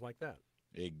months? Things like that.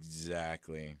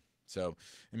 Exactly. So,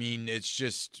 I mean, it's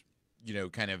just,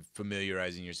 kind of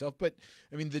familiarizing yourself. But,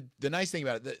 I mean, the nice thing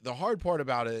about it, the hard part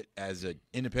about it as an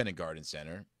independent garden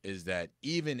center is that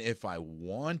even if I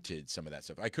wanted some of that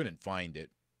stuff, I couldn't find it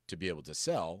to be able to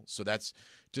sell. So that's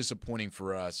disappointing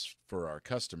for us, for our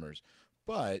customers.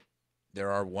 But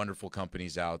there are wonderful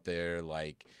companies out there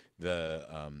like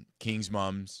the King's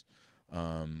Mums.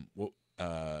 What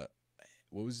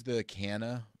was the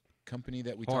Canna company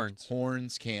that we talked?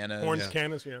 Horns Canna. Horns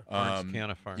Cannas, yeah. Horns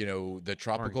Canna Farm. The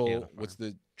tropical. What's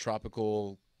the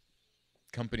tropical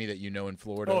company that in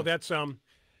Florida? Oh, that's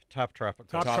Top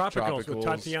Tropical. Top Tropicals with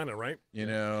Tatiana, right?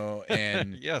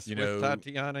 And yes, with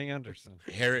Tatiana Anderson.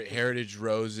 Heritage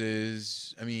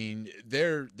Roses. I mean,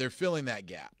 they're filling that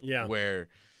gap. Yeah. Where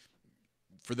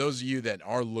for those of you that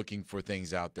are looking for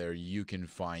things out there, you can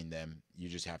find them. You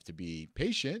just have to be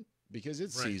patient because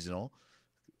it's seasonal,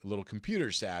 a little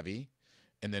computer savvy,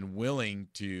 and then willing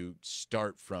to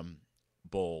start from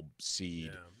bulb,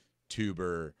 seed,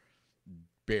 tuber,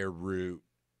 bare root.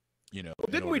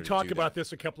 Didn't we talk about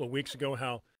this a couple of weeks ago,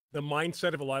 how the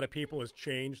mindset of a lot of people has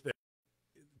changed, that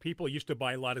people used to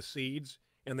buy a lot of seeds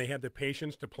and they had the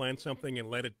patience to plant something and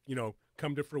let it,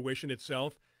 come to fruition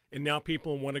itself. And now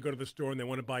people want to go to the store and they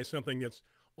want to buy something that's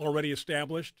already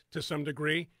established to some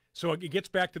degree. So it gets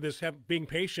back to this being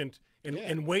patient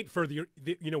and wait for the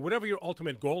whatever your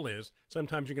ultimate goal is.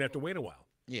 Sometimes you're going to have to wait a while.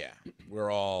 Yeah,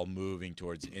 we're all moving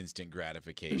towards instant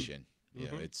gratification.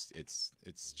 It's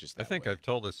just that I think way. I've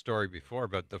told this story before,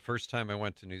 but the first time I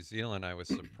went to New Zealand, I was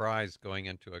surprised going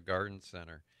into a garden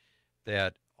center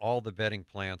that all the bedding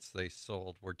plants they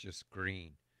sold were just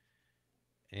green.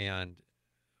 And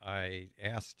I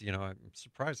asked, I'm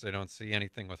surprised I don't see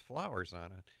anything with flowers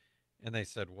on it. And they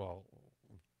said, well,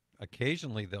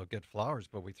 occasionally they'll get flowers,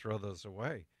 but we throw those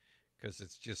away because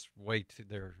it's just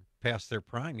they're past their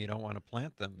prime. You don't want to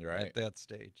plant them at that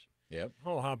stage. Yep.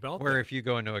 Oh, how about Where that? if you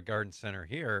go into a garden center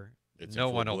here, it's no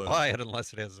one will buy it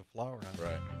unless it has a flower on it.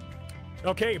 Right.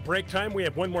 Okay, break time. We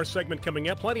have one more segment coming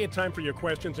up. Plenty of time for your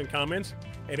questions and comments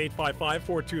at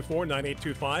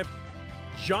 855-424-9825.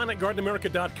 John at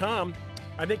GardenAmerica.com.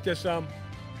 I think this,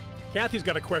 Kathy's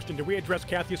got a question. Did we address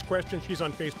Kathy's question? She's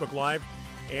on Facebook Live.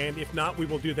 And if not, we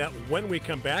will do that when we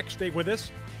come back. Stay with us.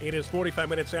 It is 45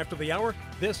 minutes after the hour.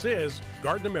 This is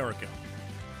Garden America.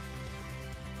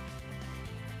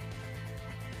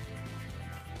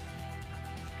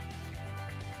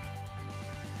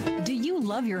 Do you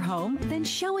love your home? Then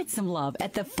show it some love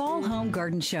at the Fall Home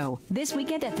Garden Show this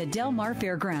weekend at the Del Mar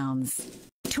Fairgrounds.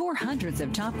 Tour hundreds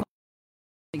of top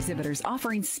exhibitors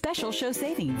offering special show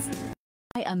savings.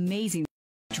 Buy amazing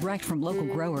direct from local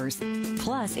growers.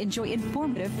 Plus, enjoy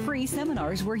informative free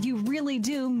seminars where you really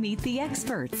do meet the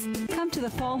experts. Come to the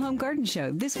Fall Home Garden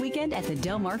Show this weekend at the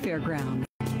Del Mar Fairgrounds.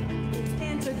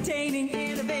 Entertaining,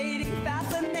 innovating,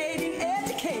 fascinating,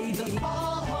 educating. The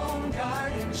Fall Home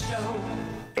Garden Show.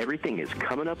 Everything is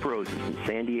coming up roses in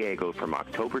San Diego from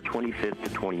October 25th to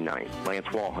 29th. Lance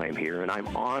Walheim here, and I'm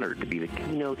honored to be the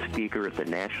keynote speaker at the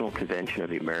National Convention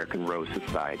of the American Rose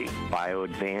Society.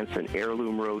 BioAdvance and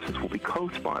Heirloom Roses will be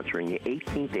co-sponsoring the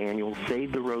 18th annual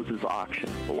Save the Roses auction,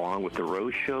 along with the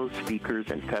rose shows, speakers,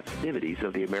 and festivities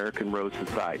of the American Rose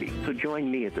Society. So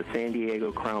join me at the San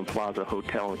Diego Crown Plaza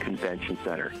Hotel and Convention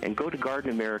Center, and go to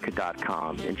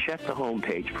GardenAmerica.com and check the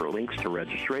homepage for links to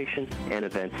registration and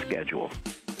event schedule.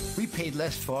 We paid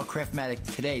less for our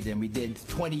Craftmatic today than we did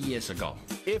 20 years ago.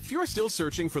 If you're still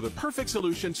searching for the perfect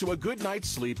solution to a good night's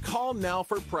sleep, call now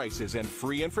for prices and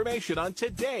free information on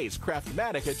today's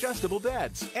Craftmatic adjustable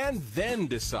beds. And then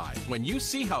decide when you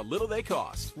see how little they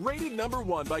cost. Rated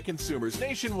 #1 by consumers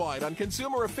nationwide on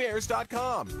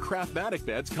ConsumerAffairs.com. Craftmatic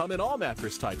beds come in all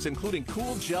mattress types, including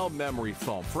cool gel memory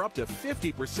foam for up to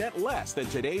 50% less than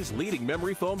today's leading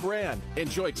memory foam brand.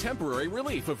 Enjoy temporary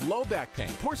relief of low back pain,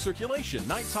 poor circulation,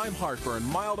 nighttime heartburn,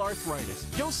 mild arthritis.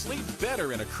 You'll sleep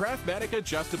better in a Craftmatic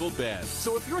adjustable bed.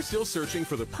 So if you're still searching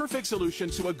for the perfect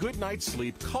solution to a good night's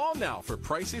sleep, call now for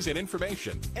prices and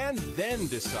information. And then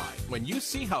decide when you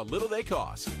see how little they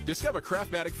cost. Discover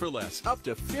Craftmatic for less, up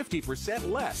to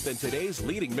 50% less than today's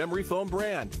leading memory foam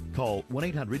brand. Call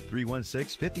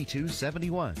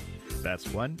 1-800-316-5271. That's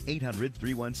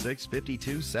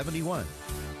 1-800-316-5271.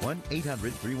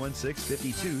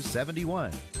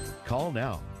 1-800-316-5271. Call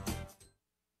now.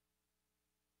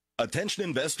 Attention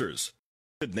investors.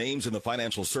 Names in the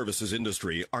financial services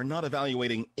industry are not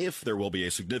evaluating if there will be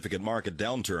a significant market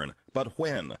downturn, but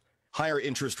when. Higher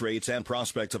interest rates and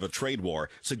prospects of a trade war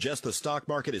suggest the stock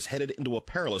market is headed into a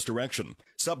perilous direction.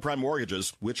 Subprime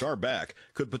mortgages, which are back,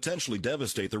 could potentially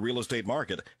devastate the real estate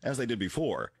market as they did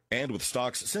before. And with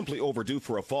stocks simply overdue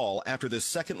for a fall after this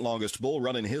second longest bull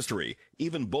run in history,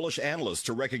 even bullish analysts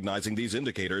are recognizing these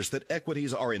indicators that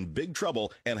equities are in big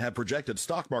trouble and have projected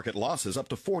stock market losses up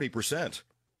to 40%.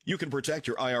 You can protect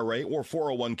your IRA or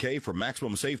 401k for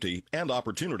maximum safety and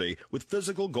opportunity with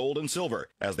physical gold and silver,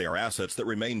 as they are assets that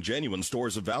remain genuine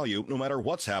stores of value no matter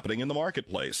what's happening in the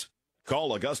marketplace.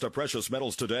 Call Augusta Precious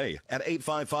Metals today at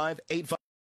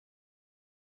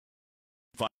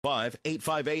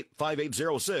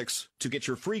 855-858-5806 to get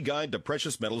your free guide to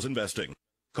precious metals investing.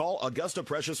 Call Augusta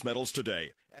Precious Metals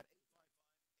today at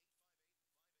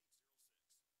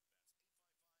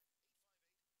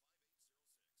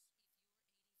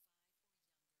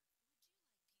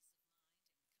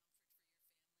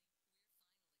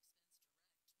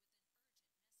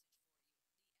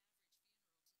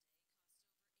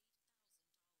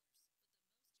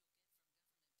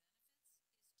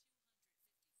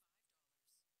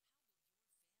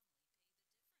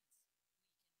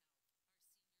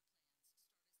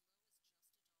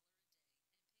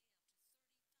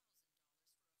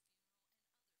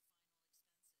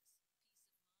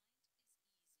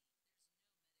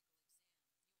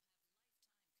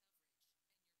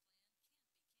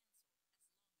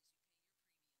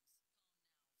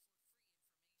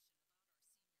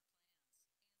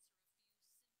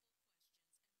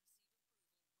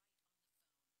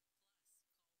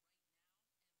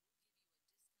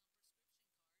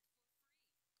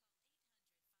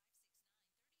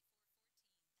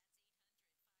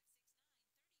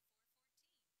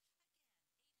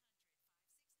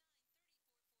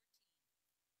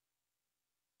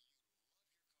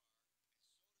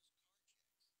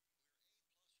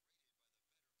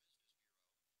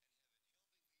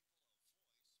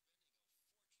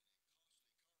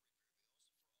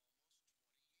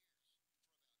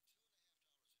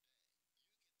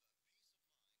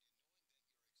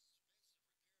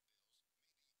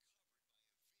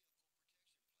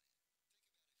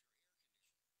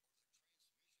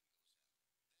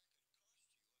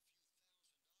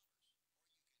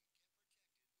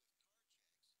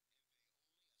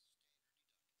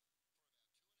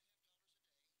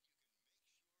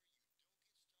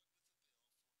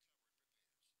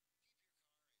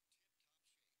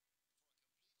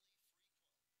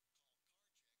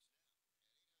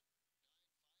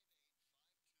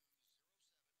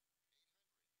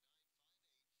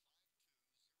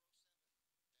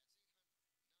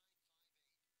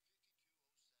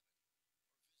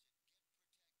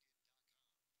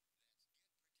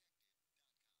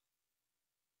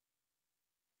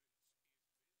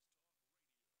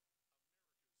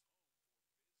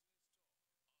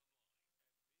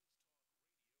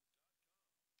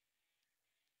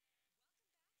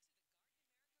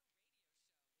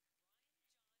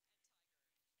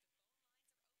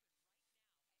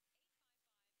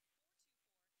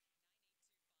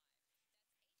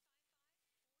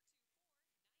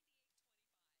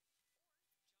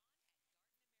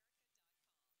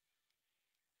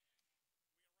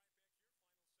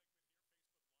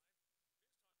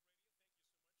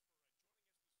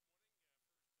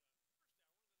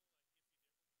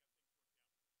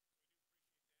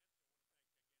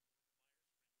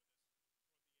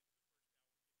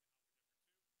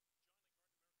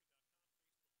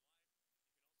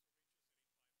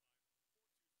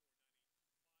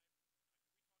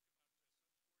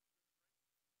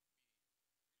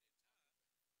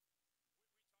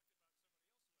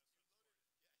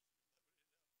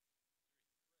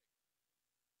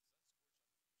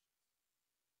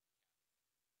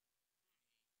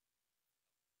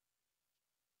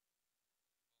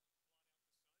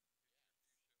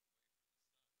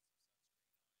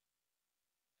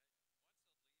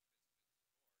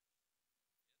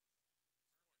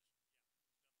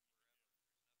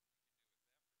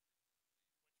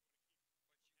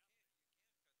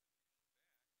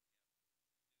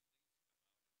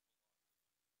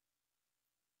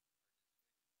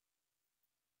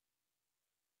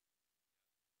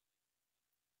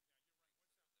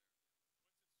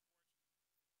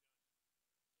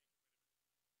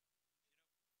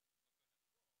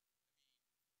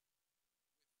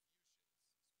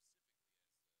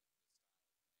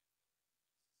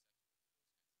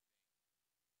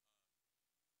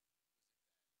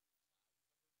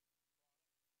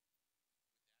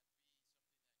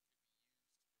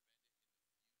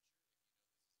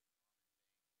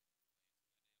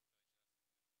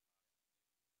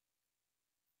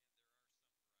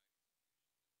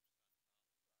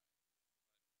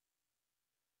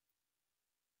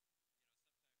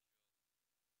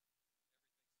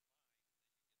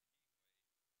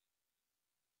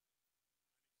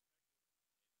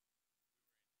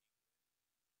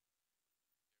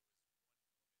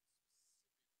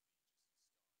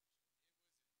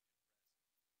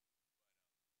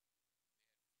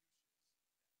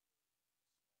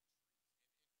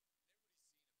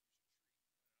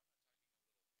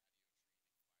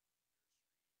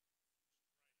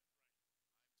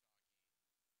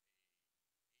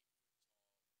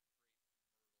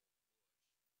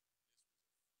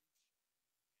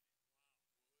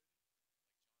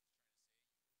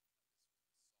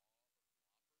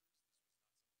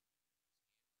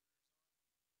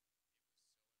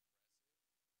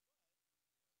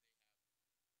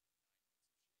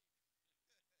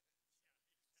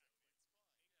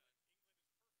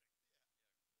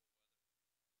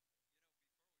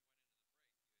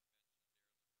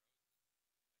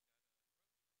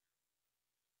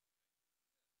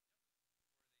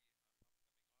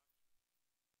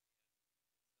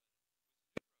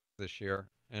this year,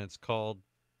 and it's called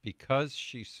Because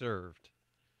She Served.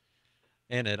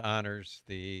 And it honors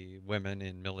the women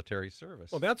in military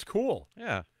service. Well, that's cool.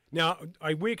 Yeah. Now,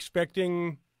 are we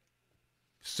expecting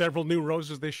several new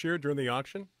roses this year during the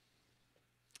auction?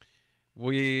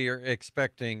 We are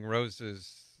expecting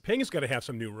roses. Ping's got to have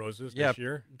some new roses this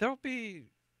year. There'll be,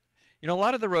 a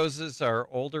lot of the roses are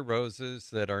older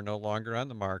roses that are no longer on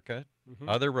the market. Mhm.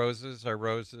 Other roses are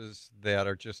roses that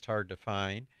are just hard to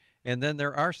find. And then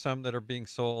there are some that are being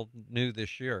sold new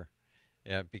this year.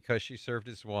 Yeah, Because She Served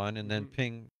as one, and then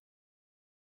Ping.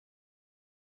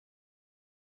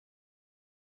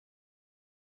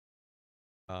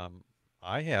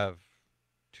 I have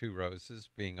 2 roses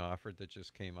being offered that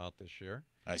just came out this year.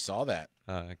 I saw that.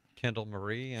 Kendall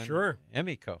Marie and Sure.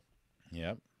 Emiko.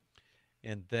 Yep.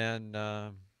 And then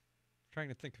trying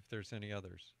to think if there's any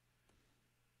others.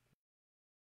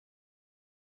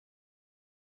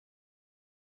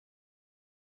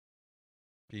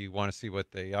 If you want to see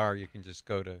what they are, you can just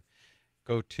go to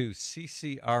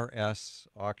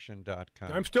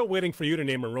ccrsauction.com. I'm still waiting for you to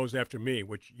name a rose after me,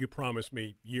 which you promised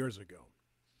me years ago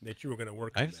that you were going to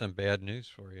work on. I have some bad news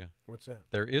for you. What's that?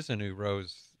 There is a new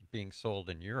rose being sold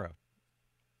in Europe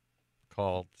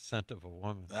called Scent of a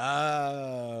Woman.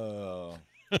 Oh.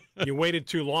 You waited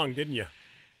too long, didn't you?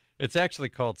 It's actually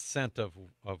called Scent of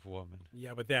Woman.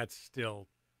 Yeah, but that's still...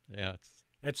 Yeah,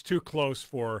 that's too close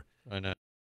for... I know.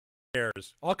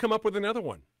 Airs. I'll come up with another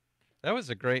one. That was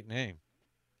a great name.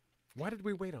 Why did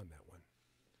we wait on that one?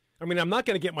 I mean, I'm not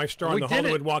going to get my star on the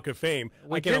Hollywood Walk of Fame.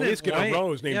 I can at least get a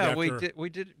rose named after... we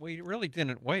really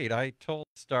didn't wait. I told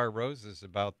Star Roses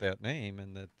about that name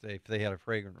and that if they had a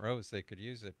fragrant rose, they could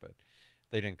use it, but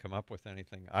they didn't come up with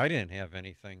anything. I didn't have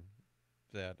anything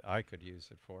that I could use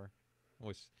it for.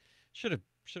 Should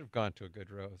have gone to a good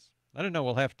rose. I don't know.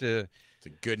 We'll have to... It's a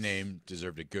good name,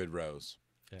 deserved a good rose.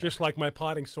 Yeah. Just like my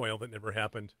potting soil that never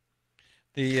happened.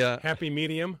 The Happy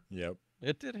Medium. Yep.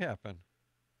 It did happen.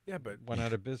 Yeah, but went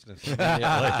out of business.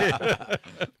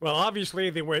 Well, obviously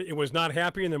it was not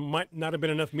happy, and there might not have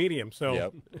been enough medium. So,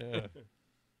 yep.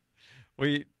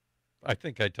 Yeah. I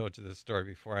think I told you this story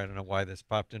before. I don't know why this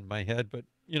popped in my head, but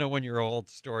when you're old,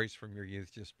 stories from your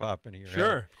youth just pop into your head.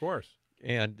 Sure, of course.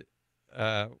 And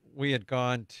we had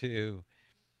gone to,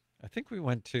 I think we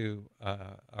went to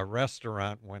a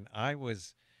restaurant when I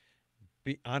was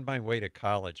on my way to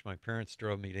college. My parents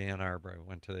drove me to Ann Arbor. I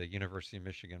went to the University of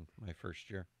Michigan my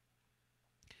first year.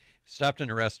 Stopped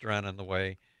in a restaurant on the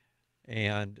way,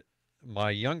 and my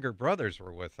younger brothers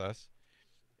were with us,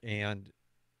 and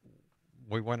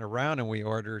we went around and we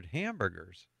ordered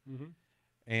hamburgers. Mm-hmm.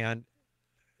 And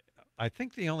I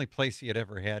think the only place he had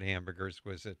ever had hamburgers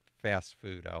was at fast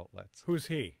food outlets. Who's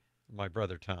he? My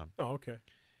brother Tom. Oh, okay.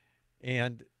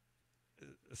 And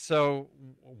so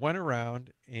went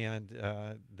around,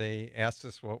 and they asked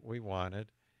us what we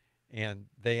wanted, and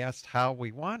they asked how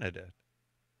we wanted it.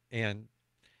 And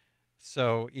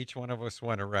so each one of us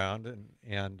went around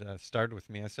and started with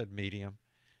me. I said medium.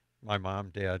 My mom,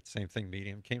 dad, same thing,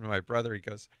 medium. Came to my brother. He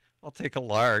goes, I'll take a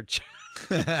large.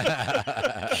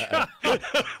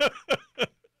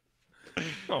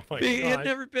 Oh, my He had God.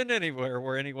 never been anywhere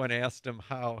where anyone asked him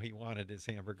how he wanted his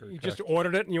hamburger. You cooked. just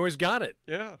ordered it and you always got it.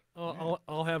 Yeah.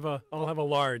 I'll have a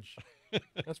large.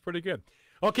 That's pretty good.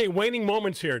 Okay, waning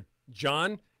moments here.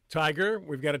 John, Tiger,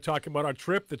 we've got to talk about our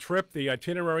trip. The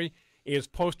itinerary is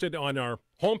posted on our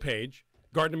homepage,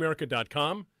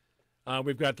 gardenamerica.com.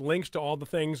 We've got links to all the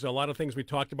things, a lot of things we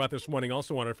talked about this morning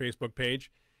also on our Facebook page.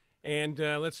 And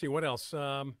let's see, what else?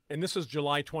 And this is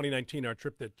July 2019, our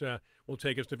trip that will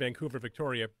take us to Vancouver,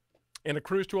 Victoria, and a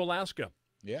cruise to Alaska.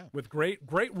 Yeah. With great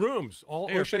rooms, all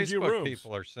Hey, our ocean view Facebook rooms.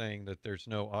 people are saying that there's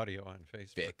no audio on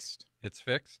Facebook. Fixed. It's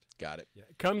fixed? Got it. Yeah,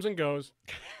 it comes and goes.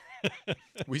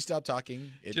 We stop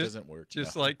talking. It doesn't work.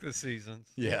 Just No. like the seasons.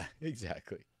 Yeah,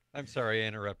 exactly. I'm sorry I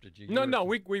interrupted you. No,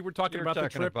 we were talking you about were the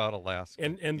talking trip. about Alaska.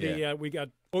 And we got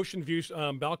ocean views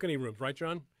balcony rooms, right,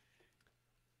 John?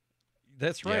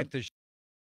 That's right. Yep.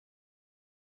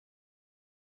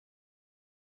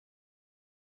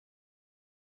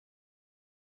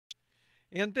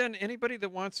 And then anybody that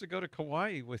wants to go to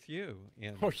Kauai with you.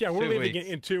 Oh, yeah, we're 2 leaving weeks.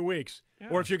 in 2 weeks. Yeah.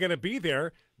 Or if you're going to be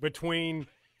there between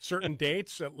certain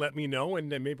dates, let me know, and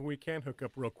then maybe we can hook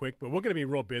up real quick. But we're going to be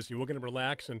real busy. We're going to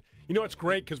relax. And it's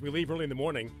great because we leave early in the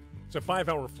morning. It's a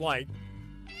 5-hour flight.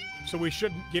 So we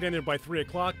should get in there by 3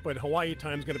 o'clock, but Hawaii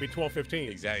time is going to be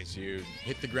 12:15. Exactly. So you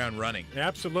hit the ground running.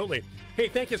 Absolutely. Hey,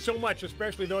 thank you so much,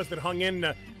 especially those that hung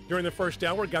in during the first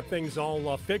hour, got things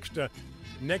all fixed.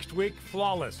 Next week,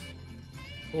 flawless.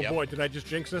 Oh, Yep. boy, did I just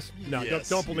jinx this? No, Yes,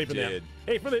 don't believe you in did.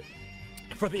 that. Hey,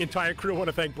 for the entire crew, I want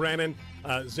to thank Brandon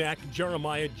Zach,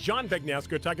 Jeremiah, John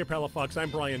Bagnasco, Tiger Palafox. I'm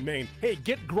Bryan Main. Hey,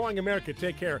 get growing America.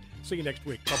 Take care. See you next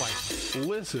week. Bye-bye.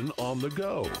 Listen on the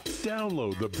go.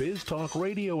 Download the Biz Talk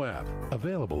Radio app.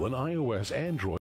 Available in iOS, Android.